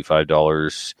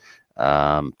 $265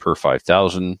 per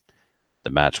 5,000. The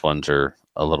match ones are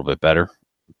a little bit better,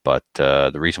 but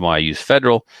the reason why I use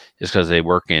Federal is because they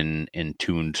work in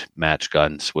tuned match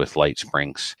guns with light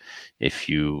springs. If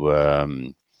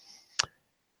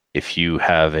you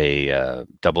have a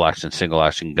double action, single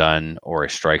action gun or a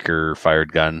striker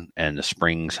fired gun and the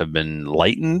springs have been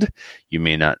lightened, you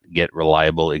may not get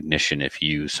reliable ignition if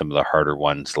you use some of the harder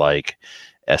ones like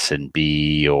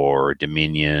S&B or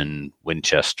Dominion,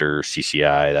 Winchester,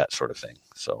 CCI, that sort of thing.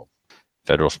 So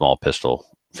Federal small pistol,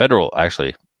 Federal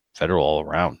all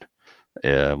around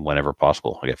whenever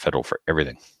possible. I get Federal for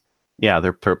everything. Yeah,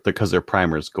 because their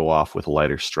primers go off with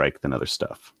lighter strike than other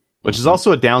stuff. Which is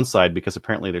also a downside because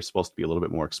apparently they're supposed to be a little bit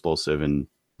more explosive and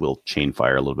will chain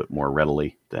fire a little bit more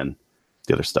readily than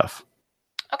the other stuff.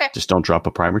 Okay. Just don't drop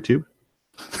a primer tube.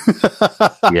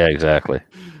 Yeah, exactly.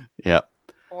 Yeah.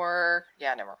 Or,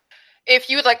 yeah, never. If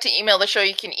you would like to email the show,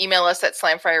 you can email us at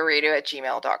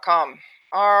slamfireradio@gmail.com.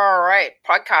 All right,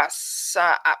 podcasts,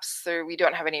 apps. So we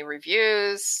don't have any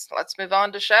reviews. Let's move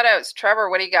on to shoutouts. Trevor,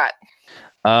 what do you got?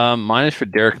 Mine is for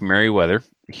Derek Merriweather.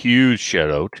 Huge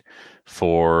shout out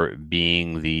for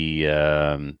being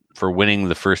for winning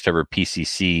the first ever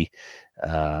PCC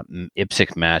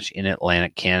IPSC match in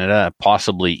Atlantic Canada,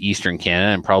 possibly Eastern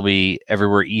Canada, and probably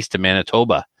everywhere east of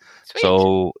Manitoba. Sweet.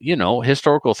 So,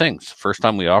 historical things. First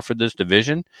time we offered this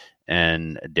division,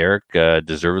 and Derek,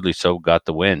 deservedly so, got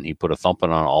the win. He put a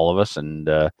thumping on all of us and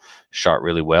shot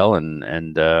really well.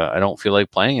 And I don't feel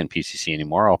like playing in PCC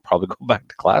anymore. I'll probably go back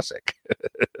to Classic.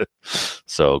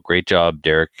 So great job,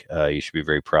 Derek. You should be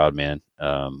very proud, man.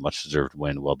 Much deserved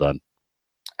win. Well done.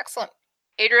 Excellent.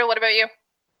 Adriel, what about you?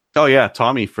 Oh yeah,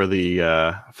 Tommy for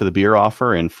the beer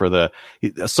offer and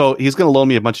so he's going to loan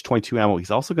me a bunch of 22 ammo.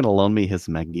 He's also going to loan me his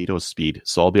Magneto speed,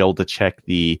 so I'll be able to check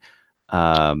the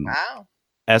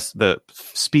the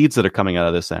speeds that are coming out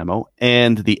of this ammo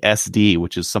and the SD,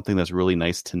 which is something that's really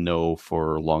nice to know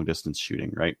for long distance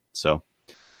shooting, right? So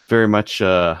very much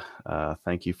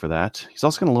thank you for that. He's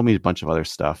also going to loan me a bunch of other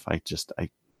stuff.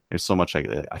 There's so much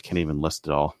I can't even list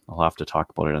it all. I'll have to talk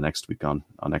about it next week on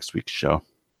next week's show.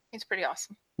 He's pretty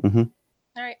awesome. Mm-hmm.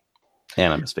 All right.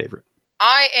 And I'm his favorite.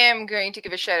 I am going to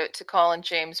give a shout out to Colin,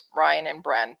 James, Brian, and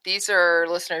Bren. These are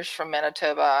listeners from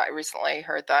Manitoba. I recently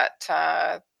heard that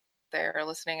they're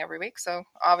listening every week. So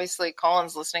obviously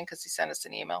Colin's listening because he sent us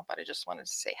an email, but I just wanted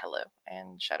to say hello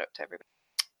and shout out to everybody.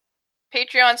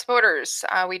 Patreon supporters.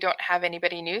 We don't have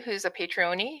anybody new who's a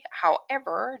Patreonie.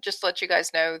 However, just to let you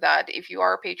guys know that if you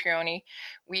are a Patreonie,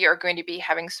 we are going to be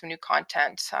having some new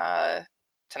content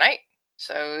tonight.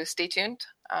 So stay tuned.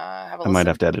 Have a listen. I might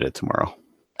have to edit it tomorrow.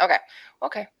 Okay.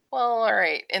 Well, all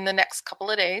right. In the next couple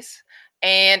of days.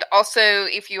 And also,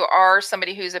 if you are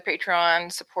somebody who's a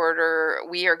Patreon supporter,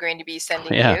 we are going to be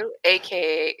sending you,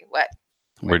 aka what?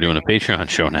 We're doing a Patreon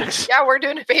show next. Yeah, we're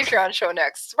doing a Patreon show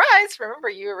next. Surprise! Remember,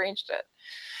 you arranged it.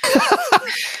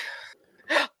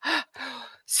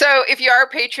 So if you are a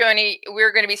Patreon,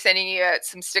 we're going to be sending you out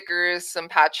some stickers, some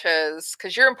patches,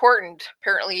 because you're important.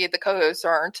 Apparently the co-hosts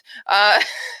aren't.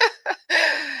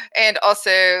 And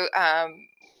also,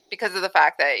 because of the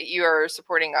fact that you are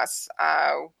supporting us,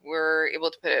 we're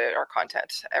able to put our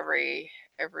content every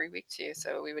week to you.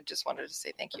 So we would just wanted to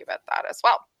say thank you about that as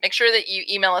well. Make sure that you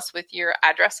email us with your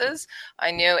addresses.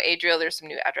 I know, Adriel, there's some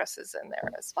new addresses in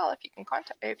there as well. If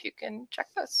you can check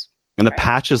those. And the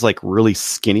patch is like really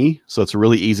skinny, so it's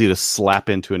really easy to slap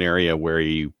into an area where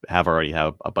you already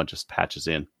have a bunch of patches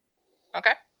in.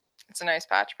 Okay. It's a nice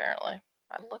patch, apparently.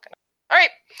 I'm looking at it. All right.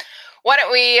 Why don't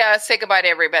we say goodbye to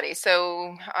everybody?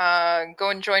 So go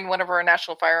and join one of our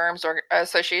national firearms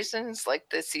associations like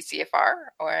the CCFR,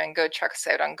 and go check us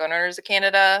out on Gun Owners of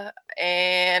Canada,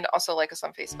 and also like us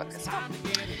on Facebook as well.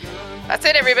 That's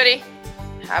it, everybody.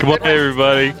 Goodbye,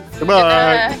 everybody.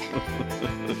 Goodbye.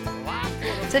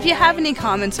 So if you have any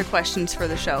comments or questions for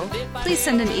the show, please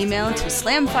send an email to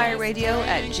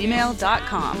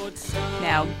slamfireradio@gmail.com.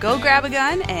 Now go grab a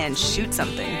gun and shoot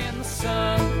something.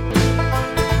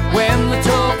 When the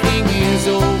talking is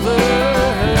over,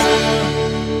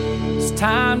 it's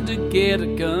time to get a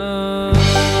gun.